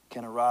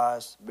can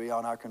arise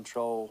beyond our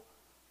control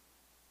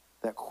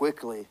that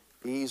quickly,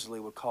 easily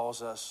would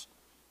cause us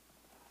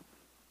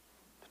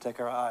to take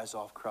our eyes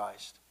off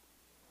Christ.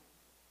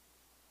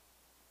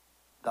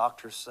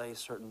 Doctors say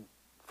certain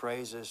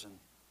phrases and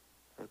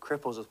it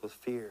cripples us with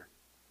fear.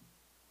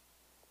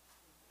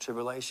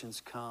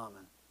 Tribulations come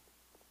and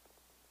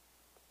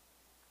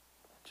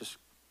just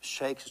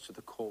shakes us to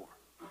the core.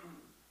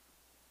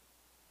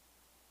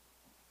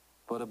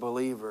 But a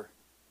believer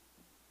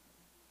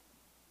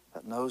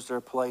that knows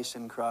their place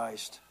in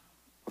Christ,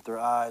 with their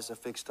eyes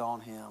affixed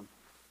on Him,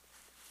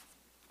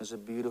 is a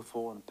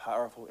beautiful and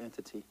powerful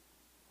entity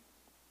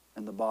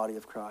in the body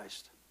of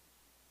Christ.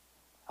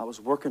 I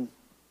was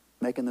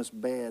making this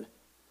bed.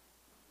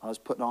 I was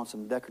putting on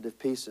some decorative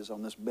pieces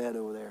on this bed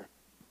over there.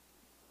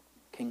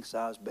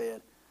 King-size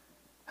bed.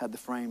 Had the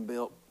frame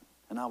built,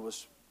 and I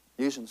was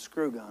using the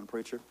screw gun,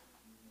 preacher.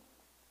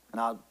 And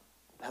I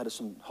had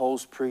some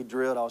holes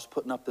pre-drilled. I was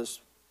putting up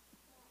this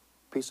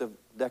piece of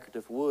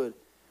decorative wood.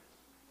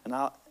 And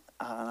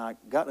I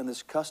got in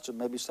this custom.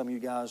 Maybe some of you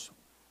guys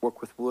work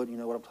with wood. You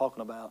know what I'm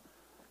talking about.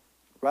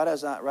 Right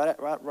as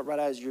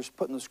you're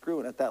putting the screw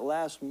in, at that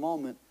last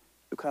moment,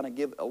 you kind of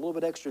give a little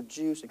bit extra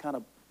juice and kind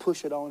of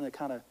push it on and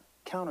kind of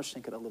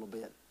countersink it a little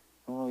bit.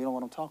 Well, you know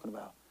what I'm talking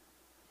about.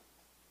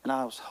 And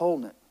I was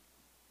holding it.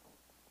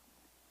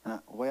 And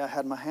the way I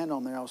had my hand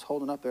on there, I was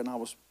holding up there, and I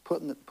was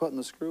putting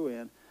the screw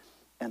in.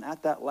 And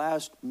at that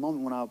last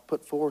moment when I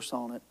put force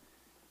on it,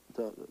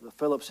 the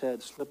Phillips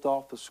head slipped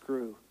off the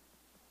screw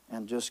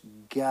and just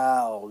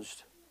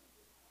gouged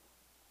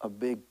a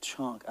big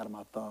chunk out of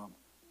my thumb.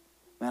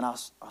 Man, I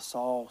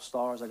saw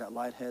stars. I got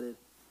lightheaded.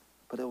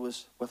 But it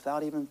was,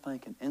 without even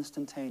thinking,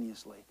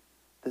 instantaneously,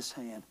 this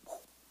hand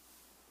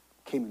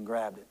came and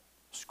grabbed it,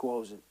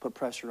 squoze it, put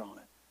pressure on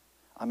it.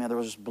 I mean, there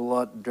was just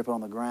blood dripping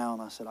on the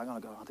ground. I said, I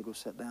have to go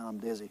sit down. I'm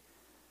dizzy.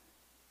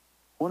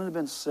 Wouldn't it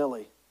have been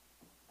silly?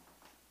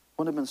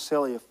 Wouldn't it have been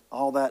silly if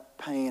all that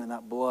pain and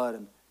that blood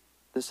and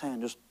this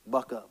hand just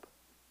buck up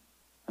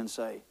and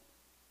say,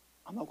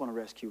 I'm not going to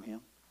rescue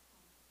him.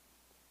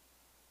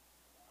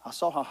 I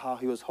saw how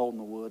he was holding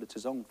the wood. It's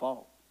his own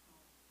fault.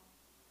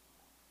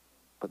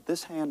 But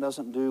this hand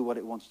doesn't do what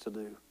it wants to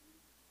do.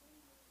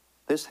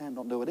 This hand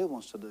don't do what it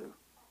wants to do.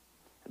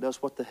 It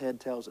does what the head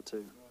tells it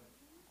to.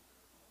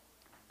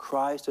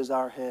 Christ is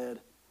our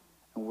head,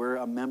 and we're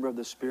a member of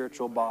the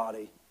spiritual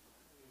body.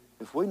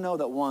 If we know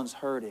that one's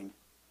hurting,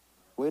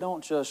 we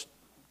don't just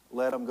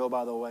let them go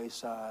by the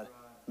wayside.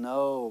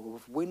 No,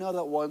 if we know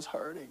that one's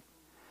hurting,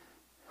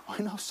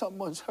 we know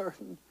someone's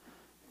hurting,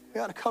 we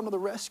got to come to the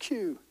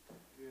rescue.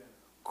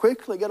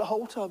 Quickly get a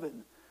hold of it.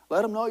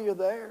 Let them know you're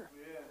there.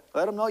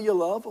 Let them know you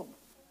love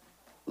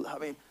them. I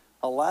mean,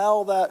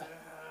 allow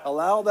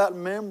that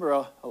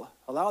member,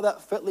 allow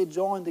that fitly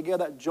joined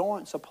together, that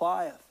joint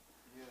supplieth.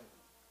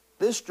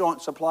 This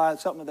joint supplied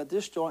something that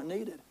this joint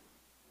needed.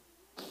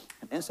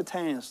 And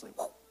instantaneously,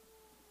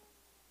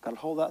 got a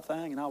hold of that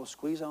thing, and I was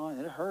squeezing on it,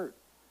 and it hurt.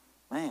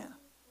 Man,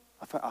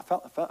 I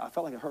felt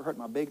like it hurt.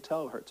 My big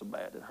toe hurt so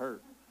bad. It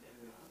hurt.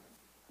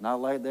 And I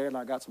laid there, and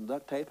I got some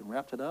duct tape and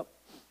wrapped it up.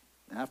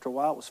 And after a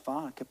while, it was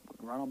fine. I kept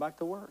right on back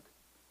to work.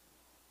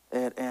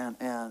 And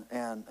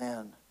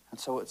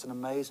so it's an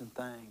amazing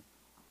thing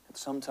that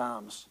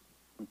sometimes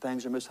when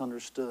things are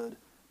misunderstood,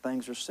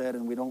 things are said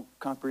and we don't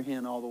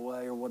comprehend all the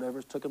way or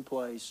whatever's taken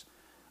place,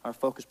 our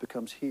focus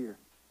becomes here.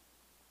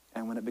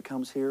 And when it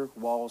becomes here,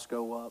 walls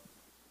go up,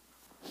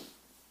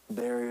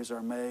 barriers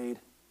are made,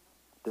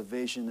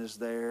 division is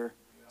there.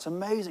 It's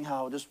amazing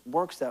how it just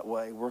works that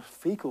way. We're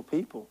fecal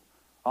people,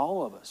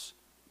 all of us.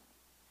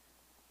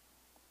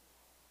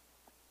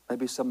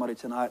 Maybe somebody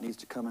tonight needs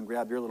to come and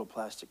grab your little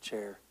plastic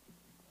chair,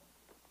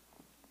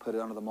 put it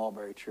under the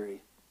mulberry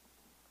tree,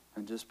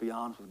 and just be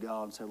honest with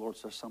God and say, Lord,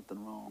 there's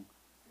something wrong.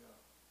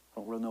 I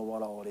don't really know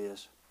what all it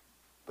is,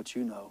 but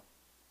you know.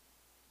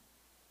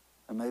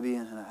 And maybe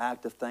in an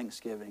act of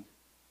thanksgiving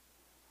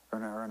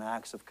or an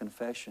act of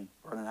confession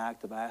or an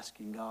act of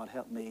asking, God,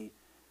 help me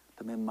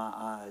to make my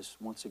eyes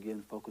once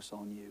again focus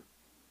on you.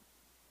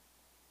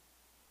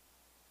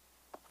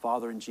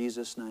 Father, in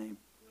Jesus' name,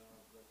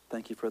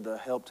 thank you for the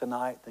help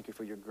tonight. Thank you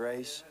for your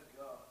grace.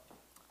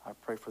 I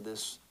pray for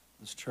this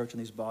church and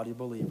these body of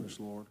believers,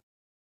 Lord.